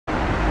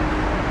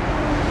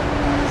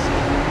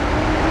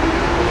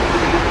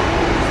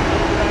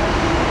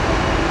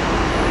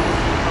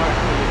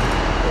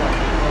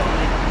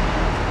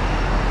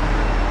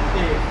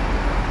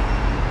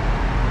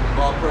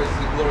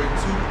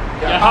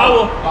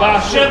Yahweh,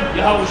 Ba'Hashem,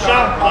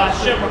 Yahushua,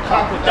 Ba'Hashem,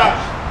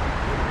 Rakakodash.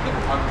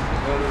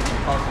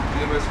 Apostle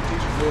GMS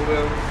teachers real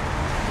well.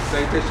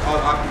 Salutation all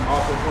the Akim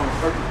also from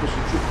perfect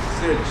Christian truth and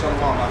sincerity.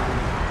 Shalom Akim.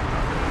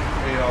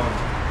 And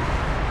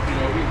you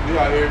know, we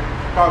out here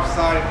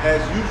prophesying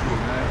as usual,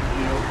 man.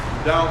 You know,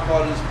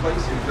 downfall of this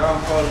place and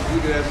downfall of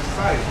Judah as a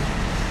society.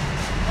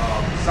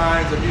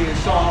 Signs are being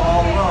shown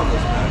all around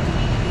us, man.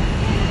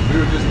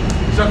 We were just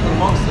chuckling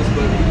amongst us,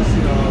 but we just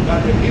seen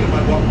goddamn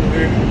Edomite walking over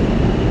here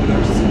with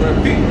her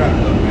feet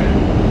wrapped up, man.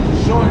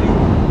 Just showing you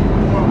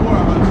more and more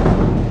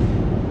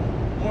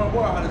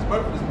how this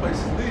birth of this place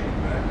is leaving,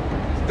 man.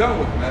 It's done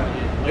with, man.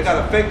 They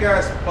got a fake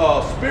ass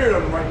spirit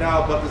on them right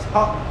now, but this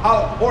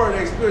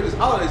holiday spirit, this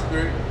holiday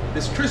spirit,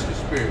 this Christmas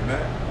spirit,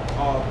 man.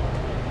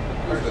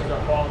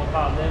 Falling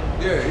upon them.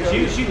 Yeah.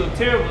 She looked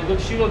terrible.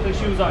 She looked like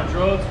she was on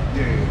drugs.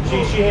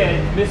 Yeah. She had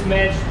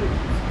mismatched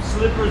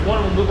slippers. One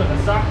of them looked like a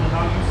sock, like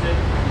how you said.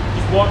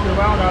 Just walking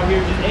around out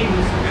here, just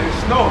aimless. And it's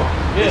snowing.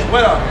 Yeah. It's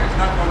wet out here. It's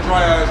not gonna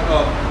dry as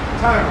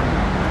time right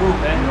now. Move,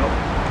 man. You know,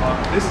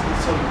 this is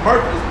so the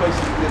birth of this place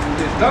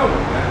is done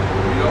with, man.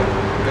 You know,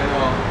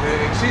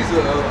 and she's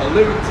a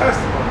living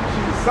testimony.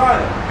 She's a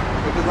sign.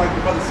 Because like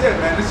the brother said,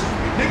 man, this is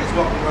you niggas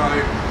walking around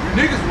here. You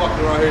niggas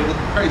walking around here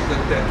looking crazy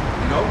like that.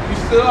 You know, you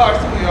still are,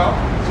 some of y'all.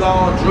 It's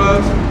all on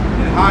drugs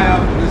and high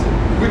up on this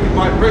wicked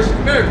vibration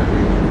American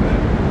people, man.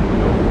 You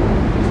know,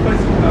 this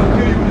place is gonna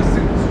kill you with a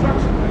sick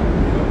destruction, man.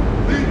 You know,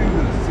 leave you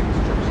with a sick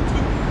destruction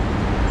too.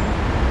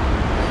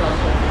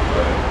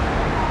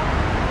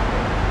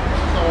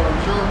 So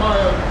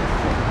Jeremiah.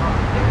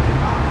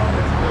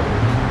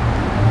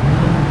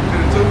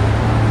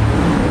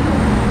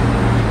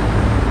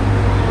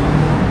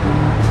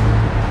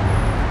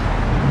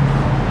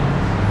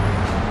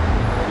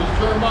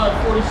 Jeremiah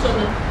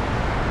 47.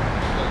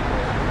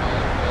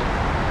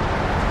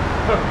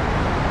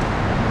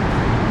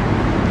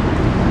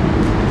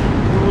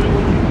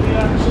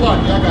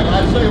 Salaki, I got it.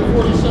 Isaiah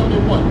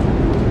 47:1.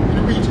 And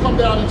it reads, "Come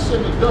down and sit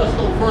in the dust,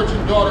 O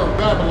virgin daughter of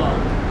Babylon.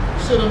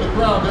 Sit on the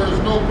ground, there is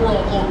no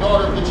throne, O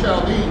daughter of the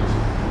Chaldeans.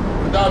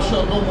 For thou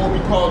shalt no more be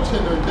called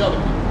tender and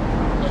delicate."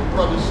 Like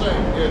brother's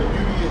saying, yeah,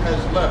 beauty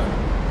has left.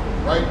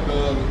 Right?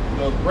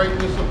 The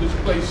greatness of this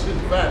place has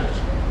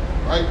vanished.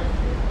 Right?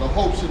 The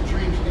hopes and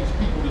dreams of these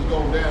people is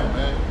going down,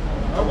 man.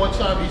 At one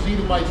time, these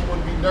Edomites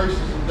wouldn't be nurses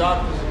and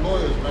doctors and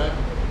lawyers, man.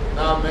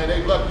 Now, man,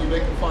 they lucky they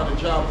can find a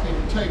job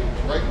cleaning tables,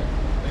 right?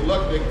 They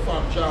lucky they can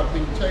find a job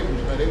cleaning tables,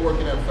 man. They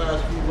working at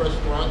fast food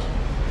restaurants.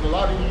 And a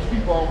lot of these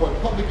people are what,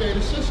 public aid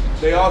assistants.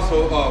 They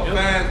also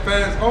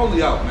fans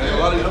only out, man.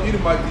 A lot of these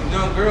Edomites, these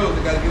young girls,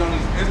 they gotta get on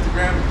these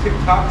Instagram and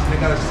TikToks and they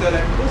gotta sell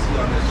that pussy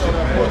on that shit,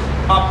 man. Pussy.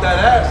 Pop that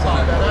ass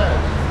on that ass.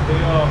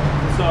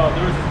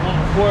 There was this one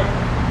report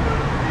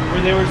where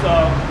they was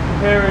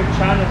comparing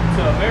China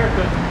to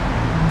America.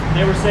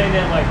 They were saying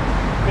that, like,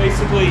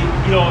 basically,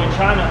 you know, in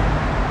China,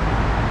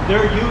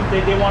 their youth,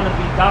 they want to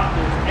be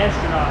doctors,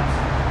 astronauts,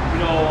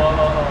 you know,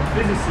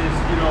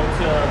 physicists, you know,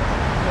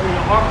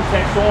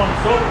 architects, so on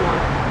and so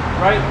forth,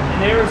 right? And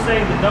they were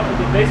saying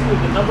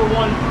basically the number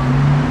one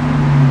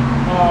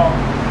job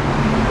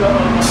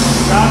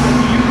that the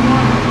youth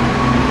want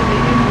is to be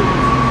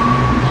influencers.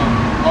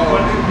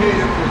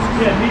 media influencers.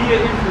 Yeah, media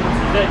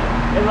influencers.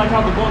 And like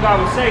how the one guy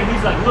was saying,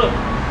 he's like, look,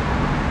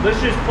 let's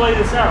just play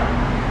this out.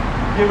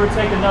 Give or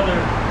take another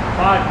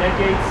 5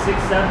 decades, 6,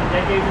 7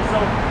 decades or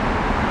so.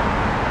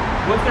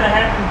 What's going to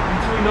happen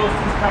between those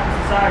two types of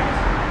societies?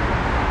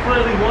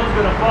 Clearly one's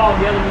going to fall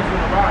and the other one's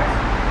going to rise.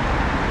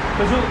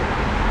 Because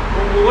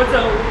what's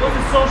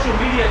a social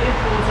media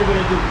influencer going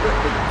to do?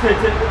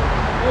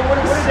 What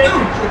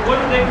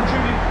do they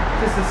contribute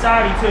to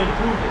society to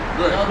improve it?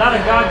 Right. Not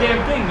a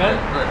goddamn thing,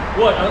 man. Right.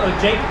 What, a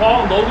Jake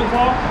Paul, Logan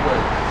Paul?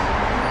 Right.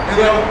 And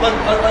like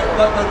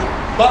the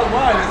bottom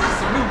line is it's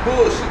some new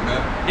bullshit,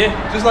 man. Yeah.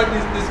 Just like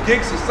this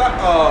gig society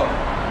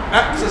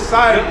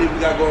we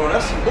got going on,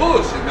 that's some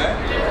bullshit, man.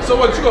 So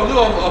what, you gonna live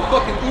on a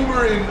fucking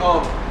Uber and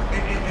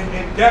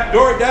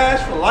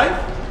DoorDash for life?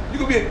 You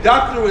gonna be a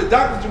doctor with a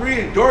doctor's degree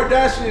and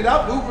DoorDashing it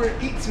out, Uber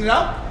and eating it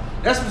out?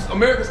 That's what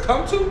America's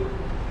come to?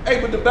 Hey,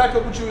 but to back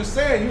up what you were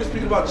saying, you were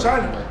speaking about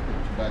China.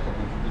 Back up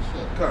what you just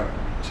said. Okay.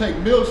 Take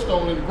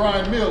millstone and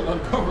grind mill,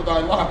 uncover thy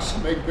locks,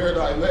 and make bare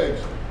thy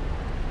legs.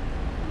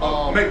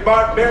 Make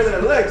bare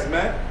their legs,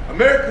 man.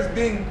 America's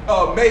being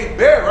made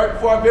bare right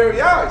before our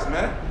very eyes,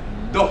 man.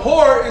 The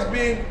whore is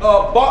being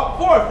brought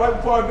forth right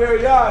before our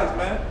very eyes,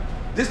 man.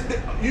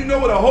 You know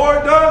what a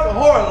whore does? A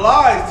whore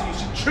lies to you.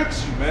 She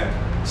tricks you, man.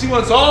 She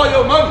wants all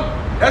your money.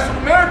 That's what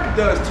America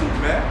does to you,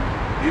 man.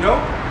 You know?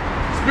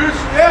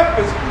 Spiritually and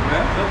physically,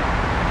 man.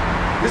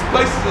 This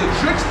place is a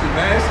trickster,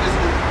 man. It's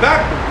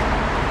backwards.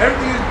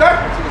 Everything is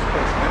backwards in this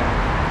place, man.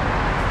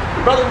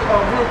 The brother,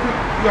 real quick,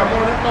 you got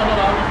more on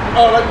that?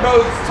 No. Like the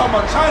brother was talking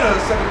about China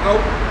a second ago.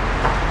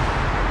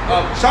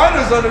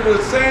 China's under the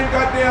same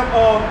goddamn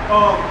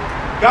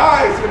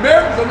guys,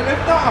 America's under, if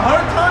not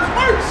 100 times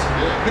worse.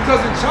 Yeah. Because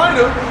in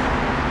China,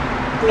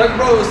 like the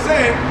brother was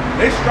saying,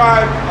 they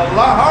strive a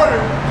lot harder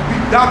to be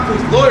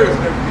doctors, lawyers,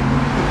 and everything.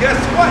 But guess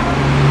what?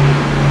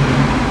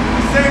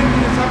 The same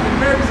thing that's happening in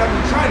America is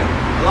happening in China.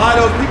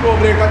 people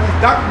over there got these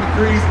doctorate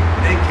degrees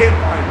and they can't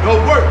find no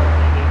work.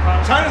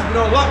 China's been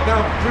on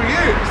lockdown for 3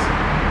 years.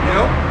 You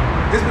know,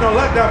 it's been on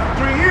lockdown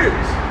for 3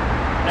 years.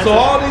 So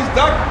all these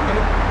doctors.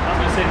 I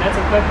was gonna say that's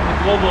affecting the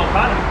global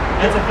economy.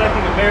 That's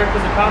affecting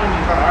America's economy.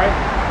 All right.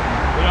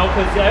 You know,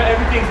 because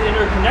everything's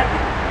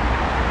interconnected.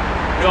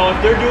 You know,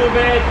 if they're doing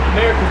bad,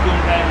 America's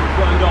doing bad.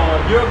 You know,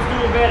 Europe's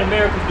doing bad,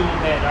 America's doing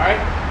bad. All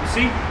right. You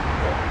see?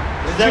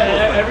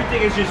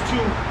 Everything is just too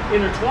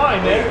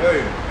intertwined, man.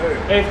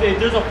 If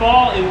there's a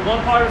fall in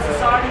one part of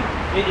society,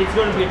 it's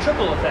going to be a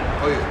trickle effect.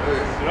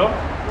 You know?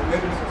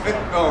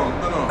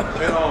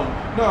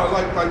 No,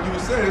 like you were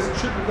saying, it's a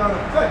trickle down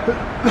effect.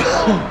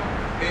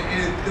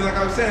 And like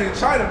I was saying, in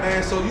China,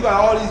 man, so you got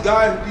all these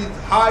guys with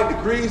these high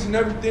degrees and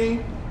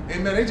everything,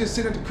 and man, they just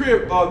sit at the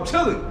crib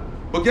chilling.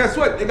 But guess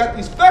what? They got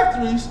these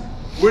factories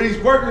where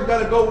these workers got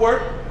to go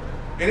work,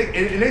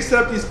 and they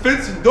set up these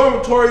fences and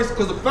dormitories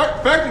because the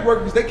factory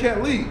workers, they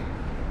can't leave.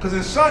 Because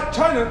in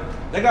China,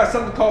 they got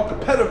something called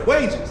competitive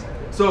wages.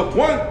 So if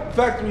one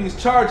factory is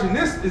charging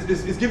this,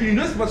 is giving you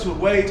this much of a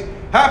wage,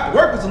 half the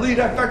workers will leave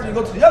that factory and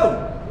go to the other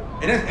one.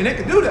 And they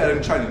can do that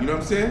in China, you know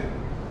what I'm saying?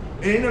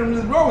 And ain't nothing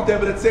really wrong with that,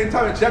 but at the same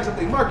time, it jacks up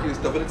their market and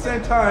stuff. But at the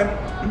same time,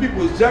 the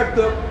people is jacked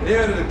up, and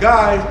they're under the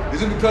guys,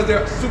 is it because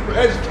they're super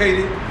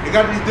educated and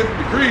got these different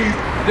degrees,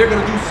 and they're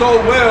gonna do so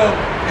well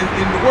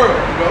in the world,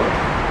 you know?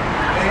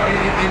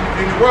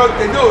 And the world that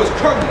they know is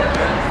crumbling,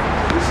 man.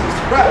 This is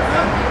crap,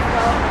 man.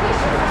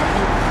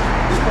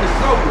 This place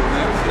is over,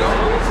 man, you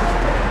know?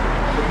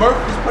 The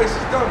murder, this place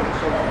is done.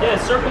 So. Yeah,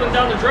 circling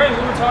down the drain,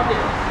 we were talking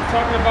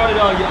about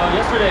it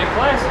yesterday in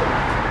class.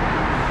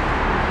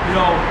 You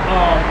know,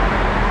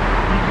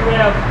 you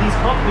have these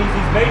companies,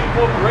 these major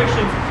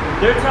corporations,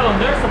 they're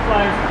telling their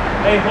suppliers,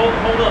 hey, hold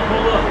up.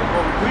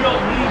 We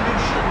don't need new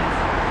shipments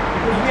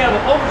because we have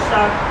an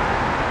overstock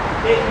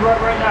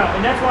right now.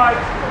 And that's why,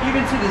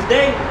 even to this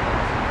day,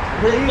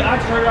 I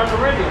just heard it on the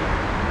radio.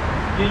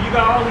 You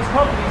got all these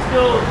companies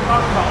still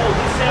talking about, oh,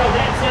 this sale,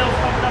 that sale's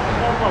coming up and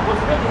blah, blah.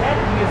 What's really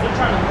happening is they're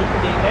trying to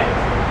liquidate that.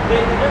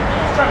 They're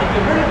just trying to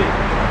get rid of it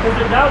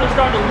because now they're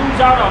starting to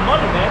lose out on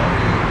money, man.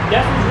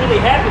 That's what's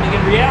really happening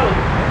in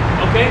reality,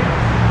 okay?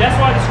 That's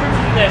why the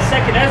scriptures in that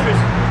 2nd Ezra,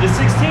 the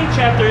 16th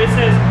chapter, it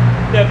says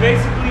that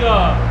basically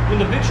when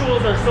the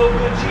victuals are so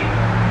good cheap,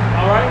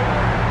 all right?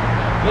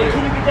 Hey,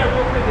 can you get that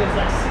real quick? It's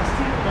like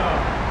 16.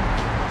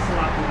 It's a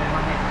lot more than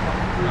my hand.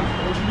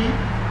 What you need?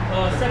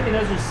 2nd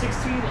Ezra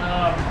 16.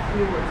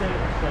 Here where it's at.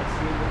 Let's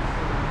see.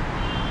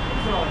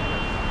 It's all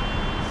like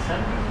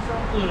 70 or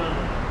something. No.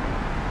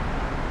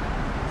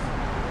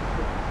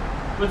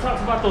 But it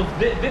talks about those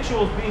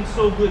victuals being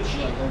so good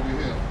cheap. Like over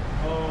here.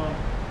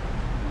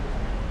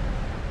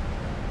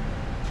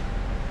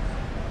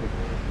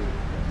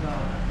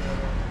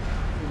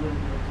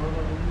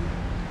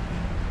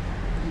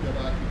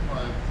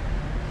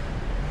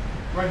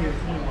 Right here,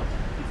 21.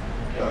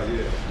 Oh,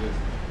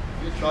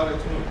 yeah. Try that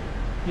 20.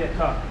 Yeah,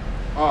 top.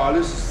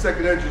 This is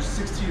 2nd Ezra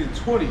 16 and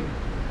 20.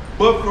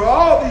 But for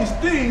all these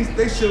things,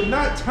 they shall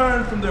not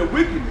turn from their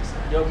wickedness,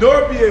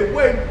 nor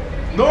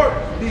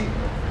be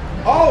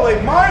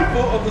always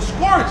mindful of the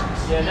scourges.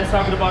 Yeah, and that's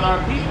talking about our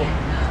people,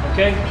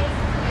 okay?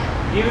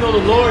 Even though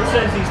the Lord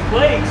sends these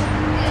plagues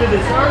to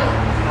this earth,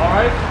 all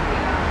right?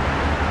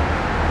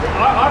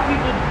 Our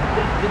people,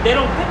 they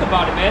don't think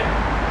about it, man.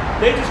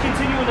 They just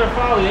continue in their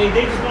folly.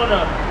 They just want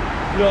to,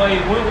 you know, hey,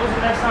 when's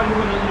the next time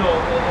we're going to,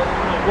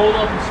 roll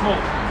up and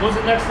smoke? When's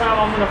the next time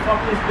I'm going to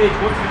fuck this bitch?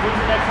 When's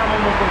the next time I'm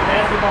going to play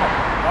basketball?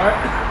 All right?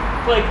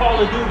 Play Call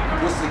of Duty.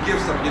 What's the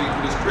gifts I'm getting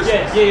for this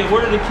Christmas? Yeah.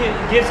 What are the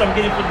gifts I'm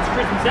getting for this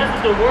Christmas? That's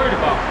what they're worried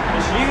about.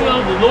 Even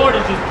though the Lord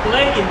is just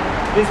plaguing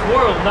this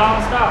world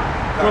nonstop,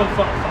 from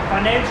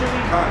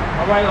financially,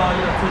 all right,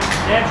 to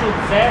natural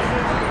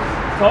disasters,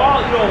 to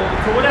all,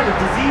 to whatever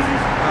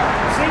diseases.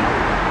 See?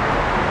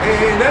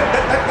 And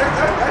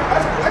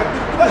that's a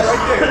big place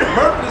right there. The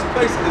murder of this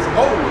place is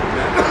over,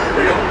 man.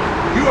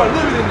 You are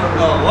living in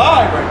a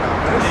lie right now,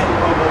 man. This is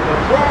a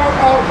drawn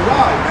out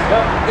lie,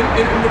 man.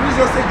 And the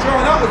reason I say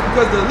drawn out is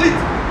because the elite,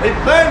 they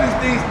plan these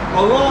things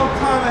a long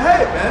time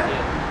ahead, man.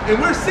 And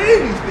we're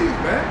seeing these things,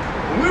 man.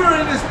 When we were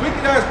in this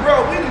wicked ass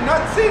world, we did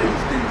not see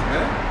these things,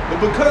 man.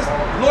 But because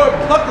the Lord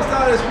plucked us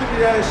out of this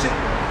wicked ass shit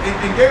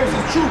and gave us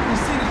His truth, we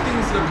see the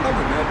things that are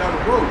coming, man, down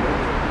the road,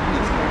 man.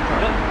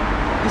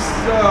 This is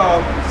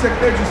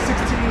 2nd Ezra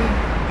 16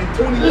 and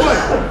 21.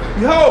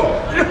 Behold,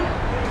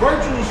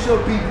 virtues shall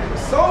be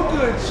so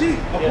good and cheap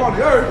upon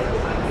the earth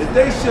that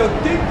they shall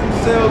think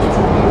themselves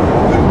to be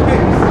good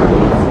pace.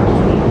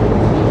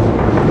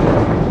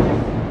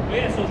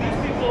 Yeah, so these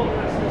people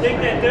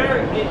think that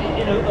they're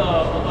in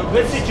a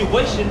good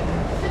situation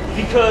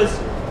because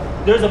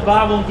there's a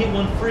buy one get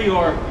one free,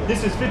 or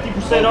this is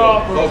 50%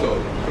 off, or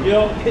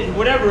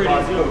whatever it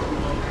is.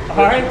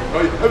 All right.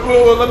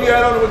 Well, let me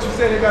add on to what you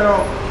said. They got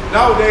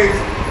nowadays.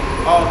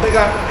 They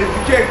got, if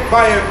you can't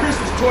buy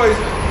Christmas toys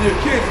for your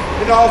kids,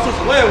 they got all sorts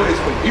of layaways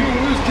for you. Even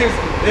when we was kids,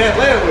 they had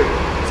layaways.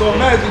 So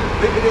imagine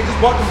they just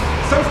bought them.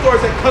 Some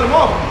stores had cut them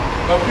off.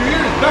 A few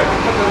years back, they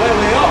cut the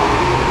layaway off.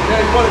 Then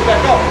they brought it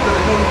back out because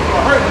they know people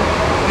are hurting.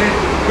 And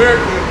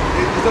America,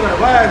 is on that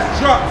last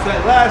drop, so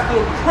that last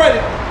little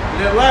credit, and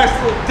that last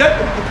little debt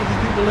that we can put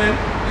these people in,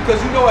 because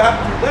you know what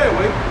happens with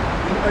layaway,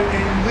 and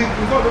you leave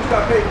things on, don't you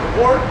got to pay for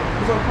war?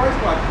 What's on the price?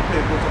 Well, you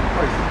pay what's on the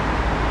price.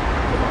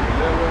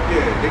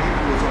 Yeah, they give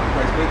you what's on the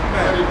price, but it's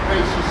bad.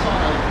 Credit-based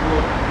society,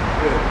 boy.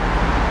 Yeah.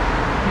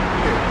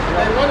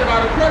 They running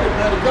out of credit,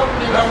 man. The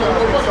government ain't got no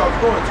more money.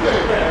 Going to.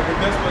 Yeah. But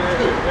that's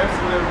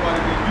what everybody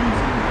been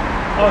using.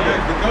 Oh, yeah.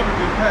 The government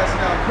been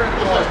passing out credit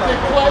It's cards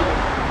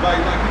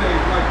like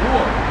like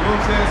war. You know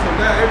what I'm saying? So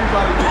now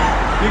everybody been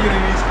digging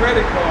in these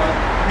credit cards,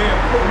 paying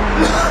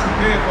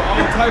for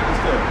all type of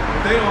stuff.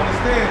 But they don't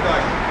understand,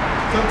 like,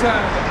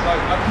 sometimes,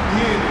 like, I keep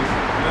hearing this,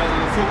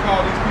 and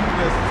so-called these people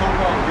that's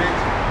so-called rich,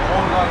 they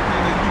own a lot of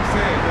things, they keep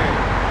saying, man,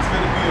 it's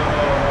gonna be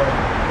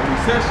a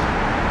recession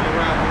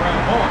around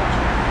March.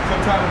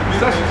 Sometime in the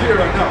Recession's here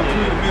right now.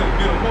 Between the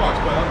middle of March,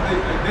 but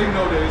they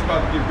know that it's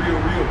about to get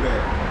real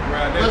bad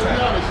around that Let's time.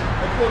 be honest,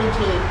 according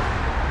to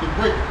the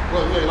great,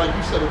 well, yeah, like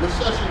you said, a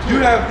recession. You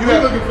have-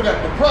 looking for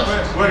that depression.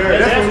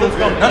 That's what's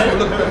coming.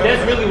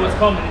 That's really what's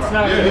coming. It's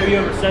not going to be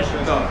a recession.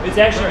 No. It's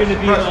actually going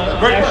to be an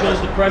actual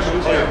depression.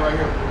 Yeah, right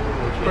here.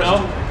 You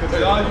know?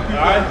 Because a lot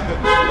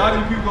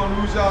of you people gonna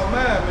lose y'all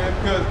mind, man.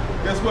 Because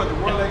guess what? The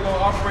world ain't gonna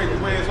operate the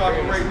way it's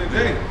operating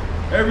today.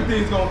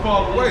 Everything's gonna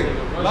fall away.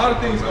 A lot of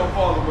things gonna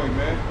fall away,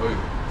 man. You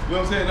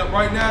know what I'm saying?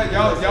 Right now,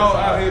 y'all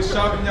out here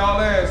shopping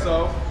y'all ass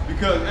off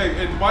because, hey,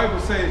 and the Bible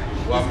say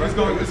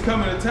it's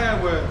coming a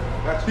time where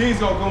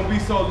things are gonna be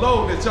so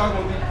low that y'all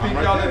gonna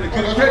think y'all in the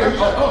good case.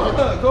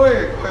 Go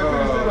ahead,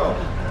 finish that off.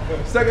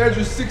 2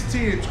 Ezra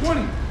 16 and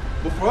 20.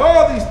 But for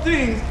all these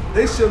things,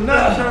 they shall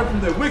not turn from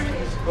their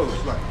wickedness. Oh,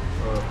 it's right.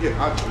 Yeah,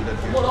 I'll just read that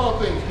What all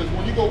things? Because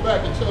when you go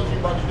back, it tells you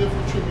about the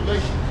different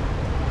tribulations.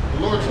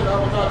 The Lord said, I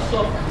will not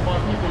suffer for my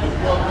people as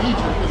well in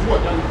Egypt. Because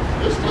what?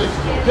 This place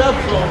is a death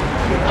zone,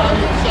 not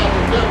even shadow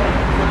of death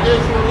for the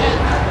Israelites.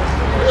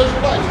 The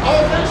Israelites.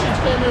 All nations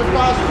came in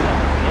prosperous.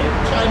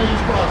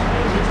 Chinese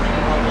prosperous. We speak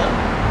about that.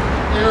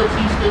 Arabs,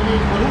 East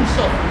Indians, but who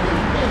suffered here?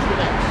 The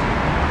Israelites.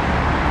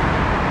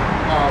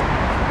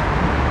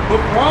 But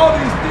for all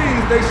these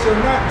things, they shall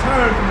not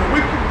turn from the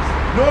wickedness,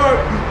 nor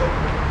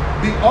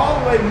be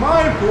always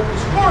mindful of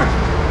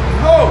scourges.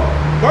 Behold,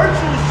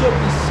 virtues shall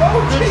be so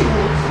cheap.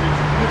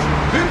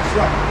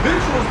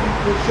 Victuals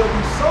shall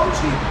be so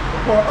cheap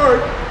upon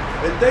earth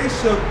that they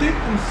shall think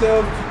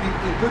themselves to be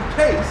in good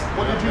case.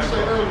 What did you say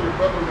earlier,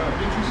 brother?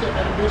 Did you say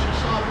animation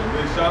shopping?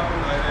 They shopping.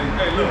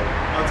 Hey, look.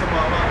 I'm talking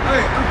about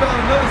hey, I found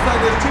another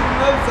site that's cheaper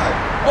than another site.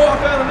 Oh, I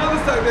found another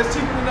site that's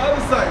cheaper than the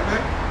other site,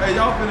 man. Hey,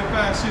 y'all finna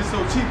find shit so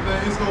cheap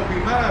that it's gonna be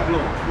mind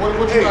blowing.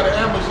 What you got at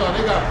Amazon?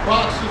 They got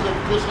boxes of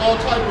just all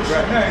type of shit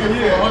you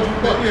get for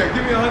 $100. Yeah,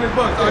 give me $100.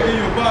 I'll give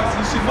you a box.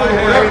 This shit might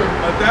have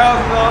 $1,000,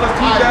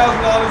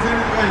 $2,000 in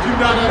it. Hey, you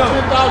not know.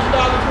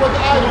 $10,000 worth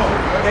of items.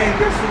 And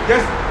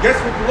guess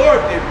what the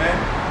Lord did, man?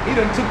 He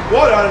done took the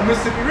water out of the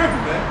Mississippi River,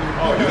 man.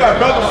 You got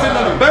brothers sitting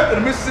on the bank of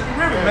the Mississippi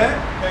River, man.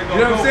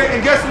 You know what I'm saying?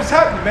 And guess what's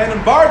happening, man?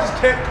 Them barges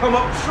can't come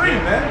upstream,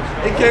 man.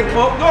 They can't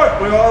come up north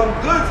where all the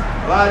goods,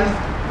 a lot of these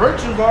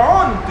virtues are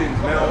on them things,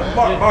 man.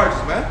 On barges,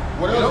 man.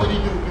 What else did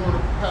he do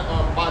during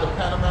by the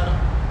Panama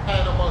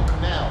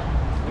Canal?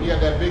 When he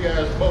had that big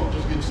ass boat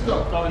just getting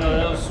stuck. Oh no,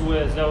 that was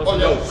Suez. That was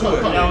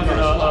Suez. That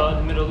was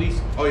in the Middle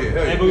East. Oh yeah,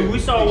 Hey, but we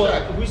saw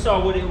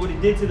what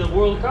it did to the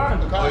world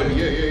economy.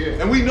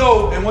 Yeah. And we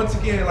know, and once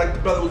again, like the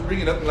brother was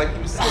bringing up, and like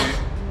he was saying,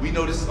 we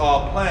know this is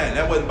all planned.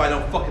 That wasn't by no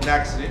fucking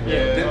accident.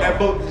 Yeah. That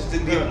boat just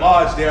didn't get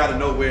lodged there out of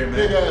nowhere, man.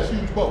 Big ass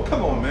huge boat.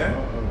 Come on, man.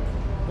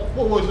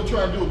 What was it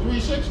trying to do?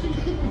 360?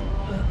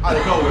 Out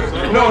of nowhere.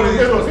 No,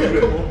 it's supposed to do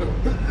that.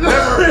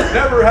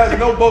 Never has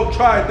no boat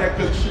tried that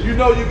because you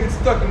know you get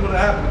stuck and what'll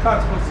happen. The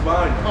consequences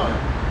behind you.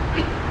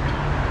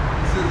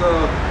 This is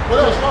What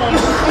else? Talking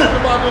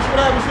about this, what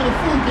happens to the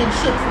food getting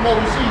shipped from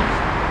overseas?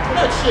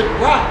 That shit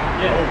rot.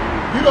 Yeah.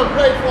 You done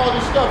paid for all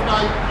this stuff,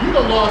 now you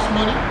done lost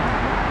money.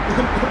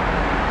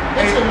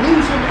 It's a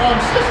losing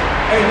system.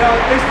 hey, now,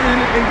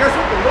 and guess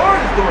what the Lord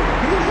is doing?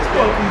 He's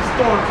going through these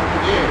storms.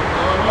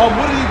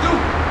 What did he do?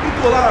 He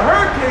threw a lot of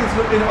hurricanes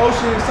in the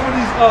ocean, and some of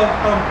these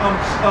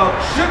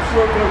ships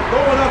were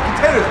throwing up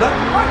containers left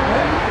and right,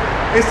 man.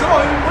 And some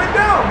of them went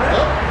down, man.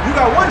 Yep. You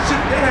got one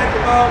ship, they had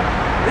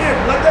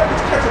to let that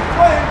bitch catch a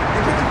flame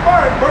and catch a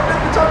fire and burn that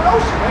bitch out in the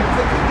ocean, man, because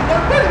they couldn't get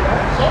nothing with it,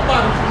 man.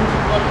 Somebody's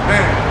losing money.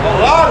 Man, a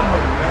lot of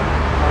money, man.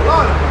 A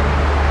lot of money.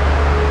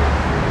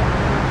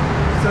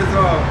 It says,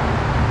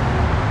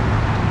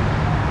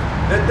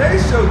 that they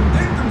shall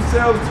think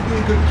themselves to be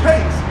in good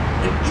case,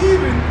 and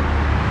even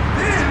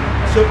then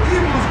shall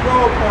evils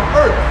grow upon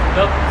earth.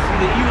 Yep. See,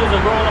 the evils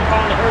are growing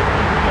upon the earth.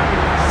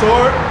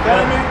 Sword,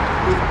 famine,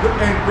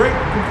 and great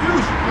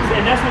confusion.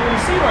 And that's what we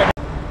see right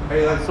now.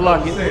 Hey, like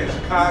Salaki. you said,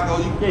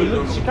 Chicago, you Yeah, you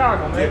look at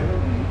Chicago, man.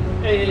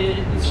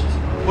 Hey, it's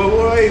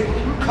Well, hey,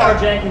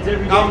 carjackings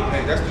every day.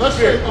 Hey, that's the Let's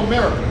say spirit.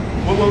 America.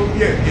 Well,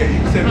 yeah,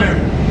 you can say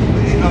America.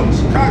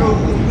 Chicago,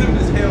 we live in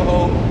this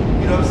hellhole.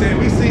 You know what I'm saying?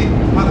 We see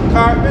how the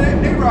car,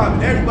 man, they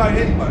robbing everybody,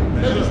 anybody, man.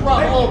 man. They just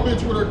robbed an old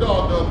bitch with her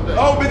dog the other day.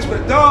 Old bitch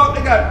with a dog.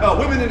 They got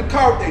women in the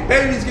car with their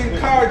babies getting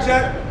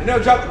carjacked, and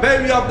they'll drop the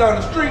baby off down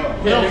the street.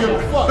 They don't give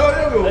a fuck. No, they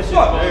don't give a That shit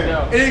fuck. bugged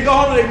out. And then go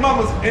home to their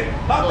mamas. And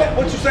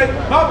what you say?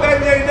 My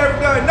baby ain't never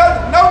done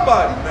nothing.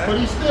 Nobody, man. But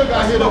he still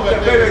got hit up at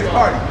at that baby's that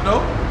party, you know.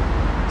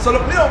 So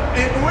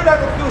and we're not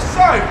gonna feel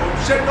sorry for them.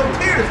 Shed no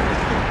tears for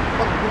these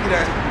fucking wicked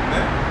ass people,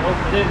 man. Well,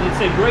 it's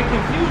a great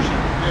confusion.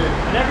 Yeah.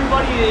 And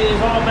everybody is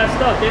all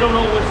messed up. They don't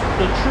know what's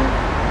the truth,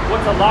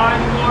 what's a lie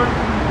anymore.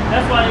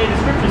 That's why in the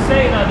scripture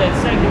saying that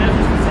second, that's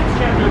just the 6th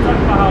chapter, they're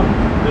talking about how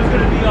there's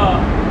going to be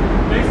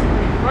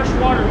basically fresh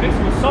water mixed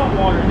with salt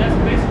water. And that's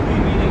basically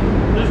meaning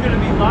there's going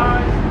to be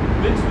lies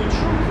mixed with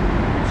truth.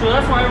 So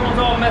that's why everyone's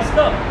all messed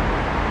up.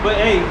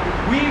 But hey,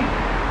 we,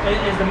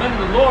 as the men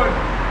of the Lord,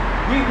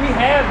 we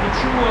have the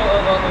true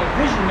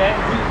vision, man.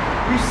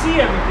 We see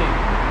everything.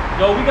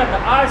 Yo, we got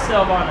the eye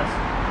salve on us.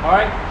 All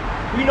right?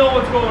 We know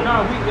what's going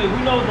on. We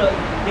know the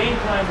game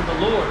plans of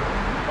the Lord.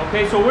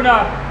 Okay, so we're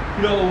not,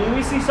 when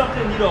we see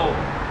something,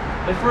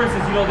 like for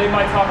instance, they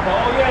might talk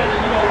about, oh yeah, we're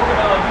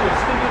gonna do a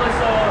stimulus,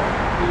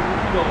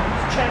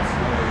 checks.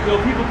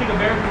 People think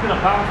America's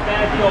gonna bounce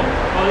back.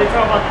 They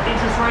talk about the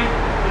interest rate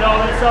and all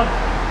that stuff.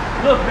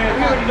 Look, man,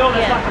 we already know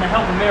that's not gonna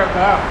help America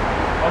out.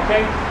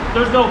 Okay,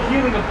 there's no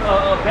healing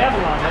of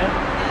Babylon, man.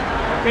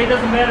 Okay, it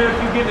doesn't matter if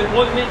you give it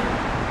ointment,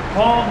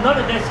 balm, none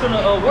of that's gonna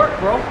work,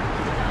 bro.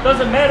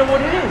 Doesn't matter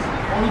what it is.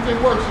 Only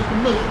thing works is the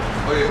missile.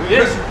 Oh yeah,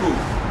 missile food.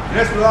 And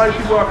that's what a lot of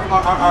people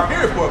are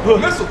here for.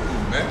 Missile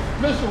food, man.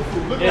 Missile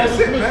food. Look Yeah, at that's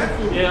this it, missile man.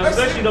 food. Yeah,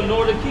 especially them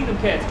Northern Kingdom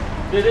cats.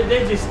 They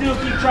just still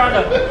keep trying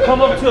to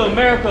come up to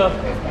America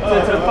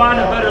to find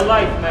a better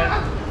life,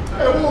 man.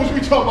 Hey, what was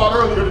we talking about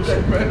earlier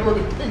today, man?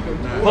 Northern Kingdom.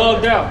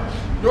 Bugged out.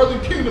 Northern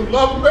Kingdom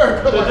love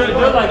America.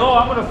 They're like, oh,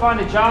 I'm gonna find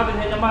a job and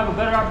I'm gonna have a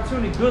better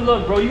opportunity. Good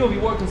luck, bro. You're gonna be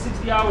working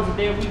 60 hours a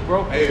day a week,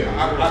 bro. Hey,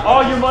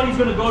 all your money's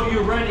gonna go to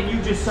your rent and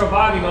you just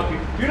surviving up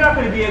here. You're not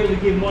gonna be able to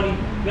give money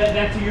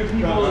back to your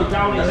people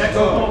down in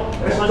Mexico,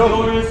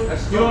 Honduras.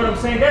 You know what I'm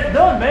saying? That's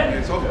done, man.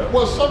 It's over.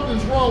 Well,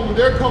 something's wrong when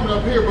they're coming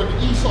up here, but the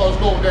Esau's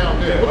going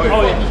down there. What the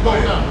fuck is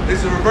going on?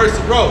 It's a reverse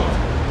of road.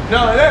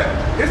 Now that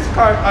it's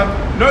kind of,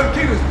 Northern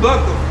Kingdom's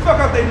blood the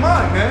fuck out their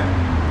mind, man.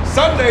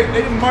 Sunday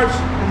they didn't march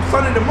from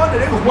Sunday to Monday.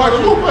 They was marching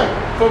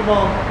from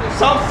the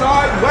south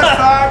side, west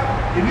side,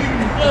 and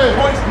even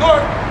points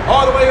north,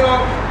 all the way up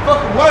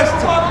fucking west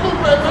to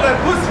that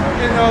pussy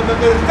and the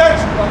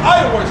statue of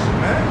idol worship,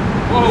 man.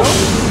 Whoa.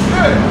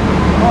 Yeah.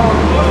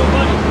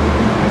 Money.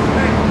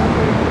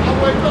 I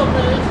wake up,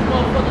 man, it's a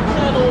motherfucking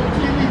channel on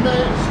TV,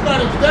 man.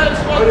 Spanish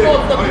dance like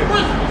motherfucking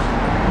Christmas.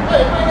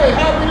 Hey,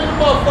 happy to the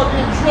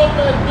motherfucking intro,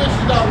 man. The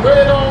bitches got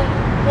red on.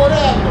 What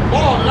happened? The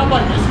ball. And I'm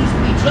like, this used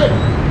to be Jake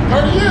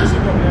 30 years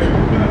ago.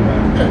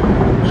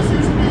 This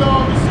used to be the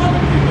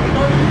Southern Kingdom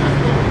 30 years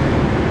ago.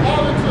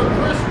 All into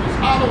Christmas,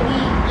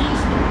 Halloween,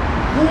 Easter.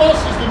 Who else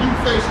is the new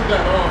face of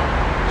that?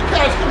 The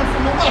cats coming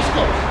from the West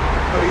Coast.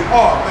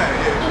 Oh man,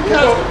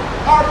 yeah.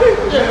 Our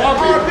people, yeah, our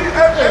people.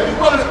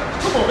 Everyone.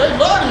 Come on, they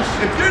love this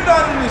shit. If you're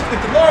not in this,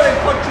 if the Lord ain't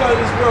put you out of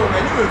this world,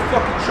 man, you're in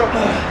fucking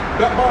trouble.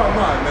 That bottom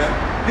line, man.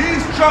 These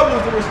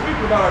troubles that we're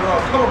speaking about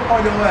are come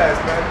upon your ass,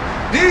 man.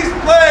 These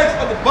plagues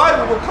of the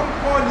Bible will come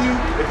upon you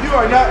if you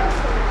are not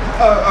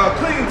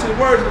clinging to the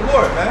words of the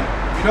Lord, man.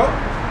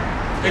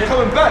 They're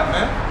coming back,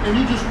 man. And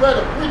you just read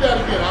it. Read that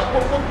again.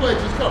 What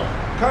plagues is coming?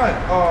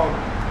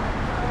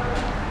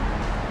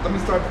 Let me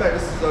start back.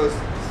 This is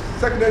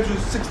 2nd Ezra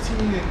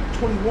 16 and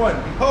 21.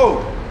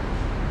 Behold,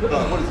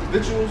 what is it?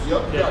 Victuals?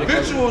 Yep. Yeah,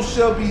 Victuals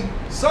shall be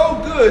so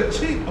good,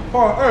 cheap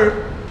upon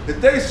earth, that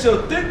they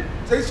shall think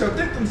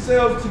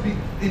themselves to be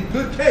in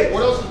good case.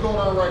 What else is going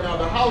on right now?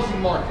 The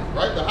housing market,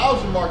 right? The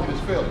housing market is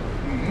failing.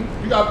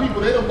 You got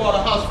people, they done bought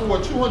a house for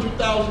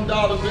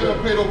 $200,000. They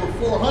done paid over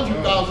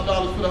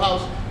 $400,000 for the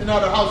house, and now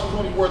the house is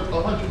only worth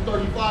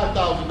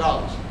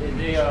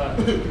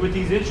 $135,000. With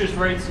these interest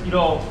rates,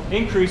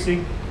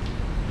 increasing,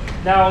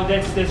 now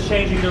that's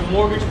changing their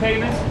mortgage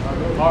payments.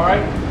 All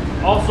right,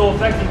 also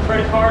affecting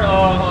credit card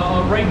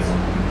rates.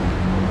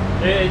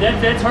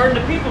 That's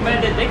hurting the people, man.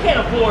 That they can't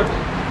afford,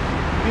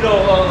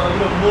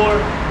 more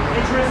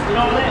interest and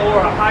all that,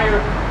 or a higher,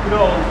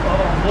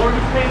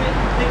 mortgage payment.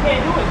 They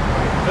can't do it.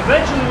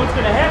 Eventually, what's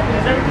going to happen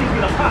is everything's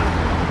going to pop.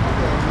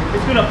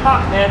 It's going to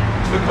pop, man.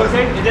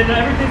 Okay, and then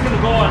everything's going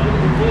to go on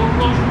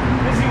foreclosure.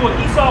 And see what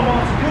Esau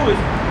wants to do is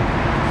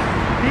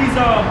these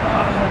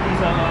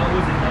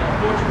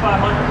Fortune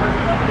 500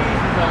 companies.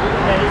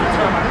 That is a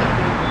term I can't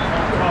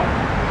think of.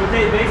 But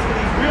they basically,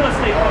 these real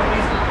estate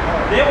companies,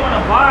 they want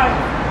to buy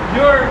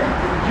your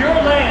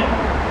land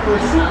for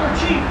super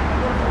cheap,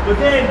 but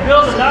then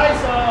build a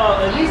nice,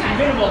 at least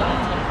minimum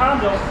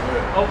condo,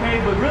 okay?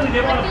 But really,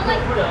 they want to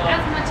put a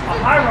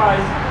high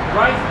rise,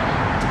 right?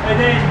 And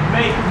then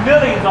make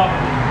millions off of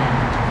it,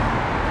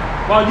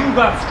 while you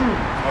got screwed.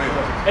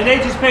 And they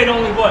just paid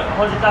only what,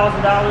 $100,000, $150,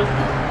 200.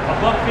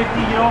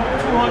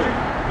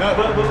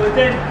 But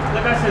then,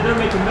 like I said, they're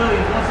making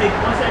millions once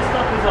that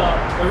stuff is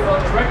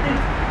erected,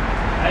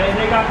 and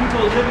they got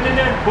people living in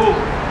there. Boom,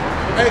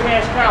 it's a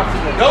cash cow.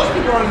 Those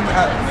people aren't even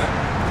happy, man.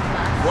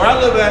 Where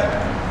I live at,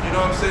 you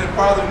know what I'm saying,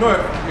 farther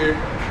north here,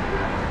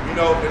 you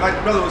know, and like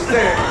the brother was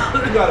saying,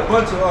 you got a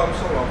bunch of,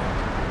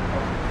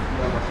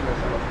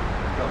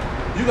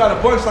 you got a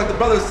bunch, like the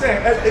brother was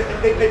saying,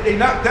 they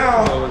knock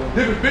down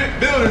different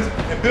buildings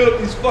and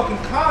build these fucking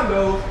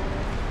condos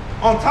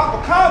on top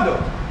of condos.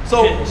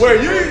 So where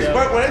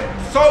when they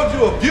showed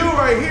you a view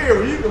right here,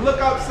 where you can look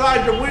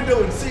outside your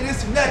window and see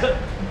this and that,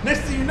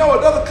 next thing you know,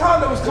 another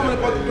condo is coming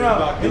up off the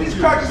ground. And these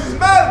crackers is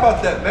mad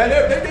about that, man.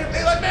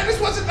 They like, man, this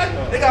wasn't like,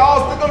 they got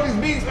all stuck on these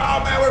meetings,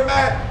 oh man, we're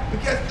mad.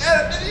 Because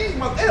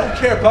they don't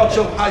care about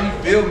how you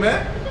feel,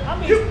 man. I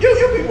mean, you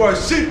people are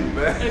sheep,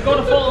 man. They go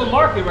to Fulton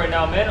Market right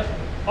now, man.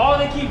 All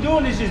they keep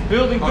doing is just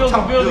building. It's like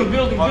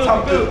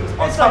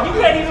you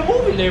can't even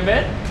move in there,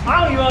 man. I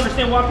don't even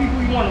understand why people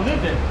even want to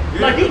live there.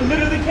 Yeah. Like you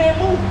literally can't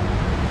move.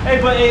 Hey,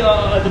 but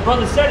the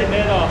brother said it,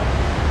 man.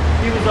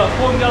 He was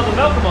quoting Elder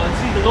Malcolm. And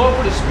see, the Lord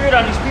put a spirit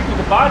on these people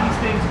to buy these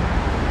things.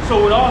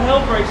 So when all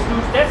hell breaks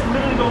loose, that's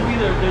literally gonna be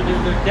their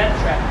death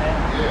trap, man.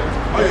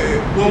 Yeah. Oh,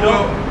 yeah. Well,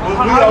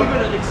 how are you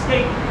gonna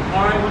escape?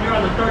 All right, when you're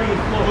on the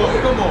 30th floor.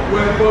 Well, come on.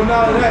 Well,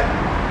 now that.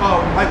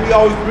 Like we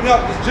always bring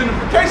up, this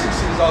gentrification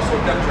shit is also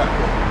a death trap.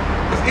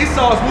 Because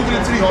Esau is moving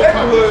into these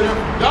neighborhoods.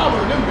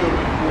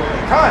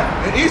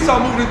 And Esau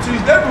moving into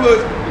these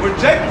neighborhoods where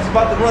Jacob's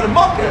about to run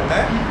amok at,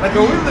 man. Like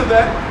where we live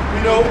at,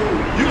 you know,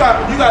 you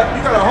got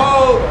a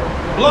whole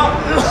block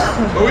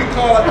where we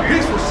call like the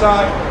peaceful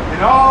side,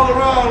 and all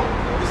around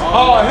it's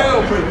all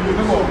hell breaking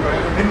loose.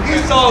 And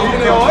Esau's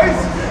in the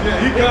oasis. Yeah,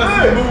 he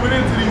constantly moving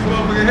into these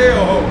motherfucking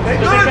hellholes. They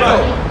good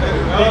though.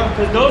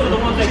 Because those are the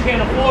ones that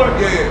can't afford to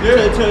live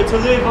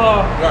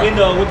in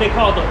the what they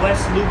call the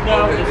West Loop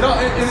now, the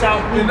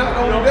South Loop. And not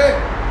only that,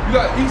 you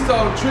got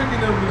Esau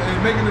tricking them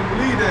and making them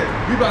believe that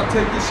we about to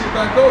take this shit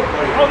back over.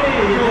 Oh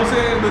yeah. You know what I'm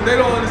saying? But they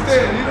don't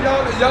understand.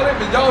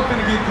 Y'all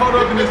finna get caught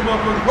up in this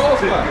motherfucking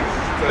crossfire.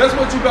 That's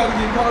what you about to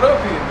get caught up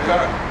in,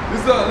 man.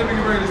 This let me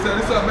get ready to say.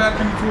 This is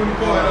Matthew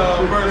 24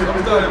 and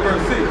I'm starting at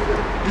verse 6.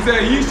 He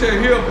said, "Ye shall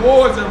hear of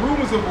wars and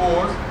rumors of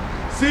wars.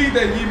 See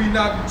that ye be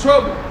not in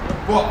trouble.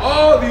 For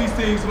all these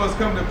things must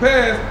come to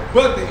pass,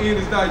 but the end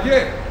is not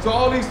yet." So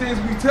all these things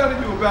we telling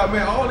you about,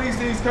 man, all these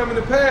things coming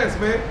to pass,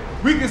 man.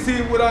 We can see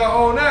it with our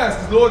own eyes.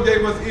 The Lord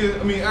gave us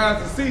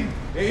eyes to see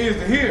and ears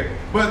to hear.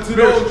 But to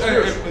those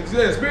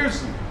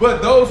spiritually.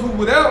 But those who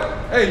without,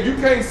 hey, you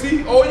can't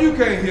see or you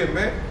can't hear,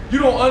 man. You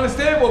don't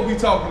understand what we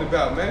talking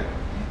about, man.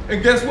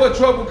 And guess what?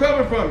 Trouble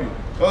coming from you.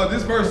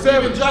 This verse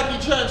 7. Even Jackie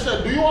Chan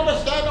said, "Do you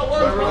understand the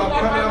words coming out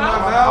my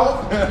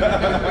mouth?"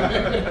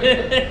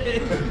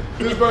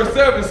 This verse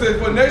 7 says,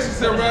 "For nations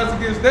shall rise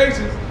against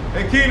nations,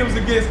 and kingdoms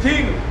against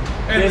kingdoms."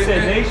 And it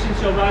said, "Nations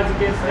shall rise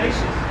against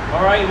nations."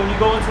 All right, when you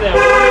go into that,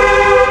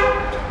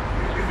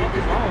 what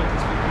is wrong with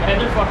these people? Man,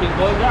 they're fucking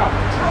bugged out.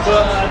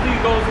 But I think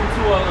it goes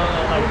into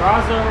like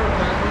Gaza,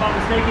 if I'm not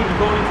mistaken. You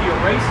go into your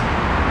race.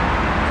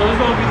 So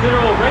there's going to be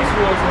literal race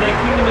wars, and then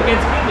kingdom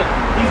against kingdom.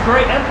 These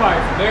great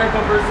empires,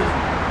 America versus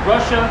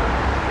Russia,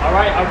 all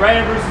right,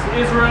 Iran versus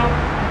Israel,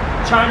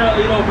 China,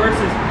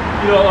 versus,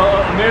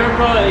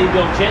 America,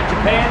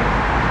 Japan.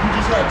 You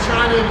just had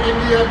China and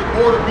India at the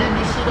border beating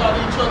the shit out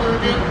of each other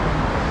again.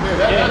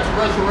 That's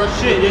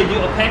resurrection. Shit,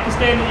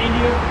 Pakistan and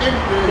India.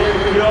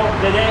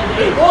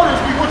 Their borders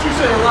be what you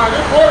say, Ryan.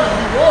 Their borders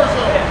be war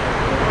zone.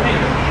 Hey,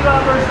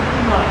 Elon versus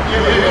Elon.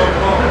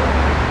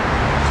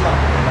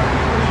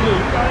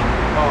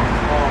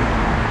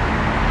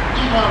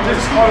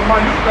 Just on my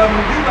new level,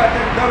 you got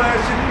that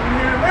dumbass shit even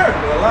here in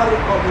America. A lot of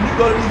when you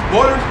go to these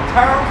borders,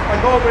 towns,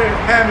 like over there in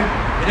Hammond,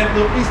 and that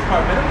little east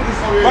part, man, them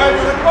niggas right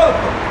there like a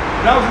motherfucker.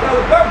 When I was in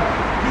Alabama,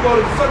 you go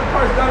to certain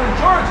parts down in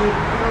Georgia,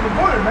 and on the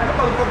border, man,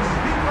 them motherfuckers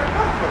is beating like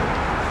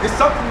motherfuckers. It's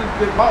something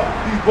about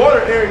these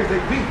border areas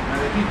they beat,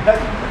 man. They beat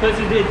heavy. Because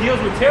it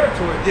deals with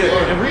territory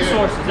and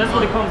resources. That's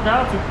what it comes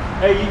down to.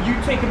 Hey, you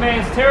take a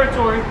man's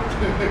territory,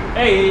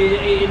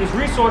 hey, and his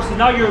resources,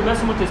 now you're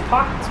messing with his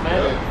pockets,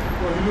 man.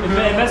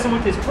 And messing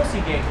with his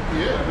pussy game.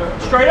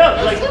 Straight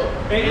up. Like,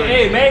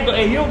 hey, man,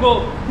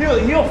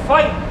 he'll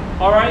fight,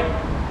 all right,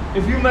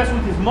 if you mess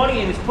with his money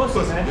and his pussy,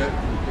 man.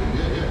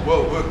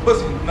 Well,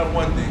 pussy, number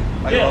one thing.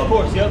 Like, of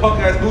course, Punk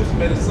ass Bootsy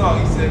made a song.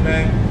 He said,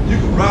 man, you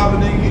can rob a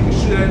nigga, you can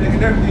shoot at a nigga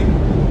and everything.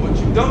 But what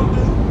you don't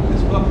do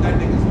is fuck that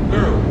nigga's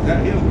girl.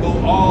 That he'll go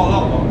all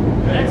up on.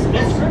 That's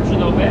scripture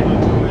though, man.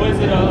 What is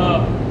it?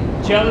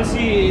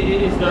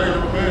 Jealousy is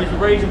the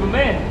rage of a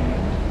man.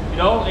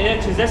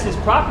 Because that's his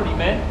property,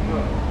 man.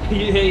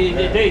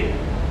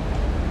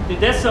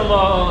 That's some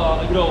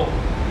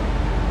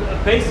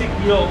basic,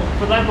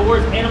 for lack of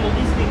words, animal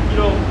instinct, a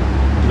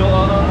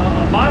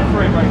mind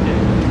frame right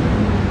there.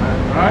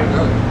 All right?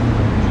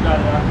 You got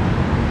it.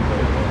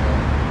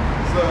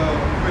 So,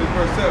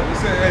 verse 7, it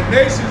said, "And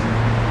nations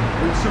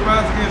shall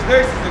rise against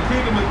nations, and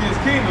kingdom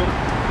against kingdom,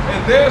 and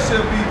there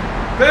shall be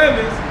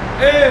famines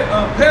and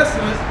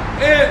pestilence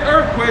and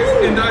earthquakes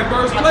in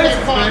diverse places." I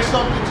can't find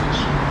something to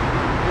eat.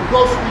 The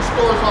grocery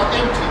stores are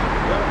empty.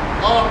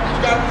 These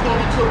guys are going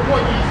to get to a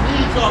point, these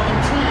leaves off them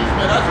trees,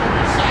 man, that's going to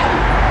be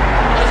salad.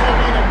 That's going to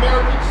be an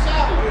American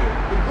salad.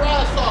 The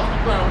grass off the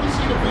ground. We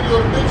see the video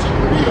of the bitch in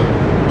Korea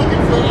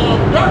looking for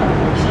dirt.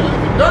 She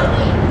looking for dirt.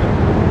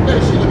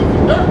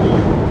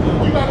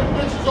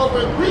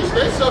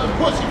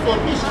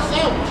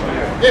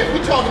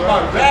 talking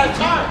about bad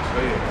times.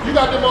 You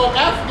got them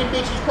African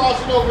bitches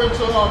crossing over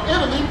into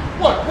Italy.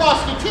 What?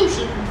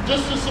 Prostitution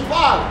just to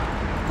survive.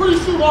 Pretty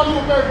soon all you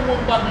American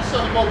women about to be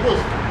selling more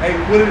pussy. Hey,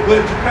 what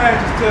did Japan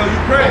just tell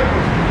Ukraine?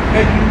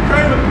 Hey,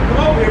 Ukraine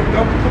come over here,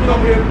 don't be coming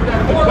over here with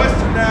the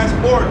Western ass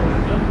order.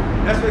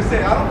 That's what they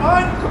say. I don't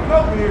mind you coming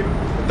over here,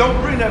 but don't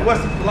bring that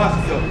Western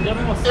philosophy up.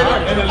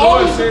 And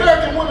all these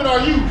American women are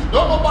used.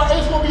 Don't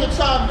nobody, it's gonna be a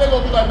time they're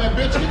gonna be like, man,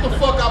 bitch, get the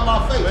fuck out my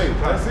face. Hey,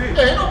 that's it.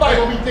 Yeah, ain't nobody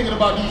gonna be thinking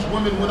about these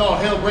women when all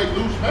hell break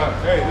loose, man.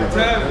 Hey, the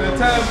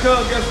time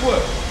comes, guess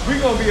what? We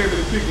gonna be able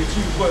to pick and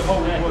choose what hoe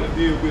we want to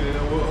deal with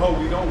and what hoe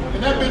we don't want to.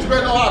 And that bitch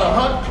better know how to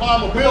hunt,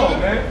 climb a building.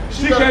 Man.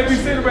 She can't be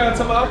sitting around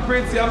talking about I'm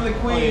Princey, I'm the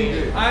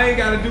queen. I ain't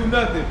gotta do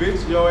nothing,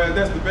 bitch. Yo,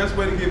 that's the best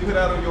way to get put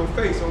out on your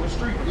face on the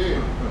street.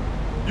 Yeah.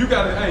 You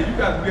gotta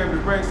be able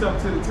to bring something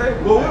to the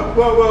table.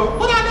 Well,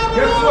 But I never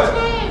guess know what?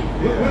 his name.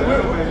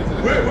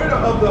 We're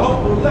of the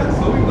hopeful elect,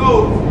 so we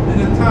know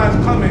in the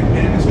times coming,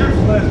 and in the scriptures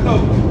let us know,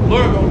 the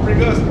Lord gonna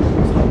bring us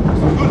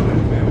some good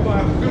women, man. We're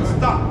gonna have a good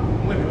stock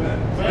of women, man.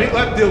 So they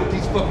like to deal with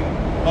these fucking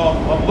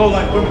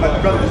low-life women like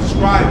the brother was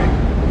describing.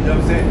 You know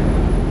what I'm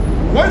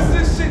saying? Once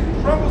this shit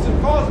crumbles and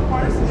falls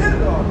apart, it's the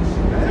end of all this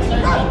shit, man. It's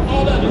not.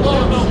 All that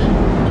love shit.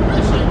 The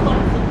bitch ain't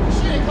coming for,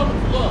 she ain't coming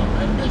for love,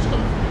 man. The bitch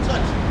coming for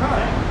protection.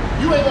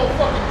 You ain't gonna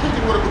fucking kick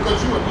it with her because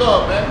you in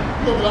love, man.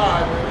 You gonna be like,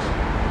 all right, man.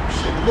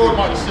 Shit, the Lord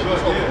might have sent us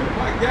over.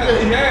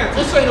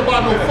 This ain't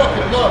about no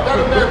fucking love.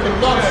 That American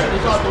love shit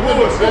is out the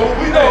window. Well,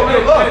 we know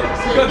real love.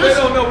 Because they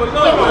don't know what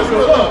love is.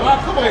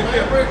 Come on, man.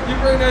 You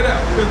bring that out.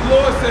 Because the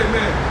Lord said,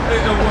 man,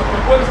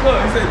 what is love?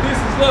 He said, this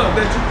is love,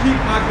 that you keep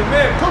my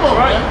commandments. Come on,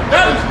 man.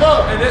 That is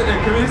love. And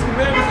his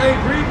commandments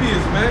ain't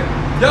grievous, man.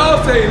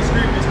 Y'all say it's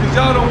grievous because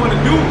y'all don't want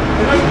to do it.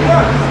 And that's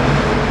what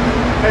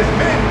as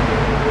men,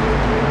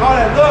 all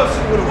that love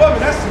shit with a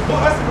woman, that's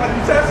like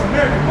you said, that's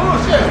American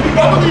bullshit. We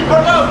don't believe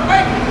in love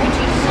making, which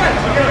is sex.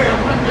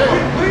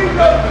 We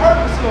know the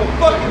purpose of a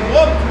fucking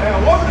woman, man.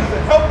 A woman is a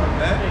helper,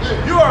 man.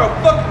 You are a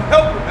fucking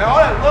helper, man. All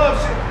that love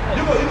shit,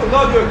 you can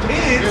love your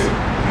kids.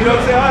 You know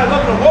what I'm saying? All that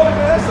love for a woman,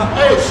 man, that's a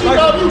hey, if she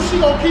love you, she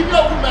gonna keep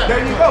helping, man.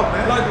 There you go,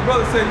 man. Like the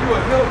brother said, you a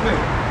helpmate.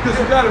 Because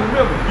you gotta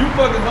remember, you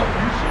fucking help.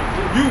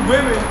 You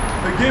women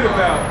forget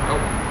about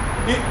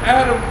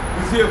Adam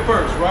was here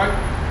first, right?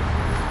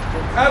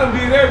 Adam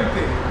did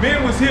everything.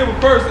 Men was here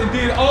first and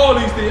did all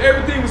these things.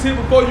 Everything was here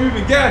before you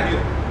even got here.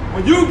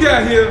 When you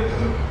got here,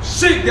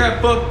 shit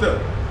got fucked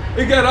up.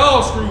 It got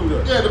all screwed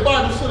up. Yeah, the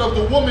Bible said of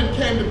the woman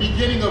came the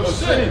beginning of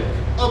sin.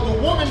 Of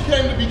the woman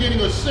came the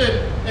beginning of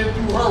sin, and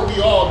through her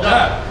we all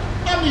died.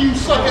 How many of you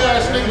suck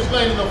ass niggas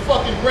laying in a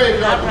fucking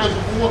graveyard because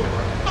of a woman?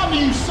 How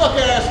many of you suck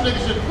ass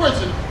niggas in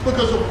prison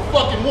because of a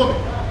fucking woman?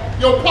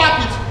 Your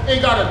pockets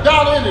ain't got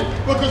 $1 in it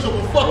because of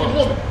a fucking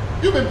woman.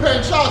 You've been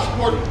paying child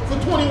support for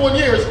 21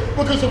 years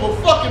because of a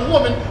fucking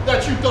woman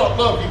that you thought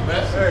loved you,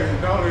 man. Hey,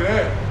 not only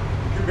that,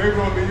 your baby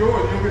gonna be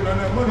yours, you don't get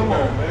none of that money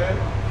back, man.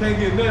 Can't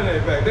get none of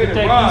that back. They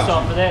done robbed you.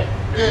 Off of that.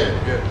 Yeah.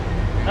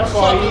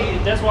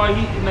 That's why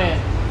he, man,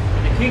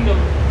 in the kingdom,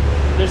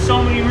 there's so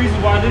many reasons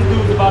why this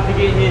dude's about to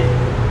get his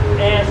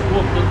ass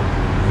whooped.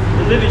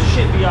 The living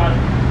shit beyond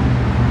it.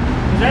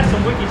 Because that's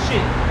some wicked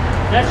shit.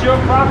 That's your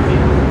property.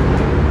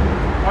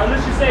 Or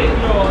let's just say,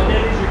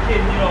 that is your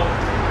kid,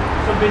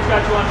 some bitch got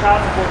you on child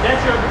support.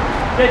 That's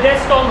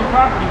stolen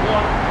property,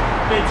 one.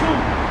 Then two,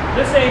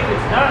 let's say if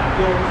it's not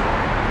yours,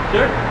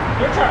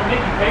 they're trying to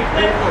make you pay for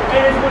that.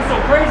 And it's what's so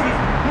crazy is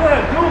you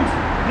have dudes,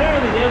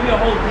 literally there'll be a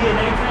whole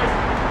DNA test,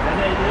 and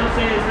they'll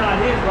say it's not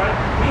his, right?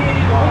 He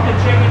ain't even with the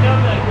check, and they'll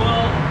be like,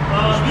 well,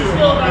 you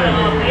still gotta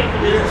pay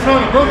for this. It's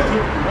on the birth.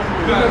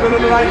 No,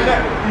 like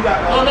that.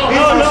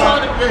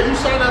 You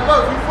signed that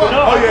birth. You fucked.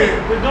 Oh yeah.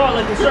 But no,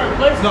 like in certain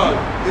places. No,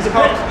 it's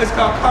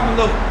called common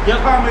law.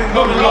 Yep. Common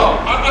law.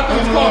 I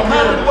think it's called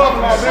Commonwealth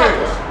of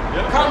America.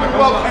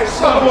 Commonwealth.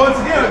 So once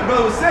again, like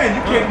brother was saying,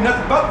 you can't do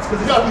nothing about this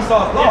because it's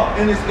Esau's law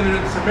and it's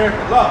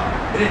American law.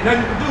 It ain't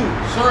nothing you can do.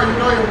 Sir, you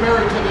know you're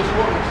married to this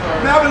woman, sir.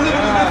 Man, I've been living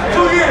with this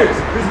for 2 years.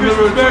 This bitch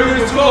was married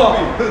to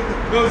Kobe.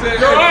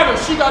 Your Honor,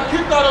 she got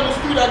kicked out on the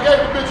street. I gave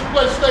the bitch a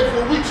place to stay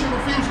for a week. She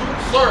refused to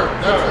serve.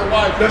 That's your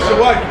wife. That's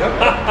your wife.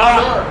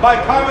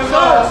 By common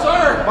law.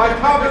 Sir. By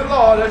common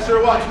law, that's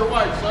your wife. That's your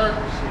wife, sir.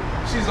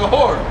 She's a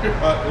whore.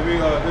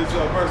 This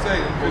verse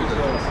 8,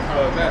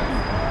 Matthew.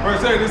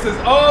 Verse 8, it says,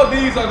 all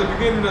these are the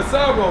beginning of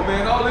sorrow,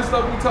 man. All this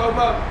stuff we talk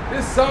about,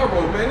 this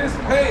sorrow, man. This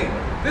pain.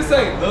 This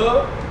ain't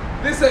love.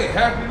 This ain't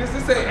happiness.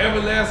 This ain't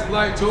everlasting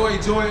life, joy.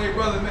 Hey,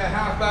 brother, man,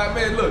 high five,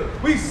 man.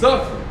 Look, we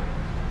suffering.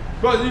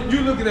 Bro, you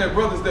looking at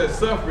brothers that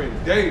suffering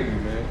daily,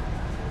 man.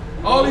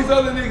 All these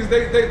other niggas,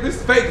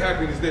 this fake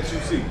happiness that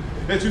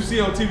you see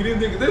on TV, them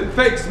niggas, this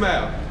fake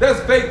smile. That's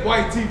fake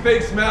white tee,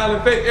 fake smile,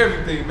 and fake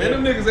everything, man.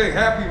 Them niggas ain't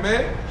happy,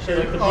 man. Shit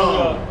like the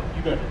brother,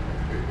 you got it.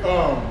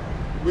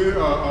 We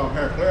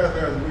had class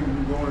last week. We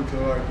were going into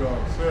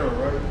Sarah,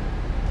 right?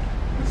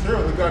 And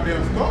Sarah's a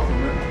goddamn scoffer,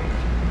 man.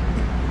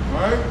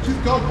 Alright? She's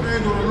talking to the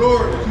angel of the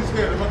Lord, and she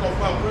said, am I gonna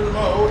fight with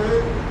my old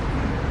head?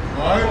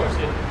 Alright?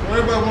 So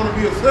everybody wanna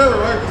be a Sarah,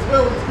 right? But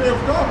Sarah was a scam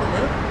scoffer,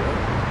 man.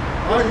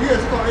 Alright,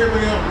 yes, called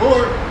Abraham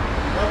Lord,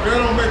 That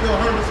don't make them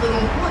 100%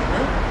 on point,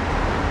 man.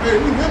 Hey,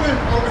 these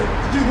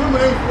women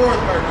ain't for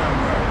us right now,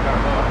 man.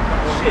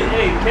 Shit,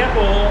 hey,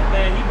 Campbell,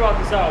 man, he brought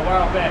this out a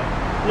while back.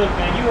 Look,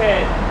 man, you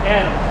had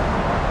Adam.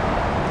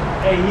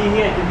 Hey, he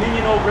had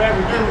dominion over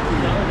everything.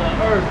 The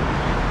earth,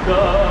 the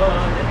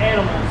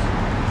animals,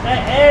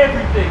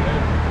 everything.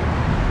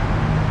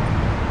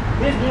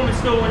 His woman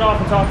still went off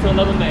and talked to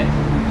another man.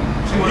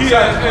 He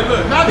had, hey,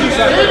 look, Not just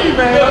any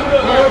man.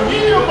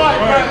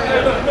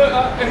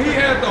 And he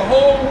had the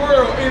whole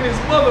world in his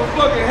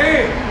motherfucking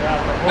hand.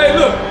 Hey,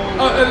 look,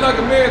 and like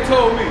a man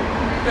told me,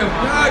 if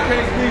God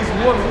can't please a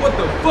woman, what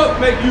the fuck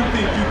make you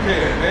think you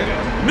can, man?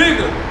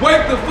 Nigga,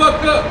 wake the fuck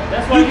up.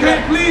 You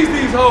can't please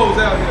these hoes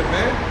out here,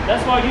 man.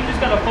 That's why you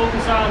just gotta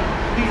focus on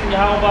pleasing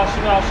Yahweh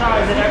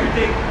Shai, and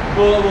everything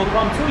will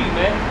come to you,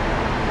 man.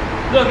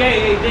 Look,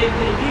 hey,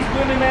 these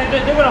women, man,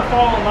 they're gonna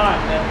fall in line,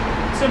 man.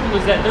 Simple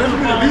as that. They're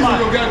gonna fall in line. These are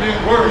your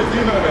goddamn words,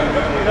 you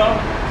know?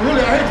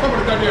 Really, I hate talking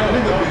about the goddamn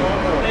nigga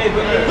bill. Hey,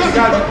 but it's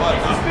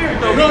the spirit,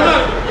 though. No,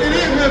 it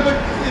is, man, but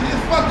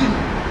it's fucking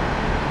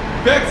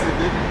vexing,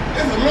 nigga.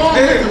 It's a long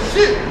list of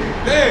shit.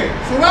 Dang.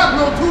 So I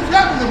know 2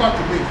 chapters about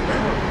the bitch, man.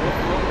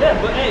 Yeah,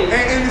 but hey.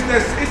 And it's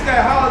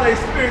that holiday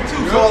spirit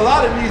too. So a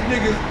lot of these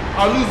niggas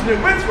are losing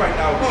their wits right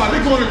now. Oh, they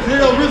going to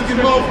jail,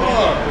 risking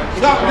motherfuckers.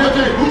 Stop, man.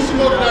 We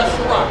should go to that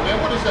Syrah, man.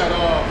 What is that?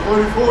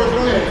 44 is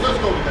long. Yeah, let's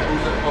go to that.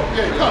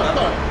 Yeah, come.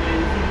 Yeah,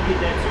 you can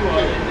get that too.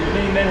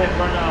 Many men have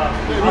run out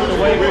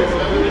the way for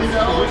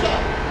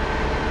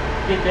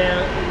get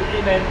down,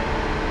 man.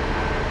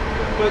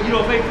 But you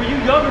know, for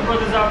you younger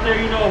brothers out there,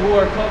 you know, who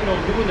are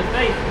doing the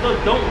faith, look,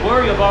 don't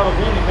worry about a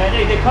woman, man.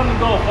 They come and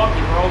go, fuck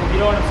it, bro. You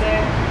know what I'm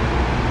saying?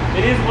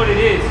 It is what it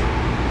is.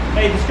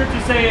 Hey, the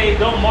scriptures say, hey,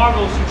 don't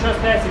marvel if she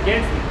trespass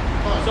against me.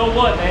 So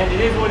what, man?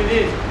 It is what it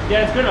is.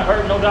 Yeah, it's gonna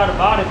hurt, no doubt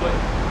about it. But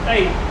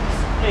hey,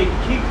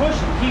 keep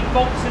pushing, keep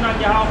focusing on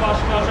Yahweh.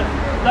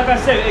 Like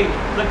I said, hey,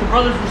 like the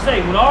brothers were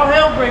saying, when all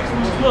hell breaks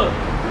loose, look,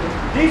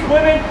 these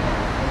women,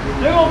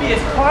 they're gonna be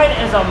as quiet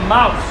as a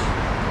mouse.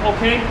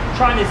 Okay,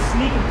 trying to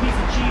sneak a piece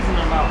of cheese in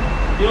their mouth.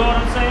 You know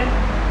what I'm saying?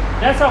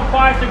 That's how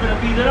quiet they're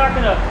gonna be. They're not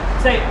gonna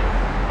say,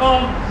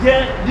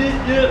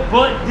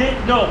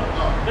 no.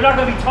 They're not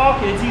gonna be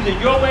talking. It's either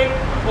your way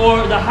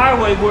or the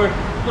highway where,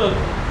 look,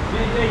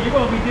 you're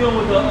gonna be dealing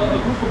with a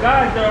group of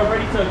guys that are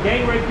ready to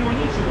gang rape you and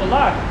eat you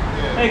alive.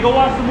 Yeah. Hey, go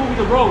watch the movie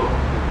The Road.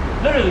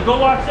 Literally,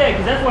 go watch that,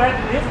 because that's what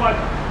happened to his wife.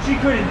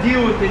 She couldn't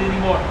deal with it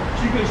anymore.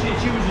 She was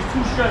just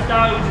too stressed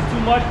out. It was just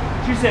too much.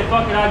 She said,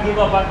 fuck it, I give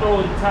up, I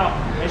throw it in the towel.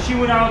 And she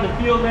went out in the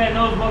field, man,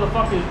 those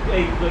motherfuckers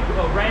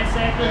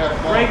ransacked her,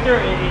 raped her,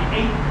 and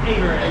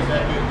ate her ass.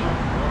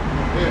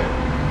 Yeah.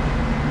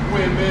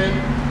 Win, man.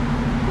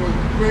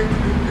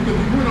 Because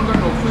we don't got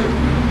no faith,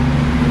 man.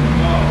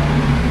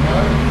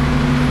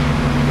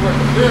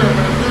 Right? There,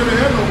 man. There they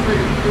have no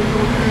faith.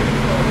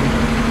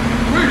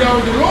 We got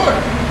with the Lord.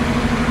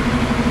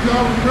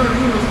 God will turn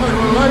you in the cycle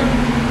of life.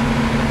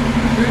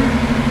 See?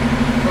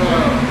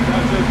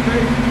 Not just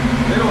faith.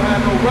 They don't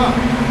have no rock.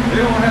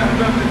 They don't have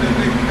nothing that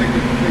they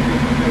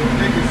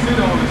can sit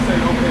on and say,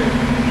 okay,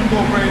 you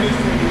gonna bring this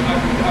to me, I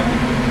can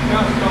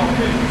bounce it off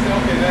this and say,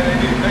 okay, that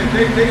ain't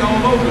it. They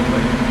all over the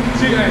place.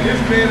 She ain't this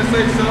man to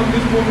say something,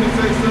 this woman to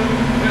say something,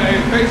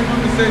 Facebook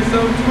to say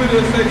something, Twitter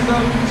to say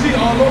something. She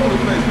all over the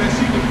place, man.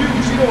 She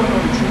confused. She don't know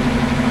the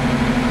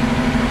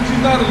truth.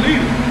 She's not a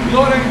leader. The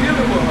Lord ain't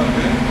dealing with her,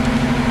 man.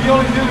 He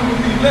only dealing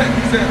with the elect.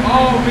 He said,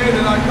 all men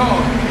that I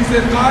call. He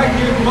said, I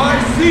give my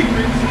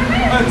secrets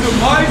unto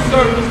my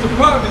servants, the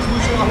prophets,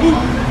 which are who?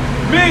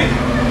 Men.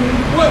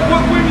 What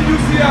women you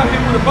see out here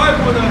with a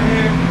Bible in her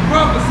hand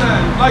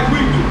prophesying like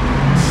we do?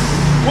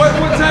 What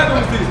channel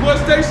is this?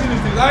 What station is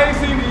this? I ain't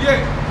seen it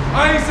yet.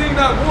 I ain't seen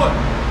not one.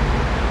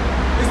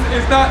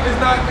 It's not here.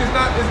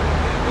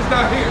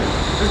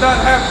 It's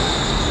not happening.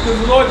 Because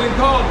the Lord didn't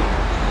call it.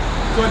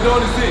 So it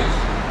don't exist.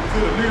 To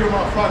the leader of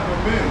my flock of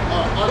men.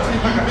 Until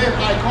you men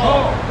I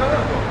call.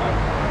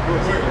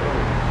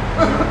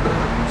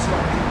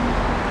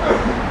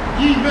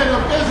 Ye men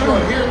of Israel,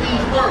 hear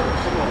these words.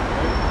 Come on.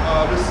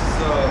 This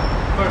is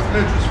 1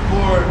 Esdras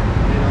 4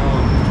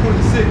 and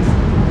 26.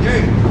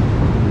 Yea,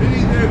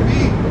 many there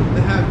be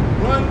that have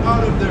run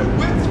out of their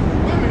wits for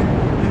women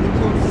and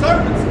become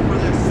servants for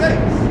their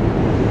sakes.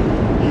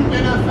 You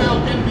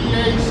NFL,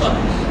 NBA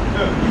suckers.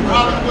 You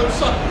Hollywood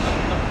suckers.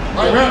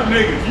 Right? Rap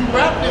niggas. You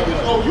rap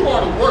niggas. Oh, you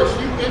are the worst.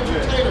 You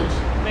entertainers.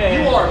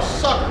 Man. You are a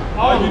sucker.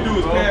 All you do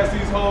is pass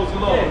these hoes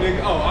along,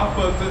 nigga. Oh, I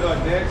fucked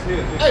next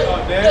here. Hey,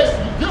 next.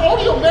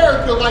 only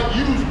America like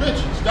used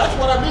bitches. That's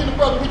what I mean,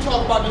 brother. We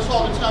talk about this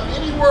all the time.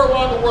 Anywhere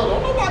around the world,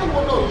 don't nobody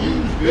want no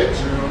used bitch.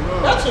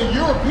 That's a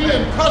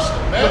European custom,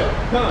 man.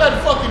 You gotta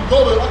fucking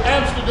go to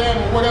Amsterdam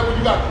or whatever.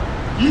 You got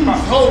used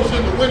hoes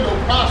in the window,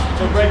 prostitutes.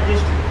 The red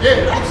district.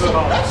 Yeah,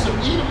 that's some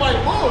Edomite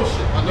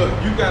bullshit. Look,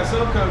 you got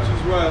some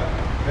countries where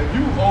if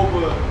you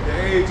over the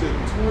age of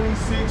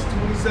 26,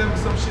 27,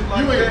 some shit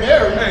like that. You ain't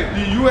married.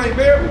 Hey, you ain't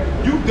married.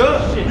 You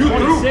done. Shit, you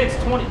 26,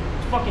 through. 20,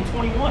 fucking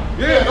 21.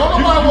 Yeah, don't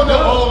nobody want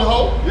that old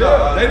hoe.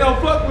 Yeah, they don't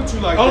fuck with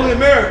you like Only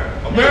that. America.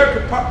 America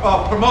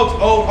promotes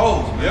old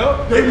hoes, man.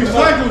 Yep. They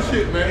recycle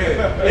shit, man.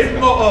 Yeah. They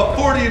promote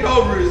 40 and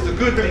over is a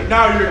good thing.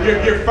 Now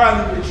you're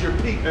finally at your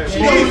peak.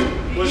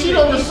 She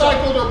don't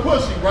recycle her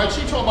pussy, right?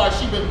 She talking about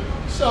she been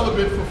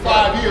celibate for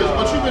 5 years,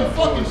 but you been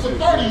fucking for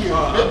 30 years,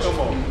 bitch. Come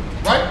on.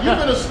 Right? You've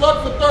been a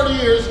slut for 30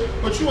 years,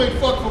 but you ain't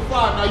fucked for 5.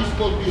 Now you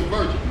supposed to be a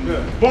virgin.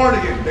 Born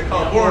again. They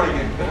call it born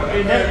again.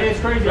 And it's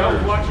crazy. I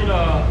was watching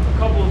a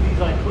couple of these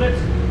like clips.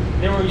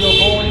 They were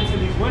going into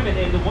these women,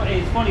 and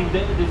it's funny.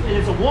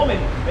 It's a woman,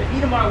 an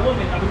Edomite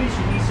woman. I believe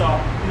she's Esau.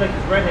 She's like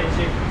this redhead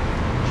chick.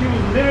 She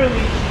was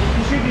literally,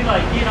 she'd be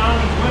like getting on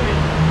these women,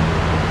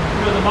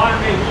 you know, the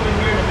modern day woman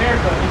here in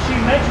America. And she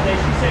mentioned that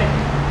she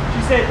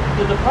said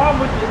the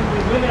problem with the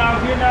women out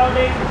here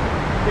nowadays,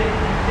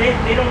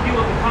 they don't deal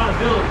with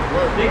accountability.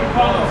 They can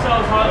call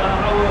themselves how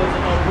was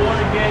a born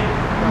again,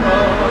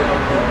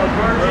 a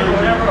virgin, or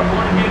whatever, a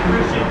born again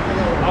Christian.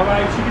 All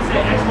right, she can say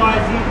X, Y,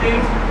 Z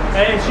things,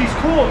 and she's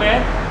cool,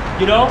 man.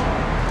 You know.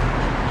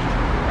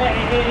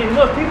 And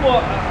look, people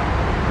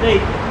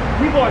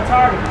are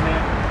tired of it,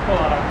 man.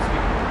 Hold on, I can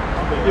speak.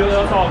 You know,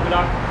 that's all good.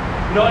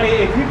 You know,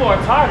 if people are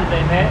tired of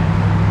that, man.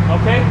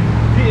 Okay,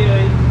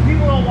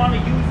 people don't want to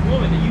use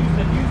women. They use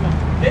them.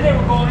 Then they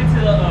were going into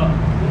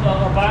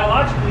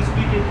biologically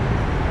speaking.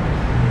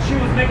 She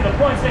was making a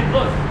point saying,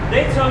 look,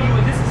 they tell you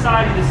in this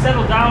society to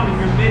settle down in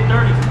your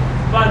mid-30s.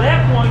 By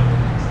that point,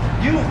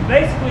 you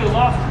basically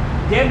lost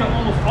damn near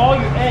almost all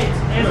your eggs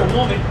as a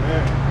woman.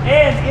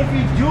 And if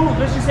you do,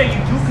 let's just say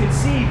you do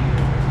conceive,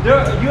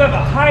 you have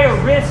a higher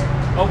risk,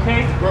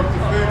 okay? Birth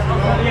defects,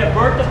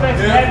 birth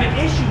defects and having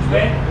issues,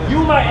 man.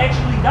 You might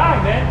actually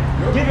die, man,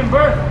 giving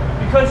birth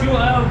because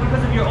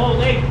of your old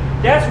age.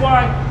 That's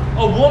why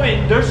a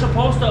woman, they're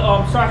supposed to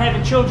start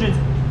having children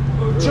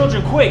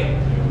quick.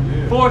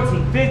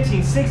 14,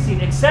 15,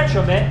 16,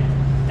 etc., man.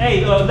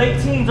 Hey, late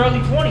teens, early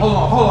 20s. Hold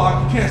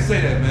on. You can't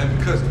say that, man,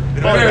 because in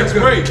America, that's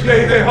great.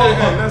 hold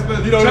on. That's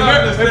the You know,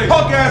 childless in thing.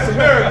 punk ass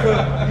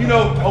America, you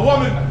know, a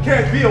woman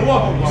can't be a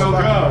woman. You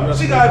know,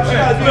 she got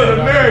to be an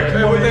American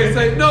And when woman. they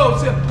say, no,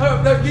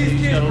 these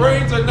kids'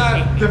 brains are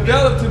not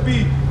developed to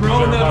be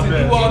grown up to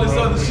do all this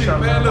other shit,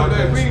 man. Look,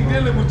 man, we ain't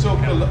dealing with your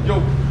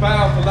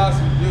foul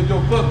philosophy,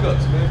 your fuck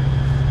ups, man.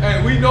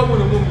 And we know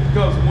when a woman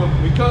becomes a woman.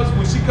 Because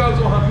when she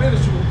comes on her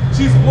ministry,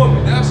 she's a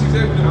woman. Now she's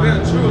able to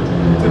bear children,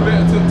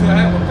 to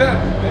have a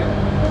family, man.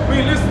 We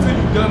ain't listen to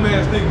you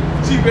dumbass nigga.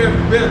 She be able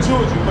to bear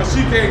children, but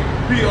she can't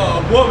be a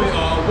woman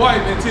or a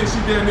wife until she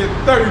damn near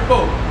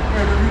 34.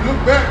 And if you look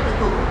back at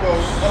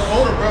us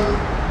older brothers,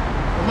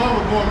 my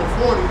mom was born in the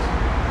 40s,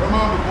 her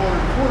mom was born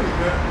in the 20s,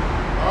 man.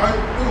 All right?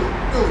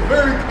 It was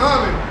very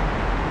common,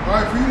 all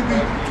right, for you to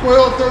be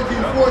 12,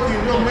 13,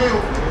 14, young man,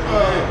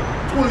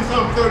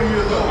 20-something, 30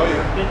 years old.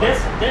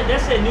 That's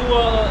a new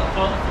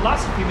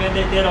philosophy, man,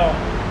 that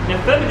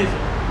feminism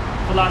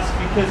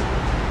philosophy, because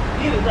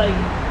even like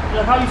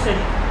how you said,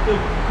 a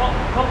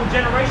couple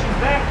generations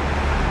back,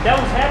 that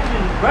was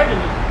happening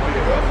regularly.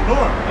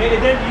 And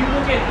then you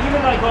look at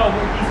even like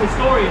these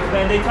historians,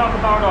 man, they talk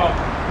about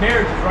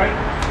marriages, right?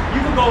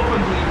 You can go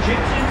from the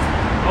Egyptians,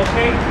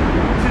 okay,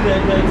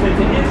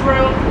 to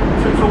Israel,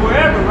 to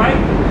wherever, right?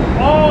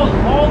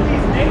 All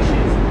these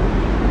nations,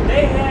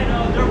 they had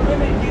their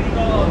women getting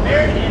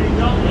married at a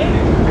young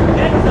age.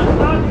 That is a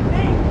common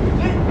thing.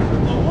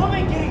 A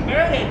woman getting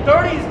married at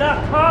 30 is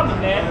not common,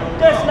 man.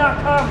 That's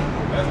not common.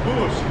 That's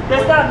bullshit.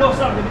 That's not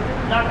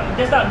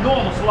that's not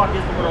normal. So like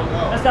the world.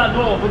 That's not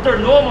normal, but they're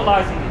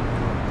normalizing it.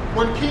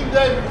 When King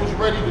David was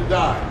ready to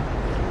die,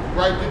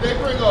 right? Did they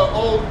bring an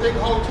old thick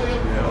hoe to him?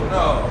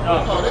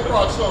 No, they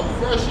brought something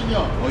fresh and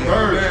young.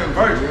 Virgin.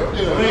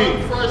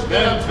 Yeah, fresh,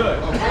 damn,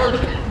 a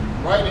virgin,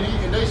 right?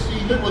 And they see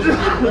he was a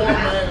good warm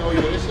man. Oh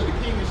yeah, they said the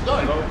king is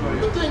done.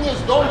 The thing is,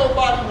 don't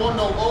nobody want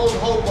no old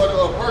hoe but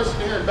a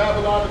person here in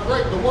Babylon the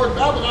Great. The word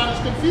Babylon is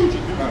confusion.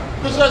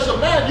 Because as a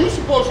man, you're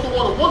supposed to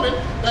want a woman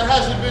that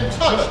hasn't been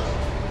touched.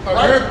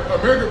 Right?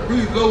 America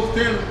breeds low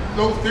standards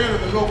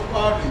and low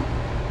quality.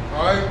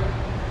 All right?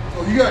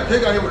 So you got to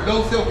take out here with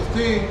low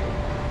self-esteem.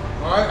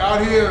 All right?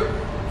 Out here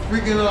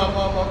freaking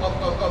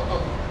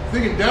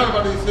thinking down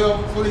about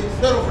themselves so they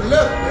settle for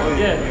less, man.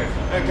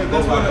 Yeah. And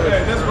that's what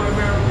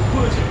America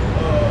push.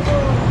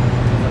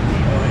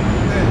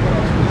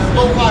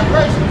 Low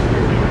vibrations.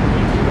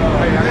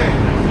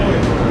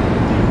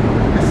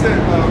 It said,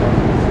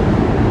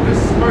 this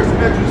is 1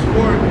 Esdras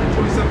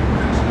 4:27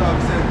 finishing up.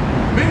 It said,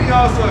 many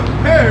also have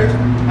perished,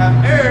 have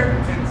erred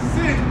and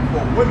sinned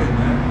for women,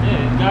 man.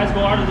 Yeah, guys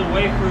go out of the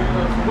way for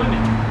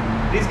women.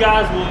 These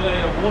guys will,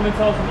 a woman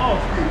tells them, oh,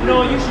 you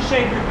know, you should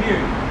shave your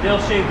beard. They'll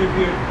shave their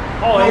beard.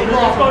 Oh, hey,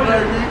 let's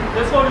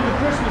go to the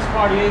Christmas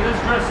party. Hey, let's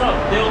dress up.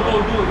 They'll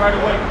go do it right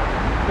away.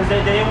 Because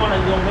they want to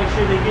make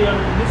sure they get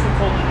under the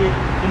mistletoe to get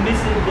the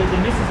missus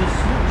a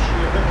smooch.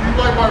 You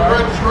like my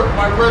red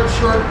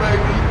shirt,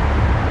 baby,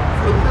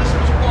 for the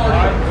Christmas party.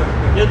 Right.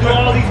 They'll do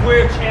all these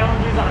weird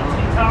challenges on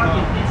TikTok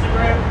and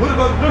Instagram. What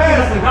about the Look at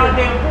past? the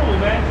goddamn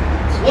fool, man.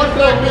 One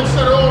black bitch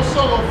set her own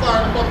son on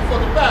fire in the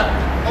motherfucking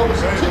bathroom. over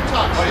some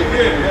TikTok shit.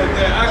 Yeah,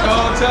 that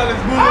alcohol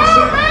challenge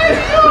bullshit.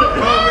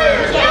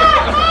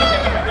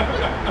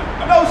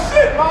 No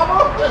shit, mama.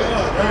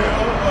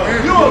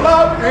 You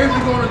allowed me? And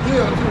he's going to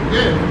jail too.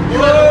 Yeah. You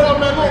let the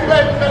woman, that little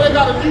baby, man, they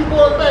got a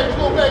newborn baby,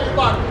 little baby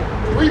about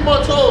 3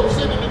 months old,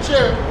 sitting in the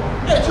chair.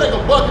 They take a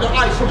bucket of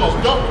ice and just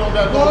dump it on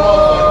that little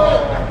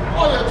motherfucker.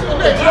 Oh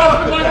yeah, they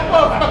dropping like a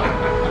motherfucker.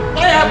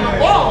 They having a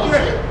ball and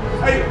shit.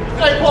 Hey,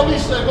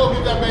 police said go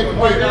get that baby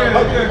right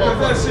now. Yeah, cause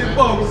that shit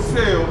bogus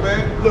as hell,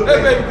 man. That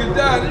baby could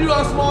die. You know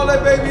how small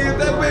that baby is?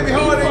 That baby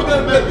heart ain't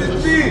nothing but this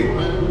big.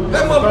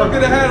 That motherfucker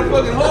could have had a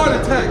fucking heart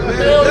attack, man.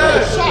 Hell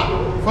yeah, shot.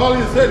 Folly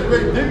said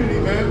great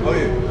dignity, man. Oh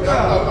yeah.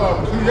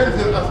 Ecclesiastes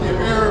said, I see an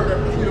error that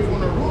proceeded from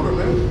the ruler,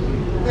 man.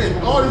 Hey,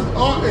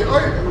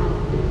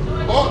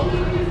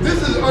 this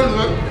is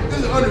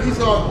under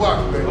Esau's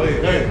watch, man. Oh,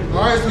 yeah.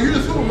 All right, so you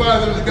the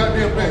supervisor of the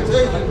goddamn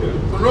plantation.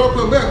 So Lord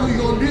come back, who you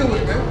gonna deal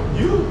with, man?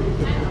 You.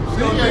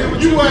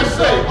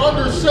 USA,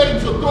 under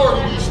Satan's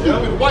authority, these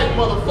stupid white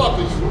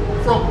motherfuckers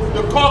from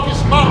the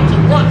Caucasus Mountains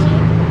in Russia.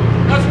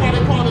 That's why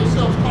they call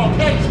themselves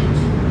Caucasians,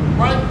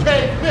 right?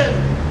 Cavemen.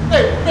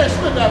 Hey, man,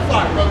 spit that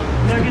fire, brother.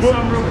 Can I get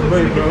something real quick?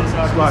 Let me get this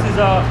out. This is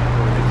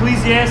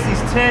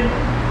Ecclesiastes 10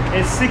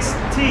 and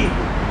 16.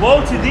 Woe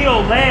to thee,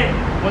 O land,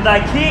 when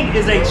thy king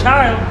is a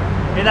child,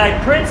 and thy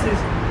princes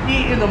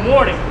eat in the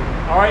morning.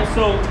 All right,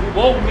 so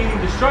woe meaning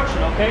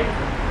destruction, okay?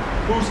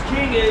 Whose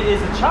king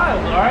is a child,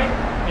 all right?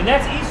 And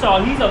that's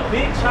Esau. He's a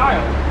big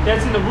child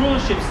that's in the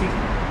rulership seat.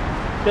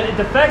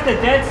 The fact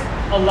that that's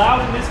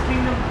allowed in this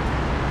kingdom,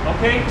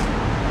 okay?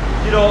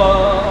 You know,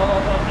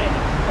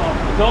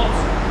 adults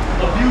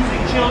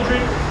abusing children,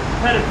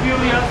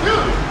 pedophilia,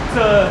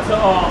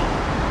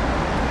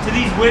 to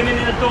these women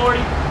in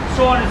authority,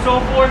 so on and so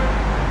forth.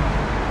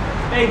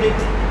 Hey,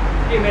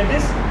 man,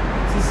 this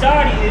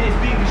society is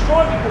being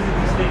destroyed because of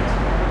these things.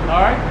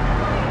 All right,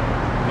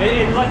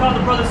 and like how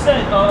the brother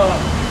said,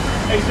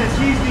 hey, since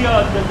he's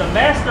the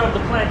master of the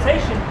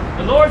plantation,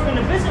 the Lord's going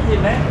to visit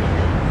him, man,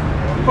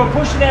 for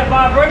pushing that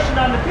vibration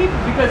on the people.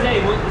 Because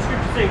hey, what the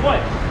scriptures say, what?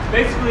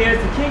 Basically, as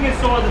the king is,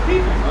 so are the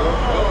people.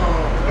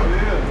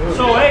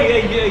 So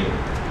hey,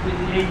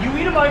 you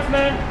Edomites,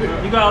 man,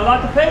 you got a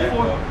lot to pay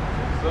for.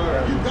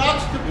 You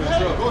got to pay.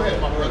 Go ahead,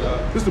 my brother.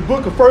 This is the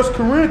book of 1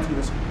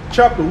 Corinthians,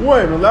 chapter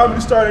 1. Allow me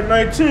to start at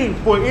 19.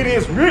 For it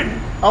is written,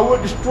 I will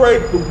destroy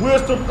the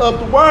wisdom of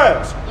the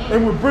wise,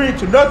 and will bring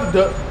to nothing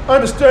the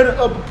understanding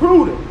of the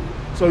prudent.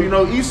 So, you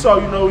know, Esau,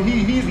 you know,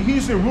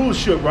 he's in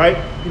rulership, right?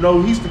 You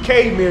know, he's the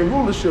caveman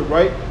rulership,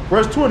 right?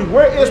 Verse 20,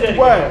 where is the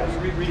wise?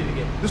 Read it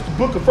again. This is the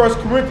book of 1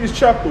 Corinthians,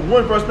 chapter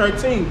 1, verse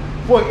 19.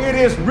 For it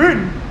is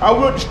written, I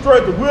will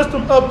destroy the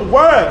wisdom of the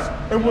wise,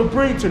 and will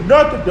bring to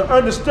nothing the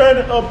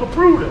understanding of the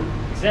prudent.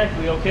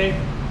 Exactly, okay?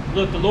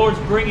 Look, the Lord's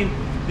bringing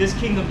this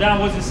kingdom down.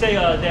 What does it say?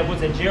 That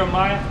was at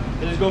Jeremiah?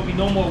 That there's going to be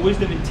no more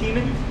wisdom in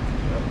Teman?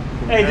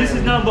 Hey, this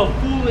is nothing but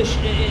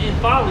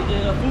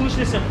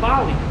foolishness and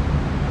folly.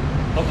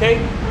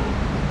 Okay?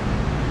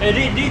 And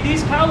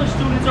these college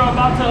students are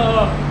about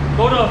to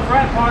go to a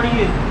frat party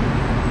and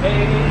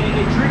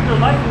drink their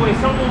life away.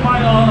 Some of them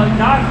might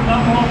die from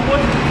alcohol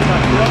poisoning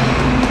tonight, you know?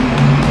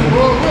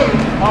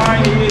 All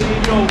right, you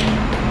know,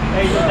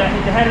 hey,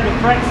 the head of the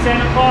frat,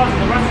 Santa Claus,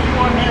 and the rest of you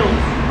are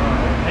heroes.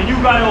 And you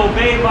gotta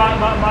obey my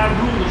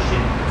rule of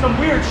shit. Some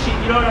weird shit,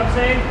 you know what I'm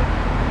saying?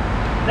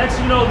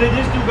 Next, you know,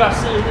 this dude got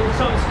you're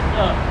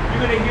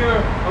gonna hear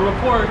a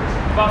report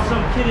about some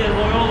kid in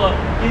Loyola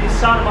getting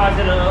sodomized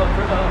at a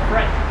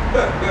frat.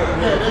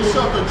 Yeah, they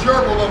shoved a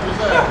gerbil up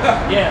his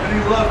ass. Yeah. And he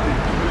loved it.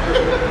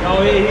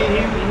 No, he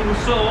was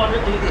so under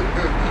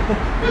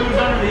he was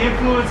under the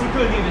influence, he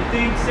couldn't even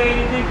think, say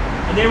anything,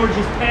 and they were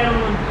just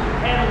paddling him.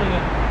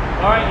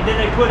 All right, and then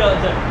they put the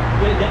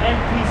end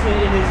piece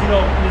in his, you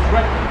know, in his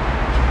rectum.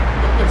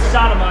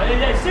 Sodomite.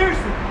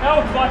 Seriously, I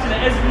was watching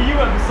an SVU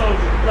episode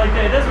like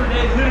that. That's what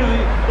they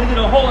literally did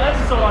a whole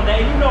episode on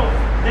that. And you know,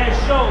 that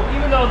show,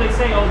 even though they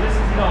say, oh, this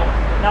is, you know,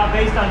 not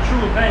based on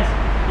true events,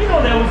 you know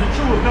there was a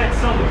true event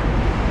somewhere.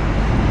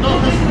 No,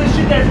 this is the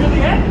shit that's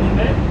really happening,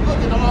 man. Look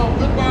at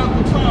goodbye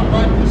Uncle Tom,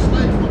 right? This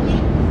slave for me.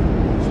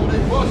 So they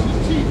bust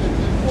his teeth and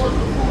force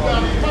the food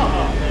down his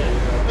mouth.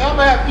 Now I'm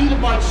gonna have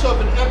Edomites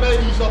shoving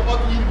M80s up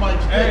other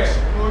Edomites' dicks.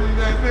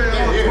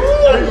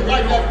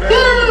 Like that.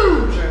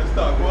 Huge!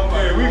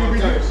 Hey, we gonna be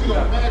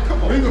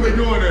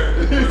doing that.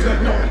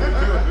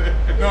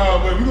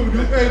 Nah, but we gonna do.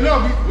 Hey, no,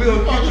 we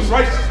gonna keep you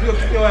righteous. We gonna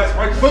keep your ass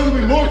righteous. Supposed to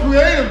be more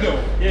creative though.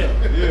 Yeah.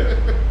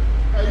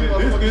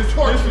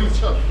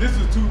 This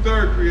is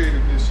 2/3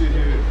 creative, this shit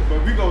here.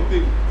 But we gonna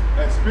think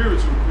that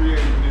spiritual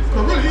creativeness.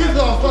 Cause really, he's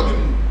all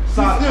fucking. He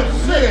a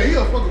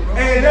fucking.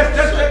 Hey,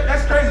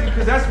 that's crazy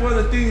because that's one of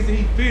the things that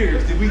he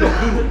fears that we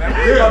gonna do, man.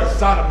 We're about to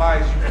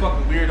sodomize you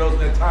fucking weirdos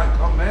when that time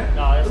come, man.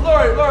 Nah, the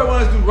Lord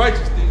wants to do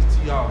righteous things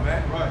to y'all,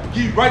 man. Right.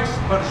 Give you righteous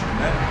punishment,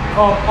 man.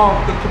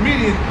 The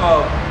comedian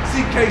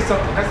CK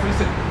something. That's what he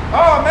said.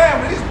 Oh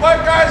man, when these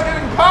white guys get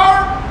in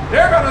power,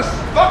 they're gonna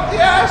fuck the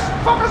ass,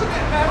 fuck us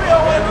again, man. We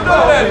don't want to do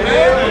that,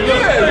 man.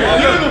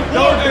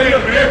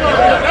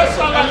 That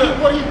sounds like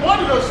what he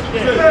wanted us to do.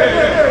 He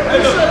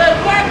said, hey,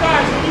 black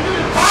guys, when you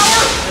get in power,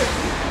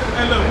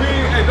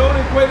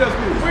 equate us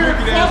with this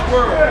wicked ass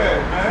world,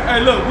 man.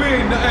 Hey, look,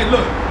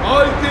 look,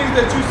 all these things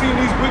that you see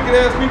these wicked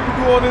ass people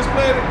do on this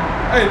planet,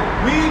 hey,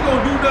 we ain't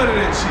gonna do none of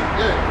that shit.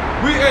 Yeah.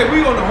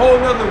 We on a whole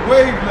nother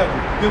wave level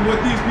than what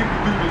these people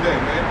do today,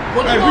 man.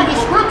 When you know the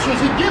scriptures,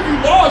 it give you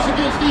laws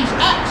against these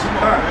acts.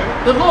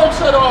 The Lord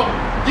said,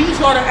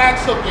 these are the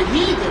acts of the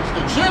heathens,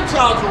 the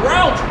Gentiles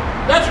around you.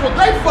 That's what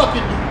they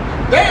fucking do.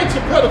 They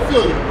into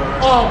pedophilia,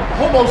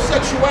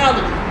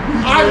 homosexuality,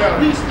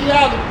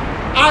 bestiality,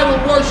 idol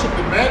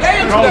worshiping, man.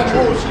 They into that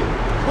bullshit.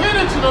 We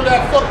ain't into none of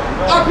that fuck.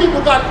 Our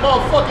people got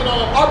motherfucking,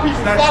 our people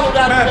followed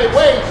after their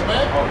ways,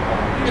 man.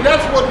 And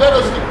that's what led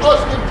us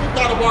getting kicked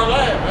out of our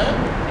land,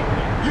 man.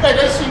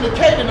 They seen the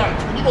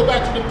Canaanites. When you go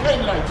back to the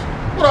Canaanites,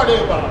 what are they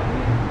about?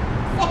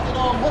 Fucking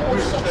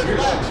homosexual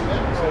acts,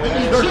 man.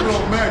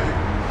 Sexual magic.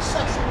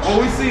 Sexual Oh,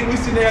 we seen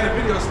they had a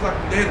video,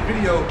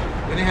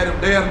 and they had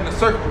them in a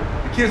circle.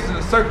 The kids in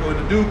a circle, and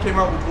the dude came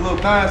out with the little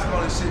mask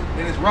on and shit,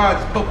 and his rod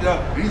just poked out,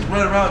 and he's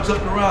running around,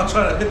 jumping around,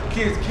 trying to hit the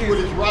kids with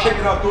his rod,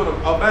 taking out, doing a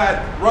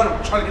bad run,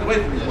 trying to get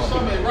away from these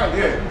something ain't right.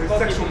 Yeah, it's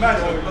sexual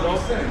magic.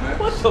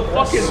 What the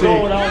fuck is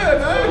going on? Yeah,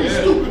 man. These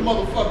stupid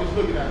motherfuckers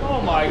looking at me. Oh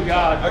my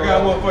God. I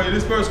got one for you.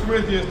 This 1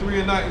 Corinthians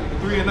 3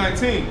 and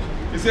 19.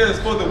 It says,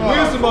 for the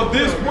wisdom of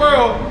this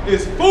world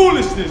is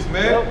foolishness,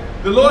 man.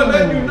 The Lord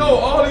letting you know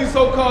all these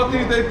so-called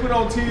things they put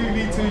on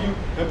TV to you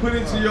and put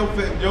into your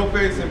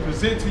face and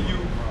present to you,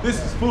 this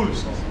is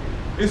foolishness.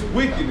 It's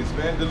wickedness,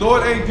 man. The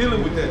Lord ain't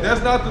dealing with that.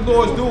 That's not the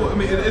Lord's doing. I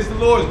mean, it's the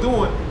Lord's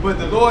doing, but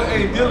the Lord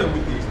ain't dealing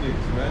with these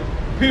niggas, man.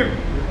 Period.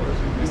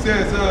 It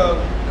says,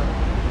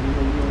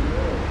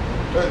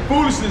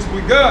 foolishness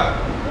with God.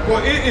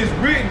 For it is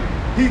written,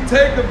 he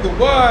taketh the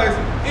wise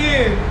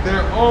in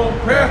their own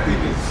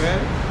craftiness, man.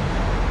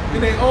 In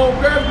their own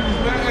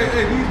craftiness, man.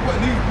 Hey, these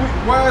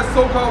wise,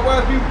 so-called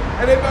wise people,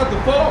 and they about to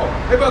fall.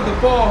 They about to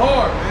fall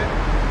hard, man.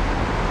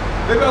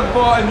 They about to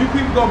fall, and you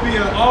people gonna be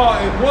in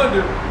awe and wonder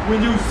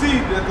when you see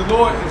that the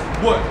Lord is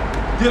what?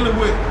 Dealing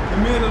with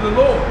the men of the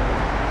Lord.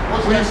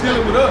 When he's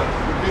dealing with us.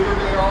 The bigger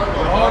they are,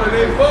 the harder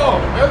they fall.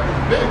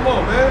 Come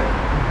on, man.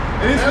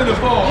 And it's gonna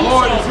fall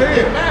hard as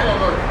hell.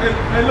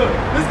 And look,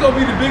 this is gonna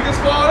be the biggest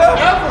fall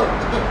ever.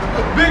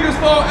 Biggest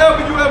fall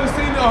ever you ever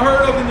seen or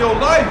heard of in your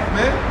life,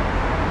 man.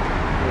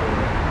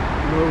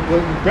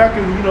 But back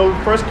in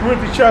 1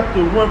 Corinthians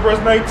chapter 1 verse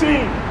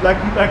 19, like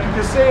you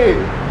just said,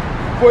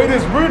 for it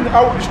is written,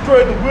 I will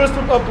destroy the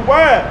wisdom of the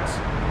wise,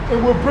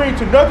 and will bring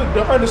to nothing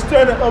the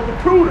understanding of the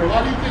prudent.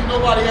 Why do you think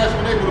nobody has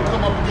been able to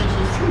come up against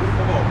this truth?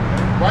 Come on,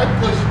 man. Right?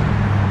 Because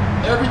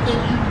everything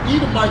you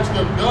Edomites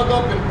have dug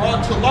up and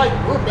brought to light,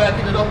 we're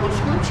backing it up with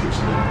scriptures.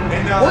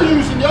 And we're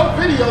using your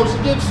videos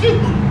against you.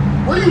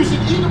 We're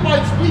using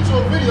Edomite speech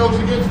on videos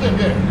against them.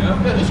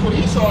 Yeah, this is what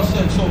Esau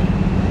said. So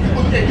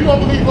you don't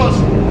believe us,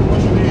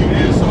 but you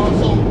believe Esau.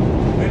 So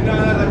and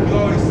now, like we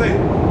always say,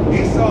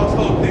 Esau's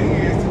whole thing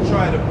is to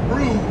try to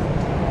prove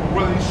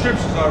whether these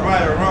scriptures are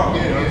right or wrong.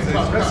 You know what I'm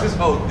saying? That's his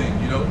whole thing,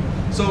 you know.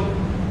 So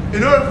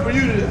in order for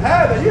you to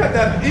have that, you have to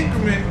have an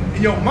increment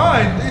in your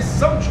mind. There's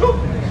some truth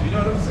in this, you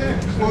know what I'm saying?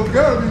 Well, it's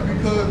gotta be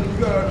because you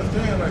gotta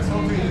understand, like,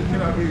 some things just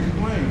cannot be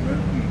explained, man.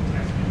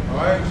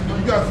 Alright?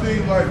 You got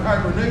things like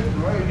hibernation,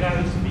 right?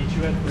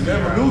 And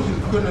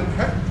evolution couldn't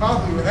have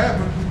possibly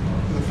happened.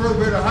 The first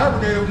way to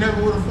hibernate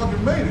never would have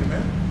fucking made it,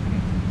 man.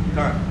 You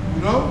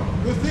know?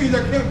 There's things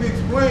that can't be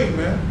explained,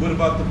 man. What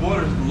about the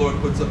borders the Lord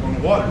puts up on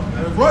the waters,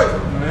 man? That's right.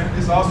 Man,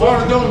 it's also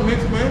water don't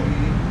mix, man.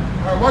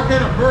 Why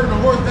can't a bird and a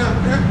horse have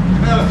sex?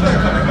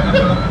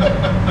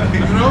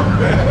 You know?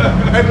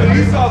 And in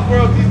Esau's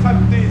world, these type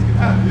of things can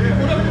happen. Yeah.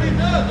 Whatever he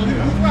does,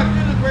 he's trying to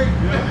integrate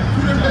two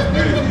different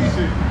species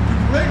to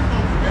create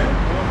something, man.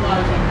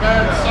 Like a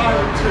mad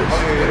scientist.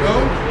 You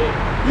know?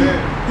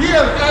 He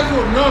has an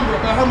actual number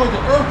about how much the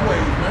earth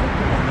weighs, man.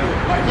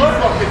 Like he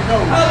fucking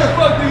knows. How the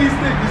fuck did he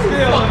stick the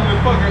scale under the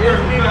fucking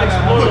earth?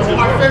 Look,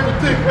 my favorite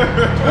thing,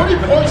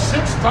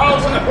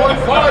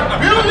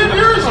 20.6,000.5 billion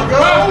years ago.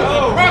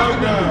 Oh my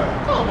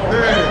God. Come on,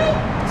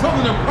 man.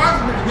 Something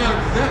approximate is not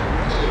exact.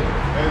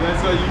 And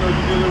that's how you know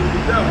you're dealing with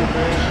the devil,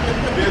 man.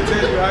 He'll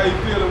tell you how he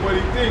feel and what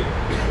he think.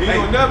 He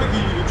gonna never give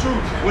you the truth.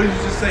 What did you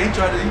just say? He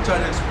tried to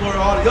explore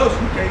all the ocean.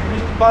 He can't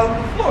reach the bottom of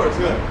the floors,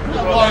 man.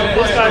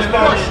 This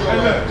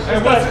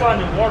guy's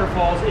finding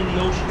waterfalls in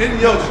the ocean. In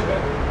the ocean.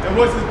 And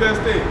what's his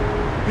best thing?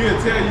 He'll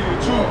tell you the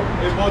truth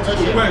in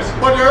multiple questions.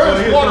 But there is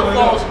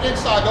waterfalls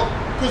inside though,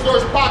 because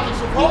there's pockets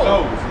of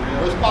gold.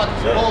 There's pockets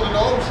of gold in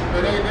the ocean,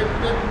 but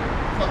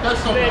that's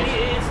something. Man,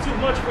 it's too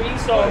much for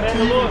Esau, man.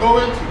 To even go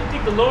into. You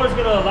think the Lord's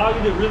gonna allow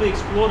you to really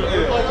explore the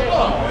earth like that?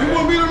 He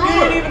wouldn't be the He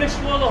Lord. didn't even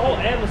explore the whole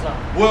Amazon.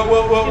 Well,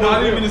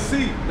 not even the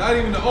sea, not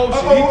even the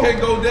ocean. He can't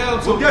go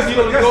down so he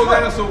don't go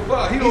down so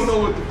far. He don't know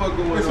what the fuck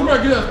going on.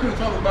 Somebody get us to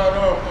talk about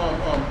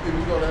if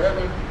you go to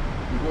heaven,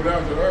 you go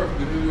down to earth,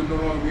 then you will no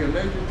longer be a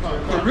nation.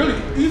 But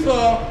really,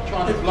 Esau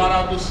trying to blot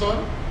out the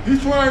sun. He's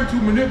trying to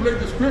manipulate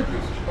the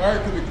scriptures, all right?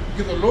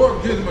 Because the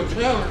Lord gives him a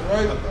challenge,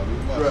 right?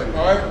 Right.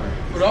 All right.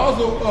 But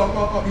also,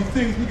 he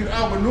thinks he can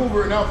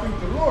outmaneuver and outthink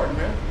the Lord,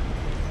 man.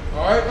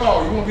 All right.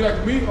 Oh, you want to be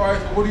like me? All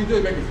right. So what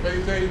do? Make a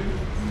space agent.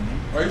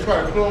 All right. You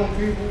try to clone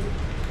people.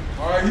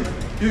 All right,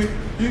 he's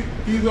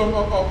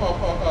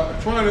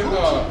trying to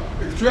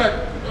extract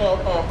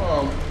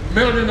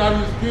melanin out of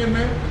his skin,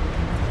 man.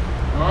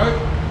 All right,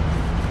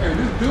 and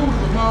this dude is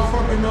a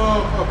motherfucking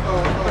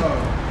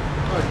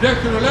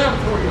Dexter the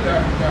Laboratory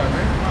guy,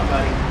 man.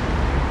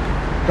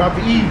 Dr.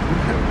 Eve.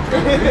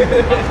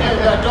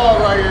 That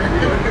dog right here.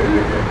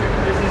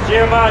 This is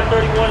Jeremiah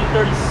 31 and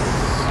 30. I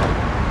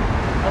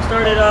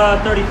started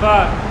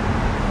 35.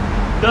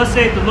 Thus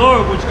saith the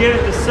Lord, which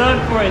giveth the sun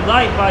for a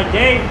light by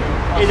day,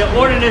 and the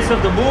ordinance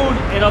of the moon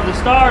and of the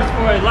stars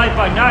for a light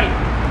by night,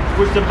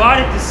 which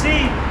divideth the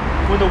sea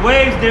when the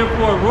waves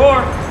therefore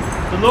roar.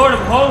 The Lord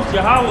of hosts,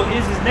 Yahweh,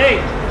 is his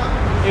name.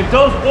 If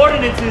those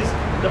ordinances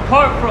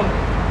depart from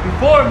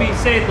before me,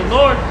 saith the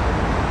Lord,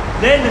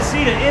 then the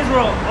seed of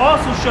Israel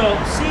also shall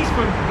cease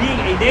from being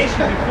a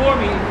nation before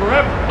me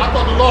forever. I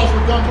thought the laws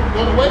were done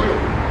away with.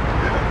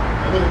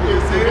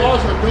 If the laws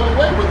are done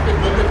away with, if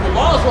the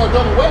laws are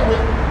done away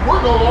with,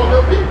 we're no longer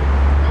a people.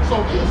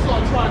 So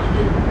Esau trying to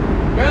do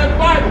bad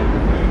Bible.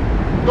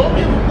 Don't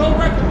give them no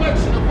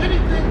recollection of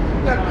anything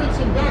that brings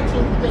them back to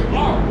who they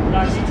are.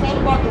 This is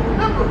talking about the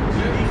remembrance.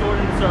 These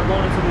ordinances are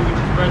going into what we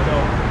just read,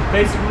 though.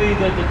 Basically,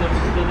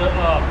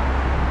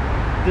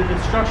 the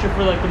structure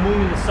for like the moon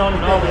and the sun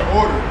and all that. The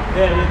order.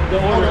 Yeah, the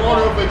order. The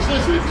order of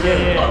existence.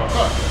 Yeah.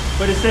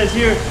 But it says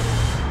here,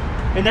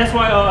 and that's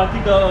why I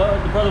think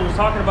the brother was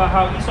talking about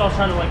how Esau's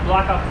trying to like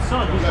block out the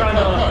sun. He's trying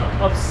to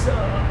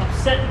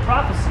upset the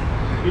prophecy.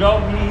 You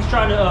know, he's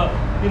trying to,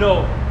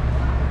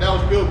 That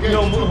was Bill Gates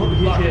too,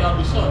 blocking out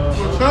the sun.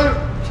 So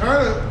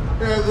China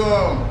has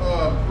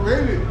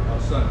created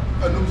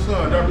a new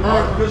sun that burns.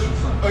 Artificial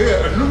sun. Oh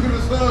yeah, a nuclear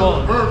sun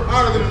that burns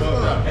hotter than the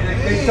sun. And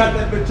they shot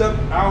that bitch up.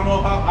 I don't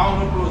know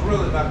if it was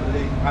real or not. But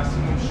I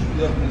seen them shoot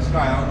it up in the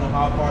sky. I don't know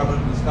how far up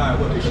in the sky it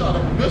was. They shot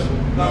up a missile.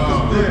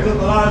 There's a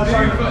lot of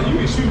China. You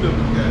can shoot them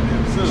with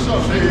goddamn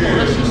sun.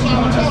 That's just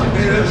simultaneous.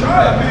 They're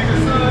trying.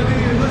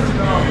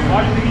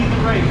 why do we need the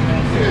race,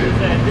 man?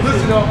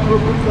 Listen up,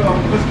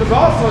 because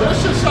also That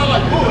shit sound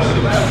like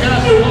bullshit. Like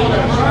gas and all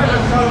that.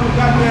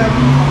 goddamn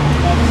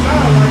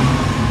satellite,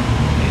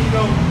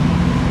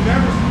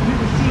 and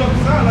people shoot up the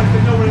satellite,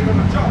 they know where they're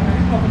gonna drop. Man,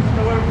 these motherfuckers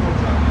know where we're gonna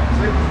drop.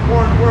 So they just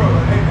warn the world,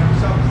 like, hey man, we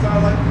shot the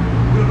satellite,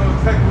 we don't know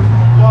exactly what's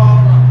gonna fall.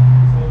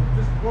 So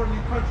just warn you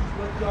countries,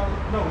 let y'all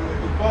know if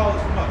the ball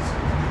is from us.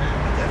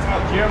 That's how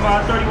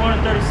Jeremiah 31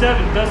 and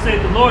 37, thus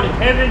saith the Lord, if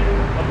heaven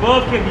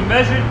above can be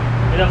measured,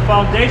 and the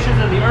foundations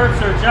of the earth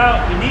search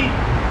out beneath,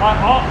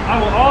 I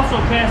will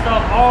also cast off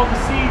all the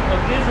seed of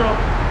Israel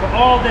for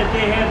all that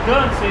they have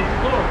done, saith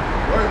the Lord.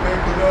 Right, man,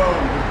 because we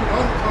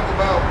also talk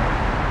about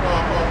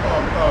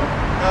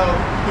how he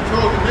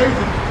controls the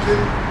nations.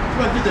 It's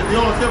like he said, they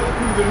don't accept the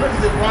creed of the rich. He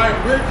said, why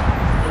rich?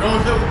 They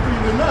don't accept the creed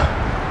of not.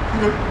 You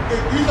know,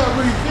 he's not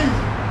really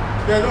thinking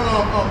that,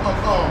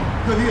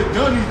 because he has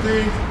done these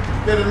things,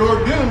 that the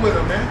Lord dealing with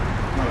him, man.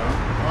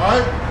 All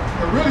right?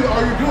 But really,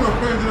 all you're doing is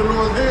praying to the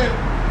Lord's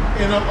hand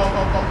and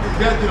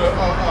exacting a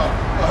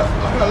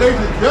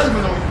lazy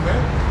judgment on you,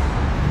 man.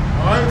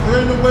 All right?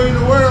 There ain't no way in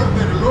the world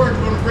that the Lord is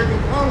going to break the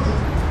promises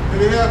that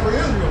he had for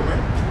Israel,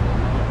 man.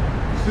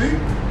 See?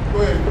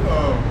 Go ahead.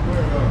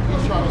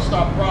 He's trying to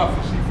stop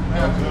prophecy from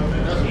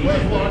happening. That's He a way.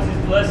 just wants his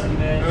blessing,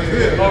 man. That's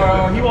it.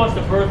 Or he wants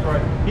the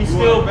birthright. He's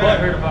still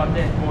butthurt about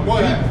that.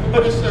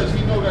 But it says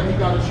he know that he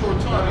got a short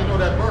time. He know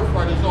that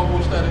birthright is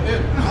almost at an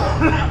end.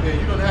 Yeah,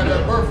 you done had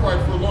that birthright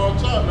for a long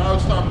time. Now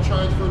it's time to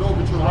transfer it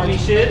over to I mean,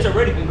 shit, it's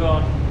already been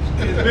gone.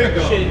 It's been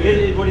gone.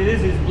 Shit, what it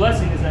is his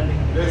blessing is ending.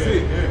 That's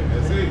it.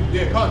 That's it.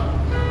 Yeah, cut.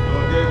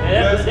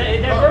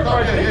 And that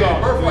birthright's been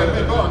gone. Birthright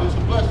been gone. It's a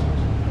blessing.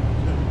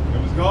 It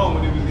was gone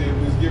when it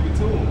was given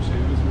to him. Shit,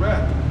 it was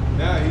wrapped.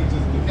 Now he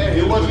just.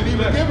 Hey, it wasn't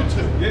even given to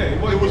him. Yeah,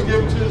 it was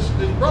given to his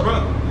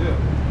brother. Yeah.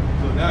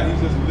 So now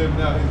he's just living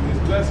out his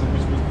blessing,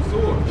 which was the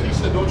sword. He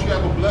said, "Don't you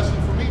have a blessing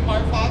for me,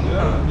 my father?"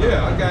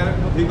 Yeah, I got it.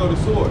 Here go the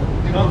sword.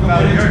 He Conquer go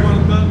what the you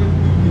want to conquer,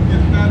 you can get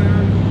out of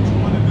here, do what you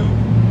want to do.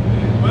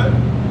 But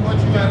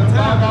you got to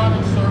bow down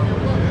and serve your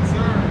brother. Yes,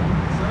 sir.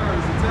 Yes, sir.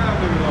 It's a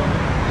time living on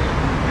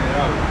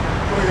that.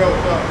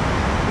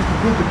 It's the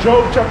book of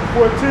Job, chapter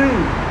 14,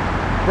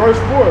 verse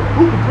 4.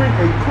 Who could bring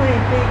a clean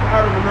thing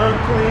out of an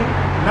unclean?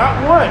 Not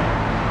one.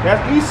 That's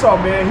Esau,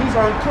 man. He's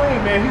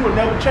unclean, man. He will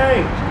never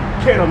change.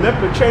 Can a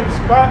leopard change the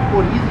spot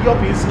or the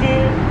Ethiopian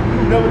skin?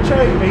 He will never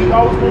change, man. He's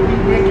always going to be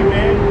wicked,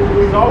 man.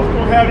 He's always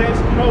going to have that, he's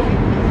always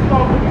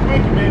going to be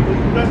wicked, man. But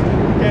he's blessed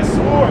with that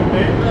sword,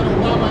 man. That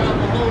Obama have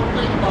the whole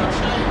thing about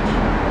change.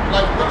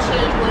 Like, what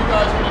change were you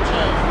guys going to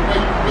change? The way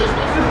you do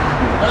business?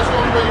 That's the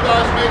only way you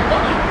guys make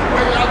money. The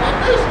way y'all do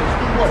business.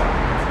 Do what?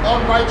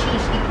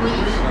 Unrighteous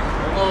decrees.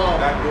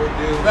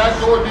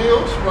 Backdoor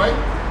deals, right?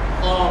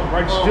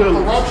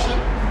 Corruption.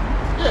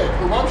 Yeah,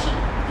 corruption.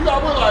 You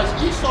gotta realize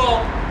Esau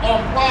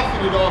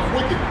profited off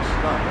wickedness.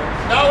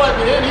 Now at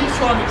the end he's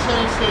trying to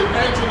change to an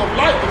angel of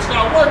light. It's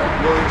not working.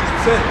 Well, he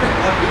just said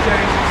that. The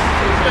change.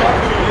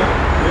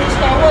 It's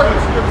not working.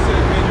 Scripture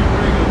says, man, you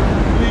bring a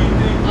clean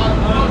thing.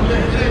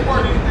 It ain't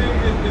working.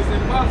 It's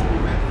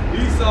impossible, man.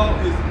 Esau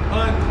is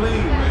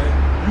unclean,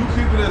 man. You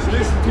people that's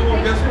listening to him,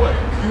 guess what?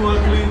 You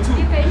unclean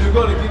too. You're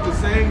going to get the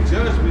same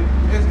judgment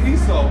as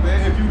Esau,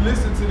 man, if you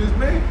listen to this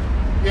man.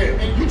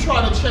 Yeah, and you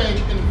trying to change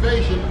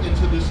invasion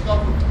into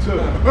discovery. It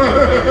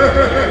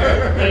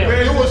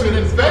was an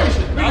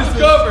invasion. We not discovered.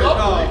 discovery.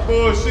 No,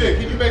 bullshit.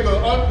 Can you make a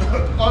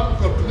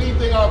clean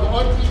thing out of an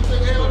unclean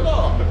thing? Hell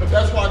no.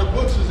 That's why the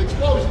books is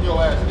exposing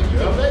your ass. Nigga, you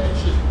invaded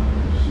shit. You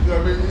know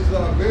what I mean?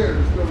 Esau bear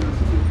discovered the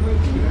secret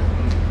place, man.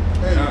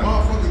 Hey, the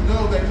motherfuckers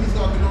know that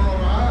Esau can no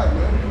longer hide,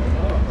 man.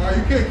 Alright,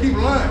 you can't keep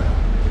lying.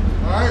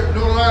 Alright,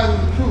 no lies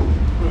is the truth.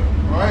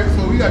 Alright,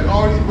 so we got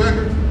all these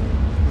records.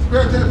 The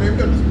spare time, man, we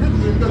got the scriptures,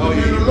 we got the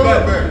man of the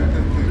Lord back.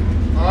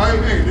 Alright,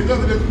 hey, there's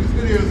nothing that we can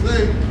sit here and say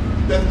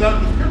that's not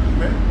the scriptures,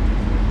 man.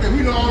 Hey, we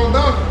know all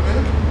about it,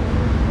 man.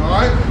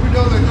 Alright, we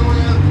know that no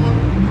one has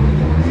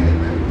going in,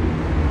 man.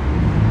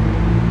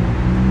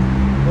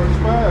 Verse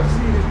 5,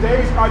 see his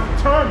days are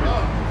determined.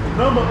 The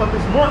number of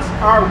his months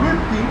are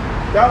with thee.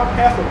 Thou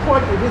hast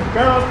appointed his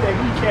bounds that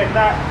he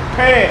cannot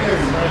pass. Hey,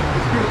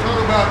 the scripture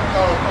talk about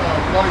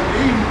while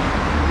he's eating,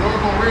 the Lord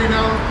gonna rain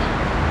down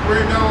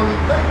on his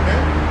back,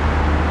 man.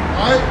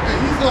 Alright? And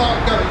Esau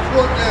got a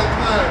short ass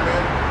time,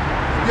 man.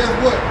 And guess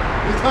what?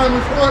 His time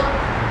is short,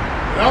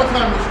 and our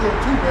time is short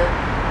too, man.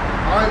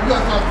 Alright, we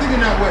gotta start thinking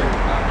that way.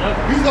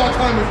 Esau's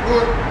time is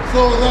short,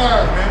 so is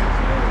ours, man.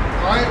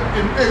 Alright?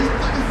 And hey,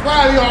 it's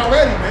Friday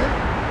already, man.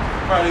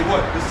 Friday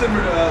what? December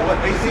what?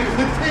 18th?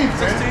 16th,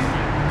 man. 16th?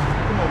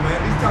 Come on,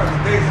 man. These times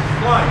of days is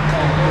flying.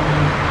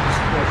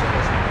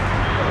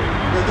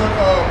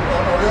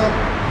 Ariel,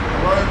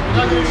 alright?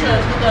 Now get a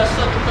chance, get that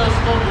Second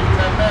Thessalonians,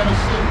 that man of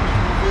sin be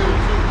revealed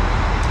too.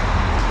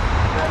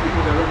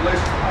 People that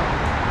Revelation.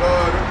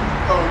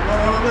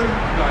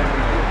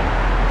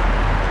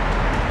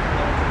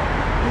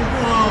 What's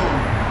going on?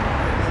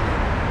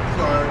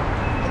 Sorry, I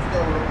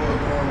forgot what it was.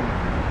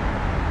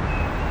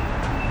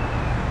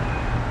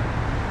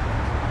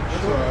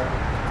 That's alright.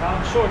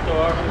 Time's short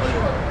though, Arvin.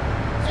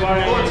 And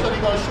the Lord said he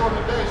gonna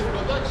shorten the days for the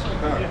next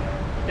sake.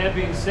 That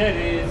being said,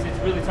 it's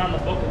really time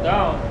to buckle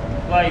down.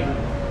 Like,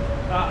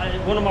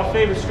 one of my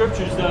favorite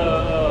scriptures that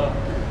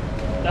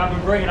I've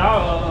been bringing out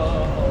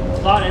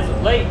a lot as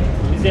of late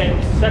is that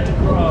 2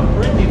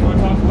 Corinthians, where it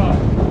talks about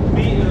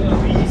be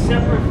ye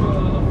separate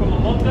from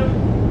among them.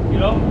 You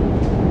know,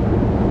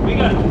 we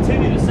got to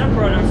continue to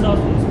separate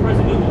ourselves from this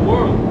present evil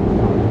world,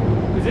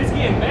 because it's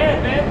getting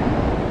bad, man.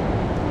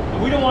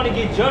 And we don't want to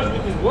get judged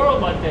with this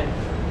world like that.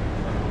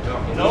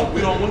 You know,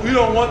 we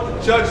don't want the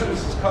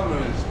judgments that's coming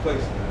in this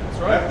place, man.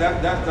 That's right.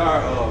 That's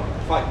our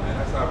fight, man.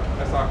 That's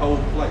our whole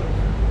fight.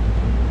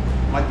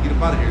 I'd like to get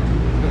up out of here too.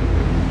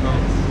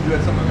 You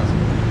had something I got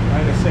something.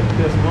 I ain't gonna say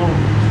this long.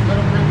 Let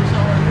him bring this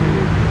out right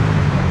here.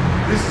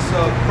 This is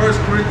 1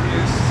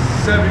 Corinthians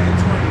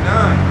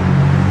 7:29.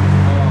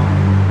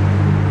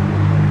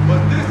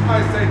 But this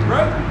I say,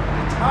 brethren,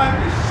 the time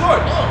is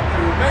short. The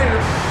remainder.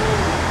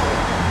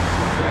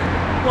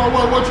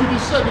 Well, what you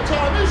just said, the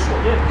time is short.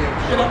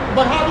 Yeah.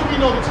 But how do we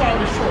know the time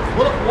is short?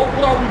 What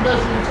are we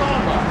measuring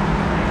time by?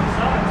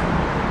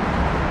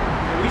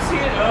 And we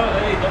see it,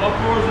 the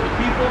uproars of the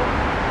people,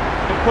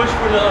 the push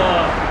for the,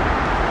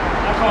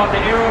 I call it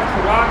the era of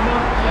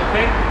Charagma,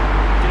 okay?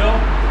 You know,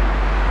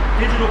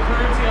 digital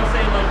currency, I'll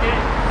say it like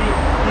that.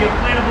 The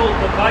implantable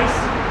device.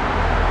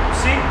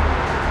 See?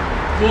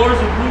 Wars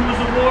and rumors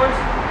of wars.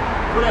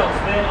 What else,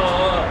 man?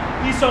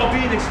 Esau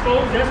being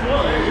exposed, that's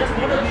one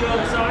of the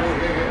other sides.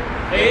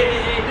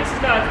 Hey, this is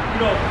not,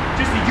 you know,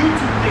 just a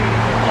YouTube thing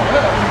anymore.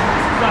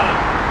 This is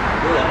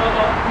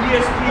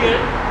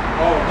ESPN.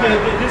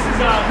 This is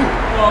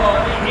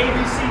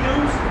ABC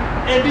News,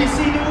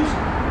 NBC News.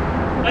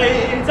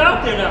 It's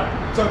out there now.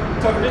 It's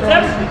everything.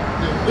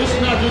 This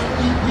is not just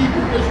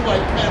Hebrew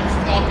Israelite camps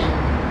talking.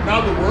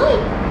 Now the world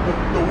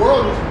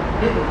is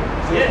bigger.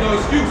 So there's no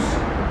excuse.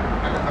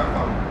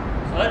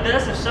 So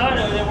that's a sign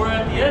that we're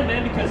at the end,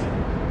 man, because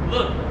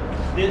look,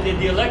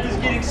 the elect is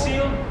getting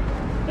sealed,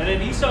 and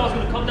then Esau is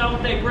going to come down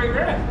with that great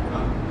wrath.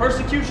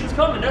 Persecution's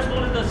coming. That's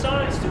one of the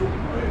signs, too.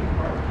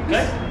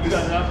 Okay?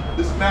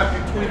 This is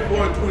Matthew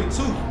 24 and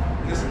 22.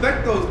 And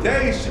expect those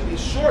days should be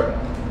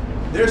shortened.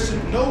 There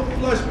should no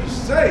flesh be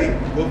saved,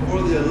 but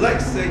for the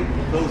elect's sake,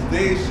 those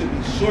days should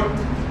be shortened.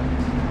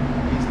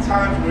 These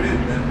times we're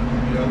in, man,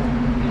 you know,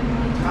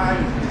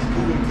 time is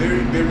moving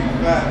very, very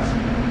fast.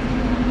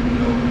 You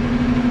know,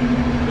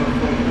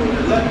 for the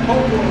elect,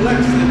 hope for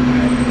elect's sake,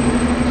 man,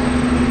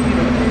 you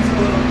know, please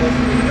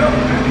speed up,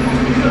 man.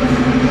 Speed up,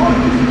 man.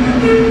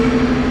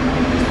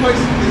 This place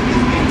is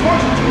being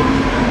tortured to us,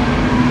 man.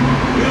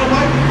 We don't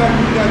like the fact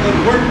that we gotta go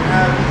to work and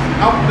have these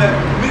alphabet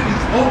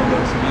committees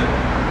over us, man.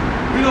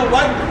 We don't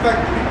like the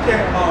fact that we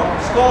can't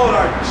scold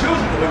our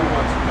children the way we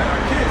want to, man,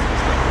 our kids and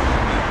stuff like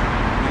that, man.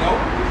 You know?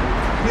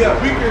 We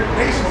have weaker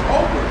nations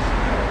over us,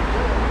 man.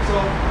 So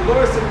the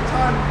Lord said the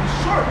time to be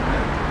short,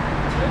 man.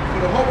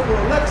 For the hope for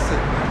the elect's sake,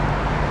 man.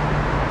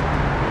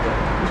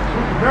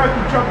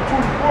 Matthew chapter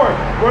 24,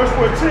 verse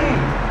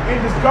 14. And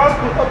this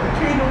gospel of the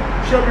kingdom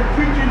shall be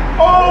preached in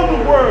all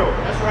the world.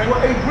 That's right. For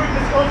a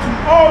witness unto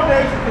all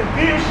nations, and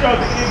then shall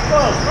the end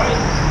come. Right?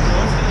 So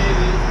it's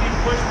being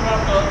pushed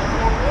throughout the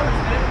four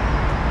quarters, man.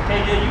 Okay,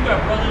 yeah, you got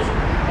brothers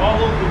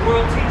all over the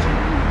world teaching.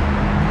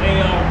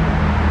 They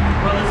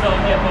brothers have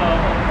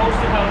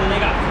posted how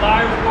they got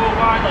flyers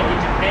worldwide, like in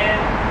Japan.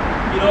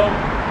 You know,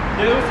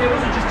 it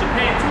wasn't just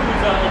Japan too. It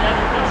was in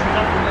other countries.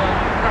 I forgot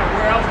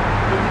where else.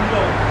 But, you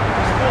know,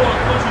 there's 4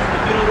 countries in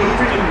the Middle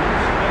East. In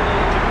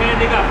Japan,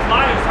 they got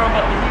flyers talking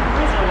about the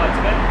Hebrew Israelites,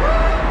 man.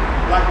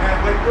 Black man,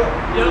 wake up.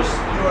 Yes.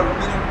 You are the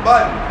men of the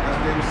Bible. That's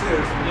what they were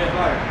serious.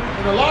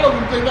 Yeah. And a lot of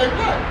them think they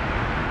black.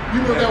 You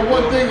know that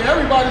one thing,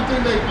 everybody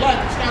think they black.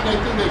 It's not they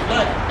think they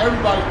black.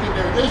 Everybody think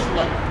they're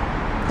Israelite.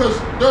 Because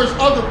there's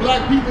other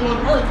black people on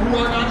earth who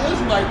are not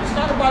Israelite. It's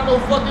not about no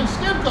fucking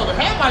skin color.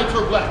 Hamites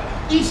are black.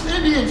 East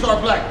Indians are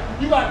black.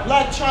 You got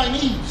black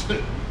Chinese.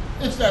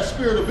 It's that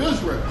spirit of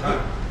Israel.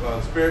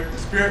 The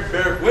spirit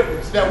bears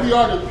witness. That we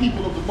are the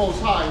people of the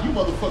Most High. You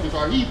motherfuckers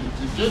are heathens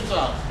and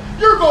Gentiles.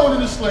 You're going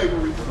into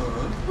slavery.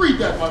 Read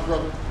that, my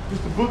brother.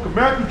 It's the book of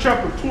Matthew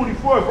chapter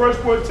 24, verse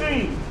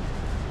 14.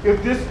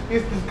 If this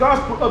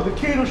gospel of the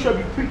kingdom shall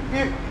be preached,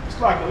 it's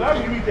like, allow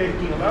me to read that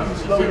again. Allow me to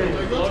slow down.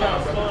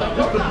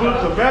 It's the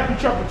book of Matthew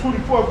chapter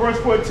 24, verse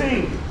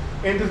 14.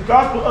 And this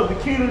gospel of the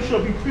kingdom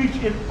shall be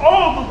preached in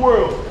all the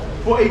world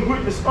for a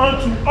witness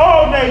unto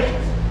all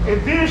nations.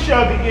 And then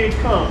shall the end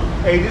come.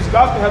 Hey, this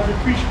gospel has been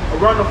preached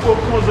around the 4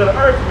 corners of the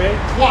earth, man.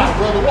 Why,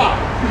 brother? Why?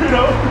 You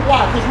know?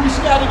 Why? Because we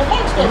scattered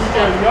amongst us.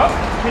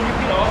 Can you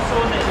get also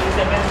in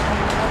that Matthew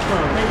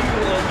 24? Can you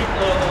get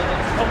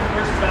a couple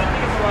verses? I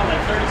think it's around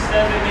like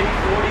 37, maybe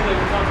 40, that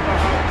we talk about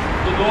how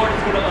the Lord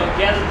is going to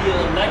gather the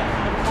elect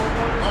from the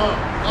 4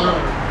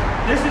 corners.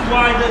 This is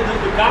why the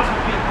gospel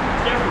is being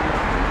preached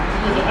everywhere.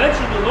 Because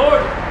eventually the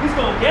Lord, He's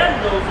going to gather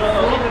those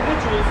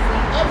individuals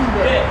from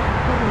everywhere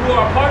who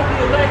are part of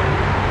the elect.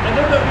 And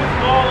they're going to be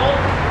from all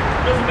over.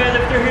 Doesn't matter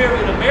if they're here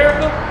in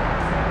America,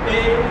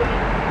 in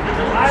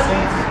the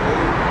islands,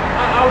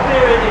 out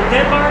there in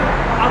Denmark,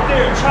 out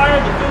there in China,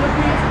 the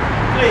Philippines,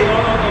 hey,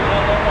 what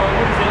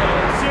is it,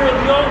 Sierra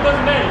Leone,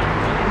 doesn't matter.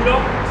 You know,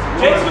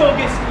 Jake's going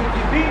to get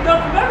beaten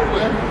up from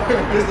everywhere.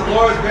 It's the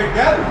Lord's great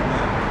gathering,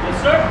 man.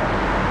 Yes, sir.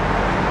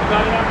 You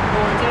got it out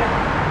before it's in.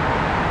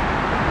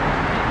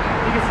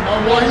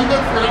 While you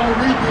look for it, I'm going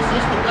to read this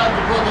just to back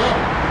the brother up.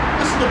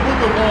 This is the book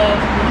of,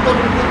 when you go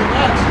to the book of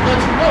Acts, it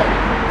lets you know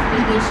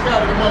we've been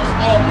scattered amongst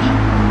all people.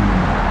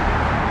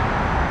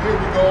 Here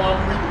we go,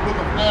 I'm going to read the book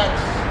of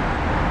Acts.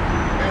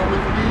 Bear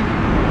with me.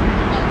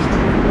 Acts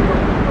 24.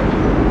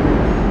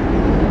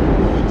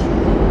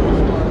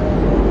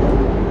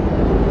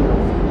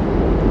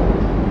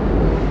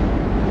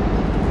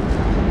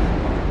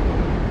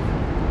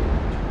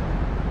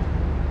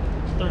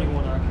 It's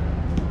 31, Ark.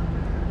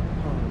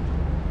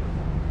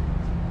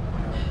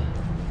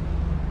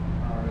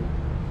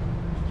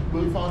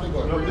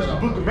 This is the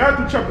book of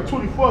Matthew chapter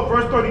 24,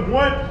 verse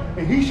 31.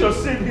 And he shall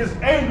send his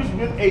angels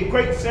with a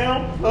great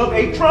sound of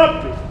a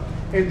trumpet.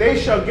 And they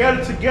shall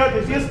gather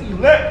together his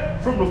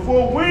elect from the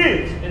 4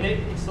 winds. And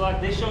it's like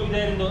they show you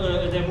that in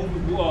that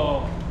movie,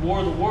 War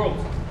of the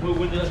Worlds.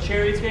 When the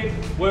chariots came,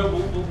 what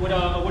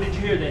did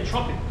you hear? That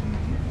trumpet.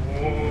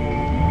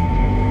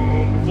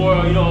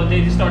 Before, you know,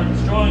 they just started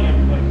destroying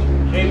everybody.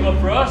 Hey, but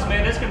for us,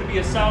 man, that's going to be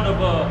a sound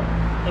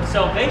of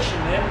salvation,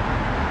 man.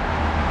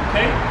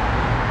 Okay?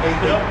 Hey,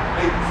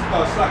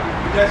 Slocky,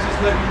 that's just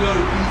letting you know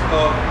that these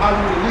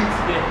Hollywood elites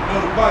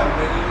know the Bible,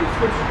 man. They know the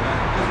scripture, man.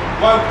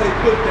 Why would they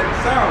put that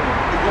sound in?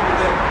 Because what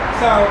would that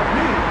sound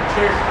mean?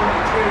 Tear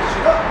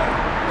shit up, man.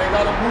 They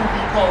got a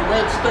movie called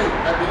Red State.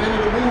 At the end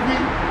of the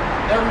movie,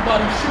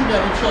 everybody's shooting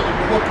at each other,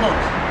 but what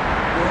comes?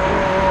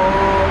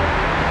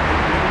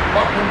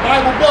 When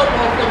Bible Belt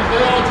motherfuckers,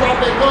 they all drop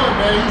their gun,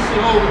 man. He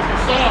said, oh, it's the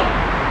sound.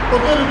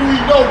 But little do we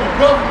know, the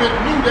government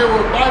knew they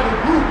were a Bible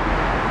group.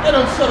 They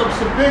done set up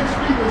some big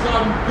speakers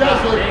out in the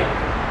desert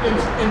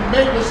and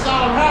made the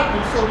sound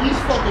happen. So these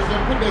fuckers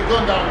done put their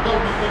gun down. The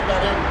government think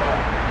got everybody.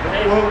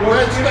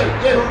 Red State,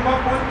 yeah.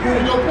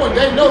 Proving your point.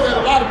 They know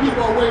that a lot of people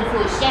are waiting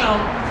for a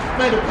sound.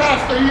 Man, the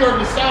pastor, he heard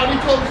the sound.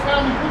 He told his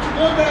family, put your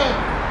gun down.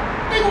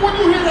 Nigga, when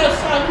you hear that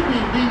sound, you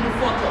being beaten the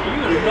fuck up.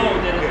 You're gonna know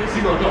that this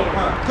is gonna go.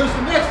 Because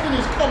the next thing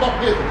is come up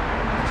hither.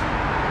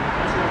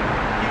 That's right.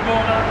 Keep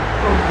going on.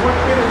 From one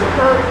end of the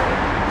earth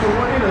to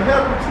one end of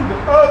heaven to the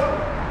other.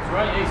 That's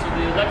right. Hey, so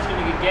the elect's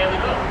gonna get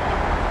gathered up.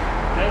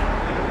 Okay?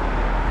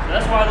 So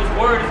that's why this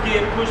word is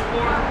getting pushed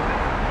forward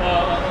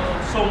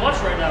so much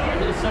right now.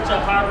 It's such a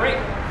high rate.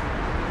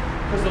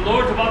 Because the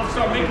Lord's about to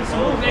start making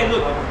some moves. Hey,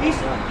 look,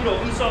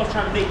 Esau's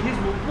trying to make his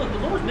move. Look, the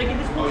Lord's making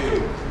his move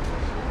too.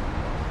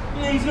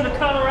 Yeah, he's gonna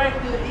counteract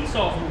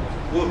Esau's moves.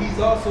 Well, he's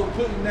also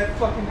putting that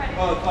fucking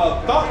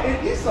thought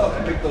in Esau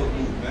to make those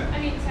moves, man.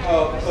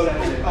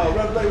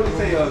 Revelation, what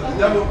say? The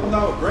devil will come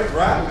out with great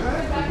wrath,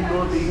 man. You know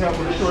what they have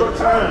for a short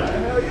time.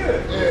 Hell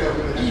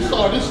yeah.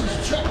 Esau, this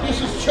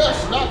is chess,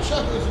 not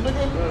checkers,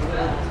 nigga.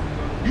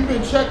 You've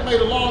been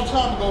checkmate a long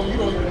time ago and you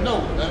don't even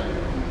know, man.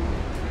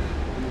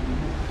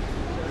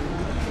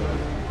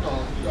 No,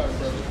 you got it,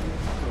 brother.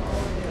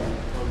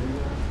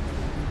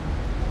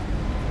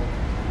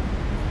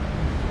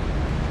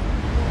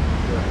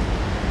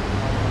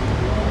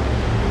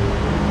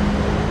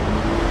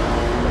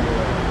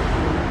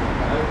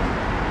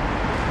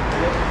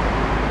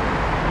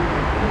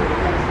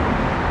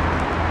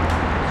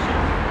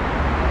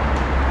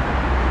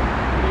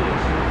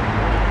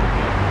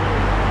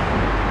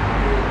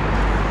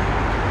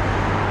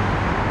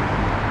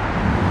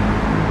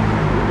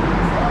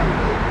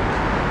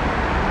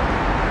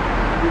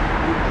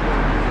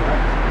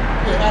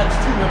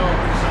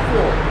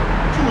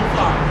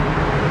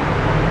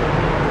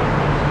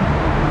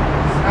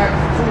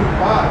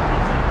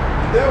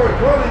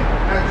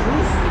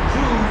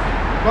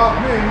 about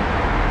men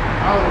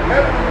out of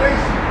every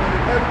nation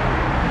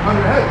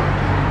under heaven.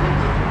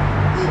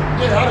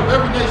 Yeah, out of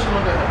every nation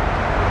under heaven.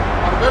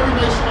 Out of every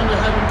nation under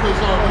heaven, because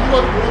when you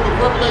look at the book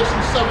of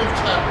Revelation 7th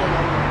chapter,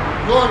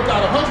 Lord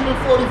got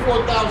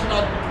 144,000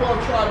 out of the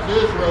 12 tribes of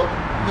Israel,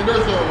 and then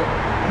there's a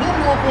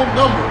numerable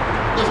number.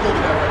 Let's go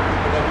to that right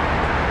quick, beloved.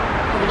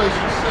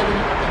 Revelation 7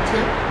 and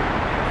 10.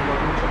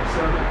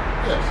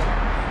 Yes.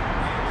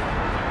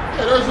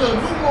 Yeah, there's a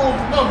numerable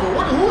number.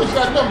 Who is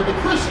that number? The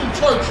Christian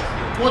church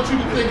wants you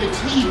to think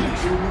it's heathens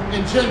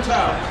and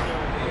Gentiles.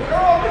 We're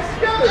all mixed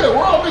together. Yeah,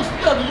 we're all mixed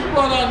together. You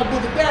brought out in the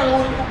book of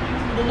Daniel,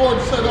 the Lord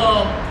said,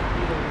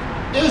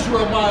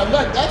 Israel, my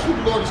elect, that's who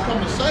the Lord is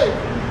coming to save.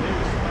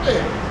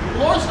 Yeah, the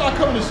Lord's not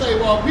coming to save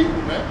all people,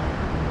 man.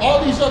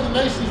 All these other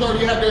nations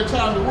already had their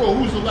time to rule.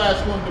 Who's the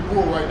last one to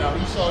rule right now?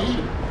 Esau,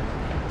 Edom.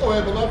 Go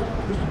ahead, beloved.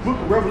 This is the book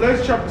of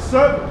Revelation chapter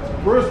 7,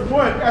 verse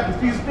 1. After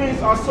these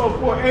things I saw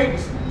 4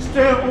 angels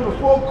stand on the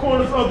 4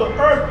 corners of the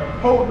earth,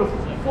 holding the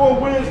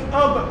 4 winds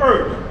of the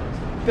earth,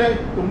 that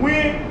the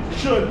wind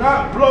should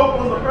not blow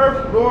on the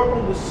earth, nor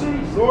on the sea,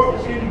 nor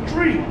on any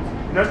tree.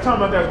 And that's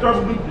talking about that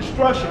absolute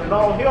destruction and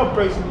all hell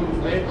breaking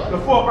loose, man.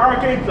 The 4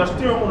 archangels are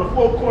still on the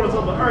 4 corners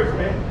of the earth,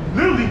 man.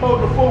 Literally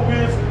holding the 4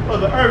 winds of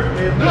the earth,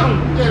 man.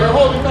 Literally. Yeah, they're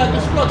holding back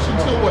destruction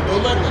till what?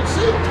 They'll let them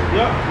see.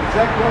 Yep,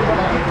 exactly what I'm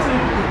about to get to.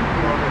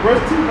 Verse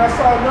 2, and I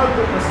saw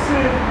another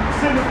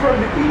ascending from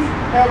the east,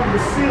 having the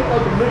seal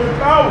of the living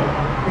power.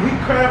 And he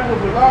cried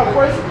with a loud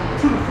voice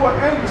to the 4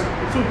 angels,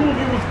 to whom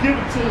it was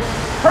given to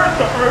hurt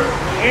the earth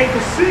and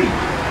the sea.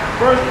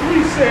 Verse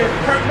 3 said,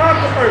 hurt not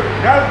the earth,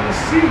 neither the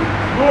sea,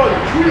 nor the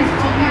trees,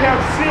 till we have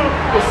sealed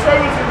the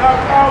servants in our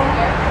power,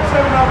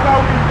 serving our power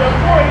in their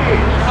forehead.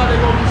 And how they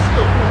gonna be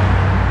sealed?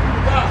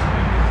 The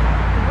gospel.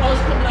 Us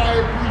coming out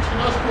here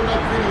preaching, us putting up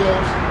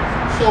videos.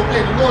 So,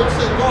 hey, the Lord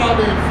said, go out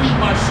there and feed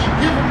my sheep.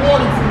 Give a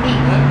warning from me,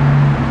 man.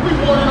 We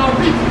warning our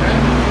people, man.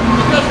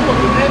 And guess what?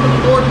 The name of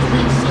the Lord is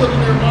being sealed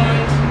in their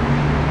minds.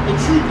 The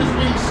truth is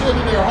being sealed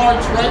in their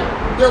hearts, right?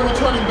 They're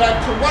returning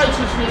back to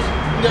righteousness,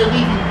 and they're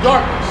leaving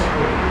darkness.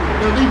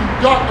 They're leaving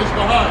darkness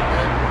behind,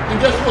 man. And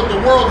guess what? The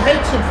world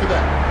hates them for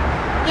that.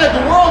 Yeah,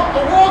 the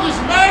world is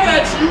mad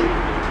at you.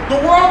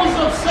 The world is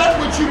upset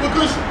with you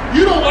because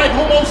you don't like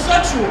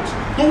homosexuals.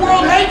 The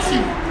world hates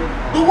you.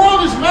 The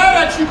world is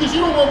mad at you because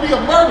you don't want to be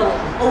a murderer,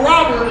 a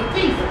robber, and a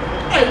thief.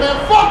 Hey, man,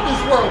 fuck this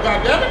world,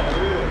 goddammit.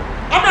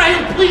 I'm not here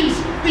to please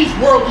these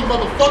worldly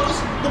motherfuckers.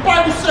 The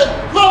Bible said,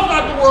 love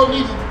not the world,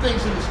 neither the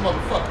things in this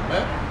motherfucker,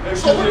 man.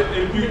 So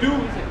if you do,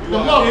 the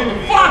love of the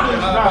Father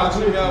is not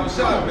good.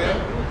 Man.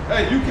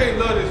 Hey, you can't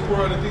love this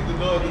world and think the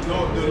Lord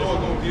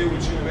gonna deal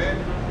with you, man.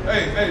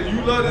 Hey,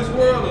 you love this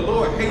world, the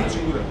Lord hates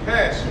you with a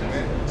passion,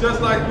 man. Just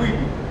like we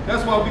do.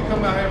 That's why we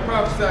come out here and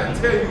prophesy and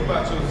tell you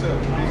about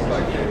yourself and things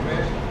like that,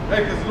 man.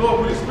 Hey, because the Lord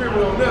put his spirit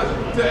on us to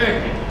tell you.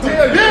 He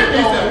said,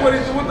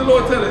 what the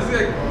Lord tell us? He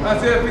said,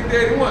 Isaiah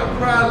 50:81,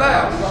 cry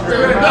loud,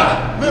 spare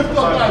not. Lift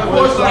up thy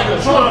voice like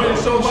a trumpet and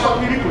show my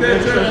people their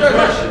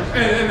transgression.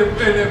 And the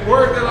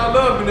word that I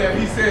love in there,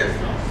 he says,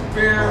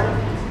 spare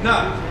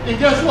not. And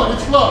guess what?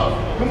 It's love.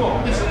 Come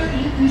on. You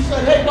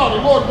said, hey, no,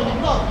 the Lord really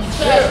loves you.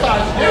 He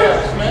chastises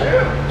us, man.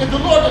 If the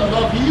Lord doesn't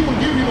love you, he will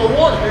give you no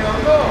warning.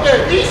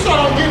 Yeah, Esau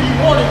don't give you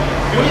warning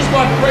when he's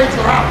about to raid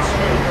your house.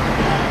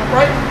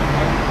 Right?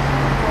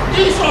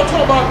 Esau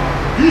talking about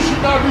you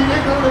should not be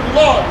ignorant of the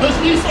law. Does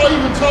Esau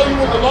even tell you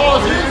what the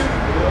laws is?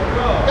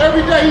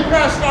 Every day he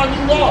passes on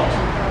new laws.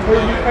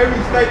 Every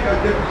state has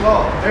different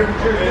laws. Every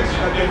jurisdiction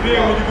has and different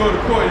then when laws. you go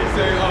to court, you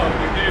say,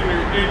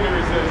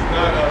 ignorance is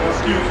not an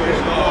excuse for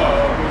the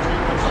law.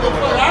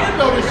 I didn't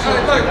know this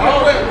shit.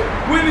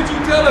 When did you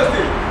tell us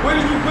this? When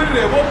did you put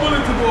it at? What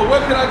bulletin board?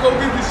 Where can I go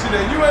get this shit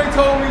at? You ain't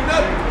told me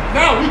nothing.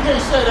 Now we can't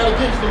say that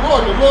against the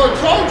Lord. The Lord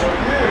told you.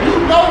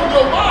 You know in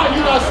your mind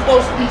you're not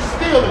supposed to be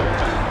stealing.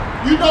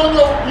 You know in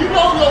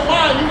your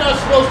mind you're not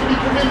supposed to be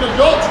committing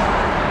adultery.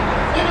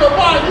 In your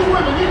mind, you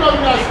women, you know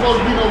you're not supposed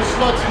to be no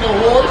sluts and no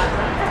whores.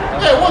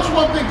 Yeah, what's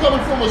one thing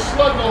coming from a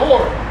slut and a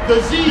whore?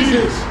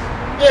 Diseases.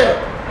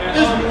 Yeah. And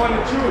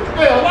unwanted children.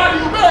 Yeah, a lot of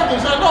you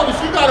Americans, I notice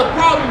you got a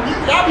problem.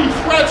 Y'all be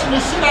scratching the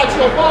shit out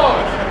your balls.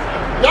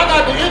 Y'all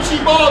got the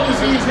itchy ball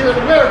disease here in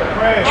America.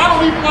 Right. I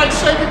don't even like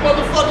shaking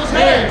motherfuckers'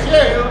 hands.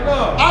 Yeah.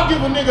 I'll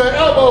give a nigga an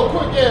elbow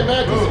quick, yeah,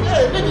 man. Cause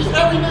niggas,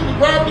 every nigga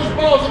grabbing his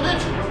balls and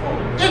itching.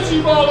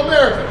 Itchy ball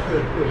America.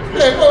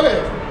 Yeah, go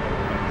ahead.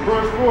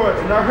 Verse 4,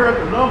 and I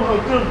heard the number of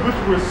them which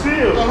were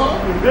sealed,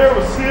 and there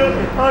were sealed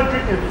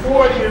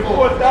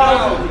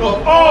 144,000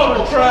 of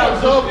all the tribes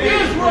of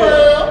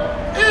Israel.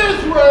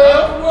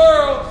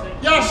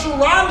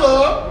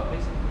 Yasharala,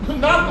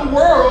 not the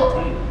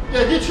world.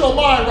 Yeah, get your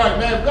mind right,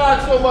 man. If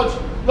God so much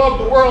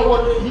loved the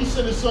world, he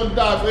sent his son to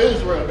die for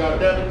Israel,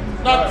 goddammit.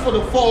 Not for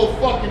the full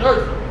fucking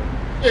earth.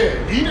 Yeah,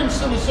 he didn't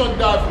send his son to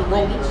die for the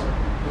Romans,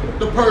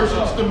 the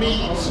Persians, the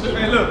Medes.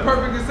 Hey, look,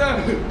 perfect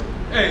example.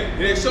 Hey,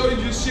 they show you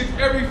this shit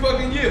every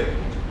fucking year.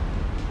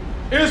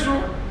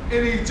 Israel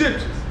and the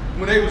Egyptians,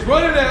 when they was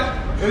running out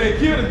and they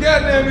killed the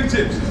goddamn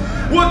Egyptians.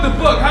 What the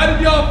fuck? How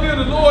did y'all feel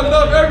the Lord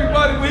loved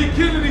everybody when he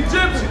killed the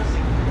Egyptians?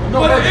 No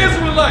but mercy. the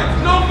Israelites,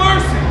 no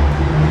mercy.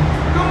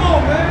 Come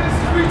on, man. This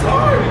is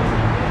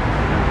retarded.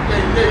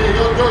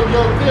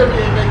 Your theory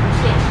ain't making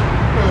sense.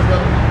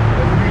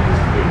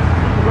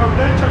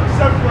 Revelation chapter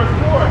 7, verse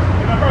 4.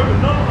 And I heard the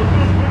number of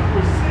those which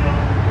were sealed,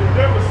 and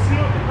there were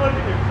sealed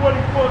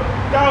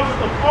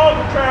 144,000 of all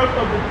the tribes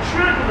of the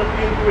children of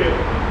Israel.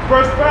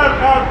 Verse 5,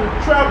 out of the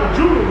tribe of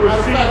Judah were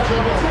sealed.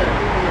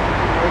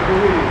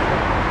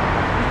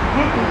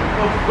 Book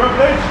of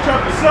Revelation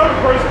chapter 7,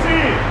 verse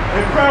 10.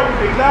 And cried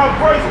with a loud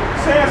voice,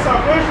 saying,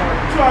 salvation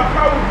to our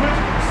power which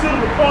is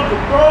seated upon the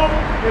throne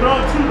and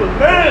unto the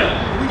Lamb.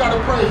 We got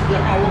to praise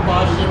Yahweh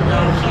Ba'ashem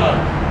Yahushua.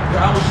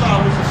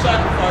 Yahushua was the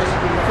sacrifice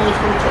for us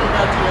to return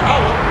back to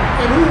Yahweh.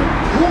 And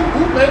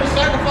who made the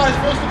sacrifice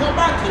for us to come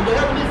back to? The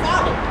Heavenly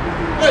Father.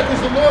 Yeah,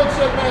 because the Lord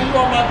said, man, you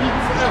are my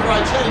people forever.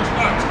 I change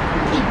not.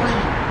 Keep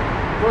reading.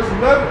 Verse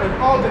 11, and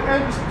all the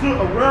angels stood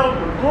around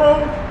the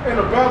throne and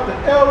about the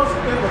elders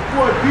and the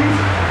four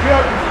beasts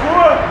fell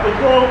before the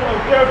throne of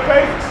their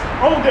faces,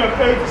 on their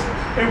faces,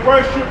 and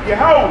worship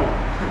Yahweh.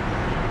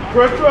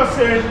 Verse 12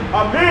 says,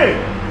 Amen.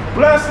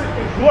 Blessing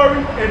and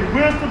glory and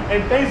wisdom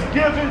and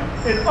thanksgiving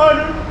and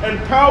honor and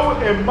power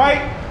and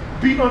might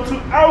be unto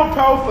our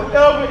power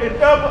forever and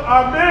ever.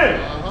 Amen.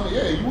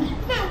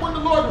 Man, when the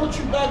Lord puts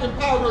you back in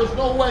power, there's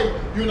no way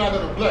you're not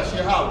going to bless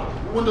Yahweh.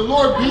 When the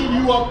Lord beat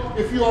you up,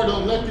 if you are to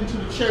elect into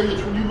the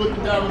chariots, when you're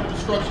looking down on the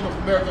destruction of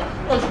America,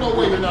 there's no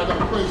way you're not going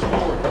to praise the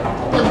Lord.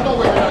 There's no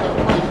way you're not going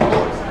to praise the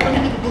Lord. Let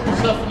me get the book of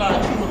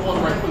Zephaniah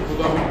 2:1 right quick,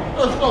 beloved.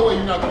 There's no way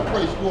you're not going to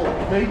praise the Lord.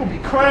 Man, you're going to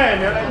be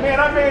crying, man. Like, man,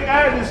 I made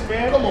out of this,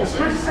 man. Come on, the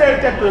scripture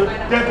said that the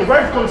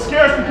righteous going to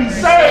scarcely be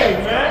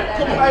saved, man.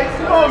 Come on. Like,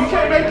 no, you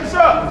can't make this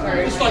up.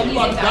 It's like you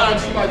about to die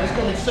and somebody's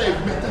going to save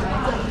you.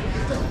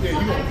 Yeah,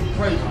 you're going to be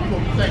praising. You're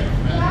going to be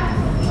thankful, man.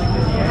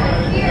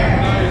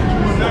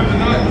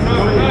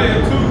 Zephaniah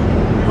 2,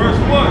 verse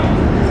 1.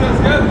 It says,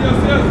 gather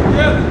yourselves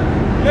together.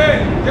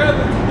 Yea,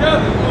 gather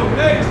together, O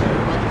nation,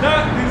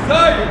 not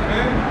desired,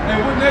 man. And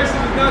what nation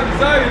is not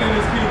desired in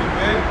this kingdom,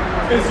 man?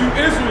 It's you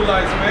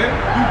Israelites, man.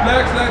 You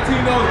blacks,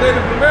 Latinos,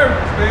 Native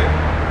Americans, man.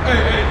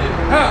 Hey,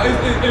 how?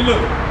 And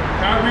look,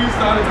 Kyrie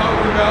started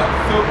talking about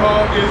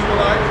so-called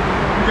Israelites.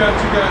 You got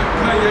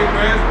Kanye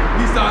West.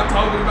 He started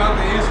talking about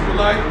the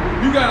Israelites.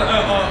 You got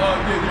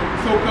your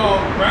so-called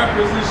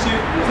rappers and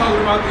shit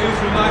talking about the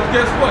Israelites.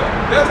 Guess what?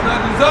 That's not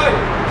desired.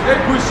 They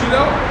push it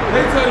out.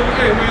 They tell you,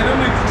 hey man, them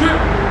niggas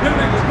tripping. Them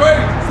niggas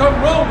crazy.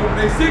 Something wrong with them.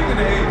 They sick in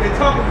the head. They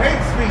talking hate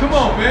speech. Come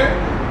on, man.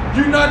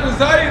 You're not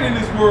desired in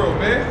this world,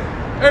 man.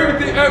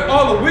 Everything,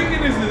 all the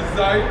wickedness is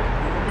desired.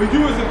 But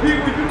you as a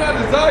people, you're not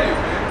desired,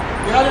 man.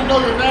 Yeah, I didn't know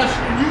your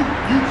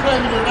you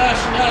claiming your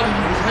nationality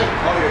was hate.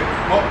 Oh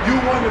yeah. Oh, you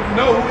want to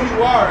know who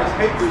you are is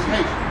hate. It's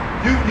hate.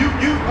 You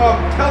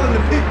telling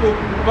the people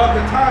about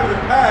the time of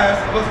the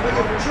past of us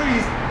looking for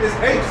trees is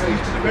hate speech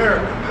to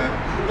America, man.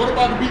 What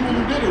about the people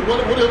who did it?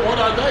 What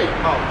are they?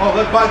 Oh,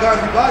 let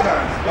bygones be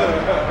bygones.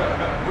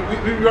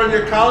 we run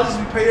your colleges,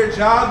 we pay your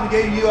jobs, we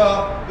gave you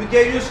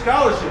a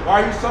scholarship.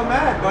 Why are you so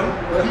mad, buddy?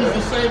 But these are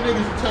the same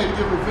niggas who tell you to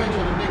get revenge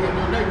on the nigga in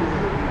your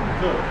neighborhood.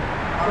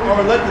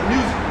 Or let the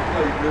music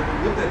play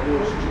with that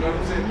bullshit, you know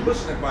what I'm saying?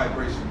 Pushing that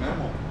vibration,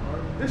 man.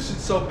 This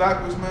shit's so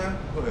backwards, man.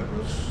 Go ahead,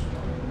 bro.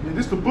 Yeah,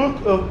 this is the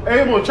book of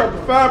Amos,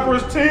 chapter 5,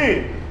 verse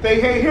 10.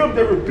 They hate him,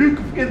 they rebuke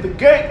him in the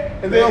gate,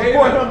 and they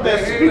avoid him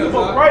that speaketh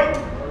upright.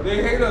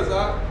 They hate us,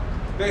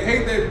 They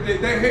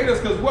hate us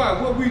because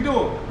why? What we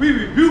doing? We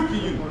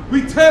rebuking you.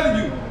 We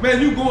telling you,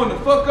 man, you going the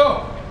fuck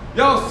off.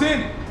 Y'all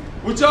sinning.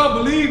 What y'all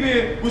believe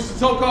in, which the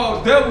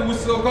so-called devil, which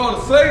the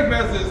so-called slave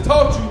master has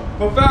taught you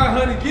for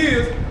 500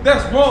 years,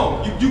 that's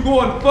wrong. You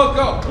going the fuck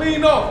off.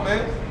 Clean off,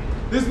 man.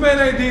 This man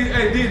ain't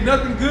did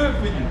nothing good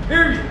for you,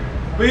 period.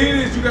 But here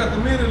it is, you got the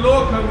men of the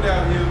Lord coming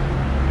down here,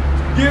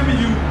 giving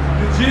you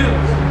the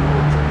gems,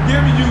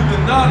 giving you the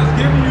knowledge,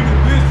 giving you the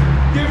wisdom,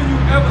 giving you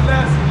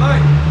everlasting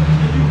life.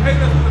 And you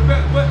hate us for the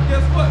best. But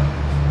guess what?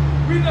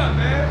 We not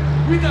mad.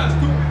 We not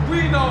stupid.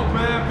 We know,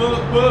 man,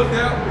 bugged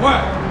out.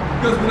 Why?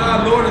 Because when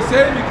our Lord and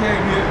Savior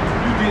came here,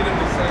 you did it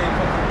the same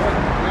fucking way.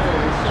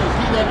 Yeah, it says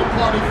he that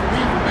departed from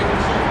evil, making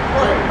himself a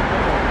prey.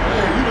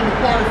 Yeah, you done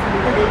departed from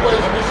the wicked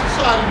ways of this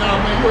society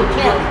now, man. You're a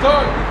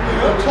target.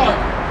 You're a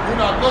target. You're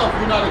not loved.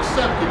 You're not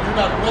accepted. You're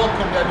not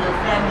welcomed at your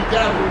family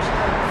gatherings.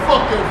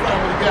 Fuck your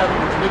family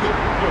gatherings, nigga.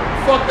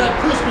 Fuck that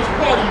Christmas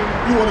party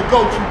you want to go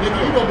to, nigga.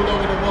 You don't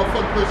belong in a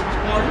motherfucking Christmas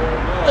party.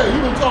 Hey,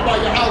 you been talking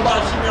about your how about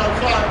shit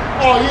outside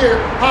all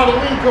year.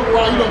 Halloween come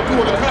around, you don't do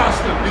it a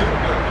costume,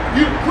 nigga.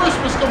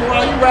 Christmas come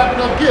around, you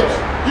wrapping up gifts.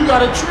 You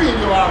got a tree in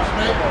your house,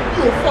 man.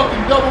 You a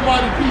fucking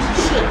double-minded piece of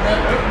shit, man.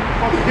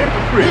 Fucking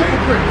hypocrite.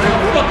 Hypocrite, man.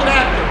 Fucking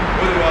actor.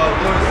 What did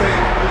Lord say?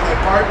 There's that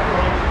part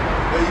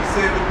where you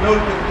said, no,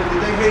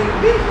 they hated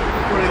me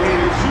before they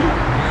hated you. You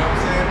know what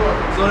I'm saying?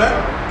 So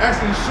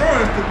that's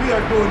insurance that we are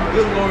doing the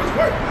good Lord's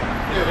work, man.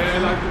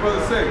 And like the brother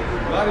say,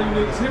 a lot of you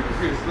niggas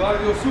hypocrites. A lot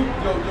of your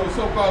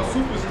so-called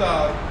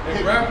superstars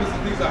and rappers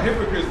and things are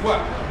hypocrites. What?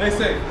 They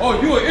say,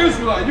 oh, you an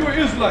Israelite, you an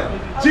Israelite.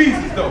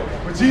 Jesus though,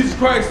 but Jesus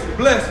Christ is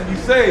blessed and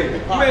He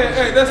saved. Man,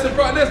 hey, that's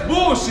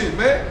bullshit,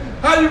 man.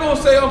 How you gonna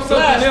say I'm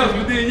something else,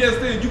 but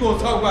then you gonna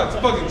talk about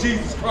fucking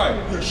Jesus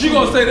Christ? You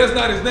gonna say that's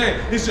not His name,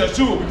 it's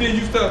Yeshua, but then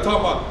you start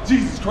talking about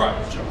Jesus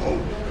Christ.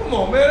 Come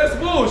on, man, that's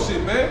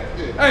bullshit, man.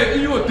 Hey,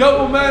 you a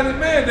double-minded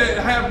man that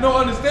have no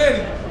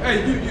understanding.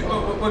 Hey,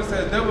 what it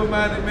says,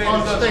 double-minded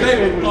man is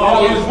unstable with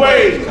all his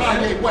ways.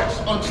 Kanye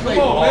West, unstable.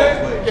 Come on,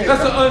 man.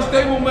 That's an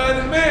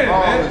unstable-minded man,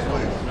 man.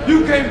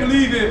 You can't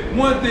believe in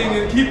one thing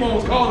and keep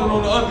on calling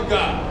on the other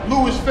guy.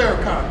 Louis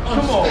Farrakhan, unstable.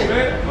 Come on,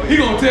 man. He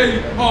gonna tell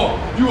you, oh,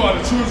 you are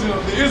the children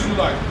of the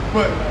Israelites,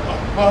 but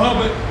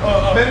Muhammad,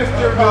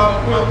 Minister,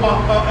 but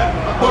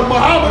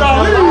Muhammad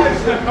Ali,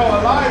 Elijah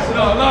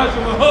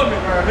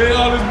Muhammad, and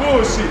all this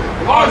bullshit.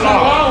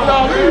 Muhammad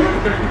Ali.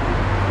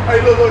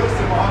 Hey, look, it's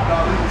Muhammad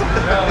Ali.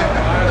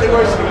 They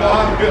worship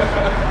Muhammad.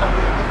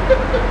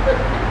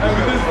 I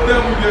mean, this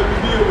devil that we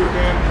deal with,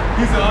 man,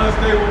 he's an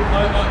unstable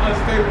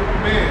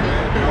man,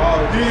 man.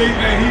 He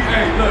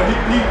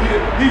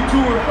to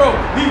and fro.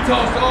 He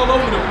tossed all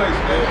over the place,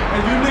 man.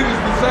 And you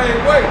niggas the same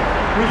way.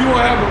 When you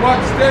don't have the rock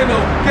to stand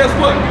on, guess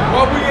what?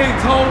 While we ain't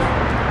tossed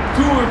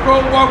to and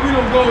fro, why we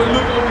don't go and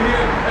look over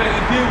here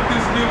and deal with this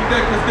and deal with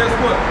that, because guess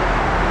what?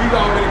 We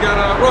already got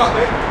our rock.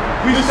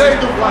 This is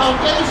the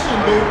foundation,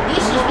 dude.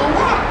 This is the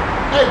rock.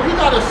 Hey, we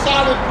got a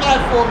solid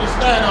platform to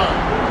stand on.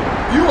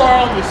 You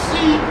are on the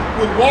sea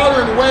with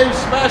water and waves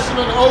smashing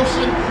on the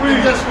ocean.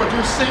 And guess what?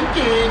 You're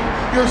sinking.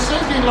 You're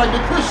sinking like the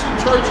Christian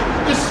church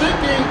is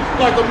sinking,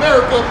 like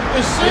America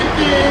is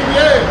sinking.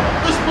 Yeah,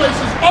 this place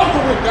is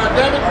over with,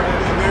 goddammit.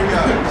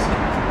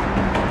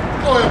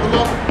 Go ahead,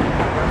 beloved.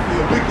 The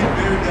wicked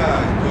very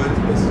guys, but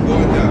it's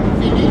going down.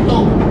 Finito.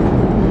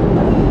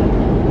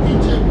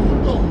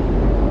 Finito.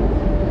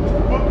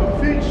 Book of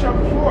Ephesians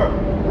chapter 4,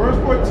 verse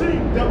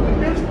 14, that we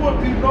henceforth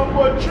be no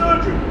more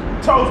children,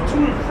 tossed to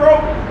and fro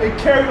and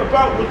carried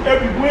about with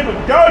every wind of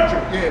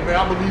doctrine. Yeah, man,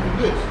 I believe in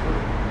this.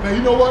 Man,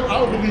 you know what? I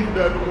don't believe in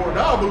that no more.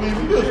 Now I believe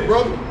in this,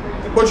 brother.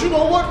 But you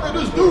know what, man?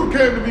 This dude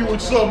came to me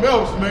with something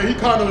else, man. He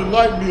kind of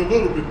enlightened me a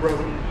little bit,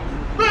 brother.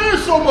 Man,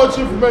 there's so much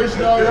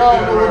information out here, I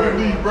don't know what to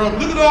believe, brother.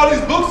 Look at all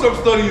these books I'm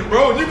studying,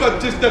 bro. You got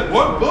just that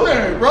one book.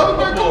 Man, brother,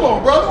 man, come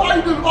on, brother. Why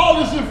you doing all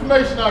this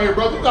information out here,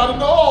 brother? You gotta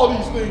know all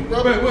these things,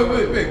 brother.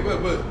 Wait.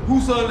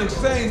 Whoson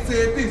Exchange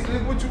said this.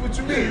 What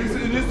you mean?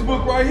 This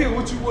book right here.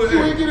 What you got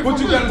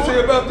to say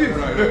about this?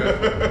 Man,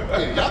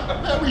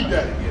 read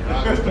that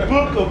again. It's the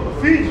book of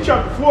Ephesians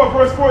chapter 4,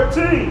 verse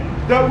 14,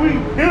 that we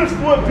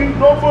henceforth be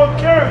no more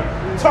carried,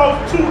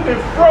 tossed to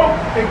and fro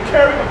and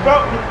carried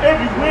about with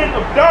every wind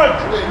of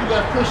doctrine. Yeah, you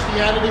left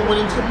Christianity and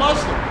went into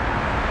Muslim.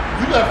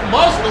 You left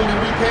Muslim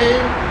and became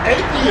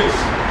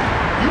atheist.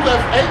 You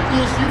left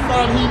atheist, you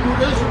found Hebrew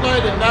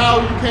Israelite, and now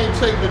you can't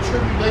take the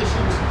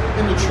tribulations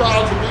and the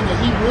trials of being a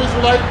Hebrew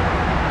Israelite.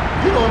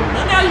 You know,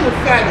 man, now you're a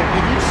faggot,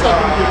 nigga. You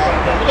sucking dick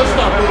right now. Let's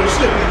not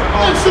bullshit.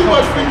 There's too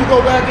much for you to go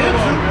back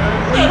into.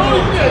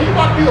 Yeah, you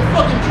about to be a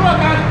fucking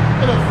drug addict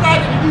and a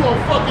faggot and you gonna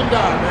fucking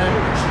die, man.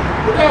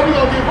 But now we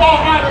gonna give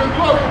all honor and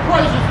glory and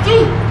praises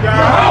to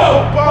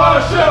Yahweh,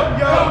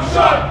 Ba'ashem,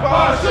 Yahushua,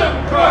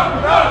 Ba'ashem, God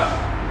with us.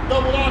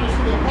 double honors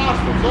to the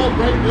apostles of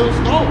Great Bill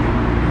Stone.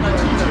 That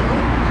teaching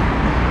room.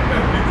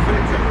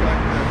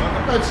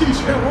 That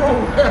teaching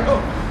room,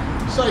 hell.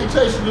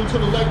 Salutations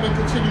unto the leg men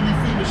continually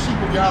feeding the sheep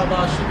of Yahweh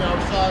Hashem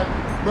outside.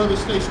 Brother,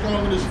 stay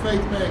strong in his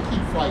faith, man. Keep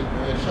fighting,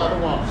 man.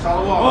 Shalom.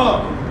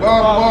 Shalom. Bye.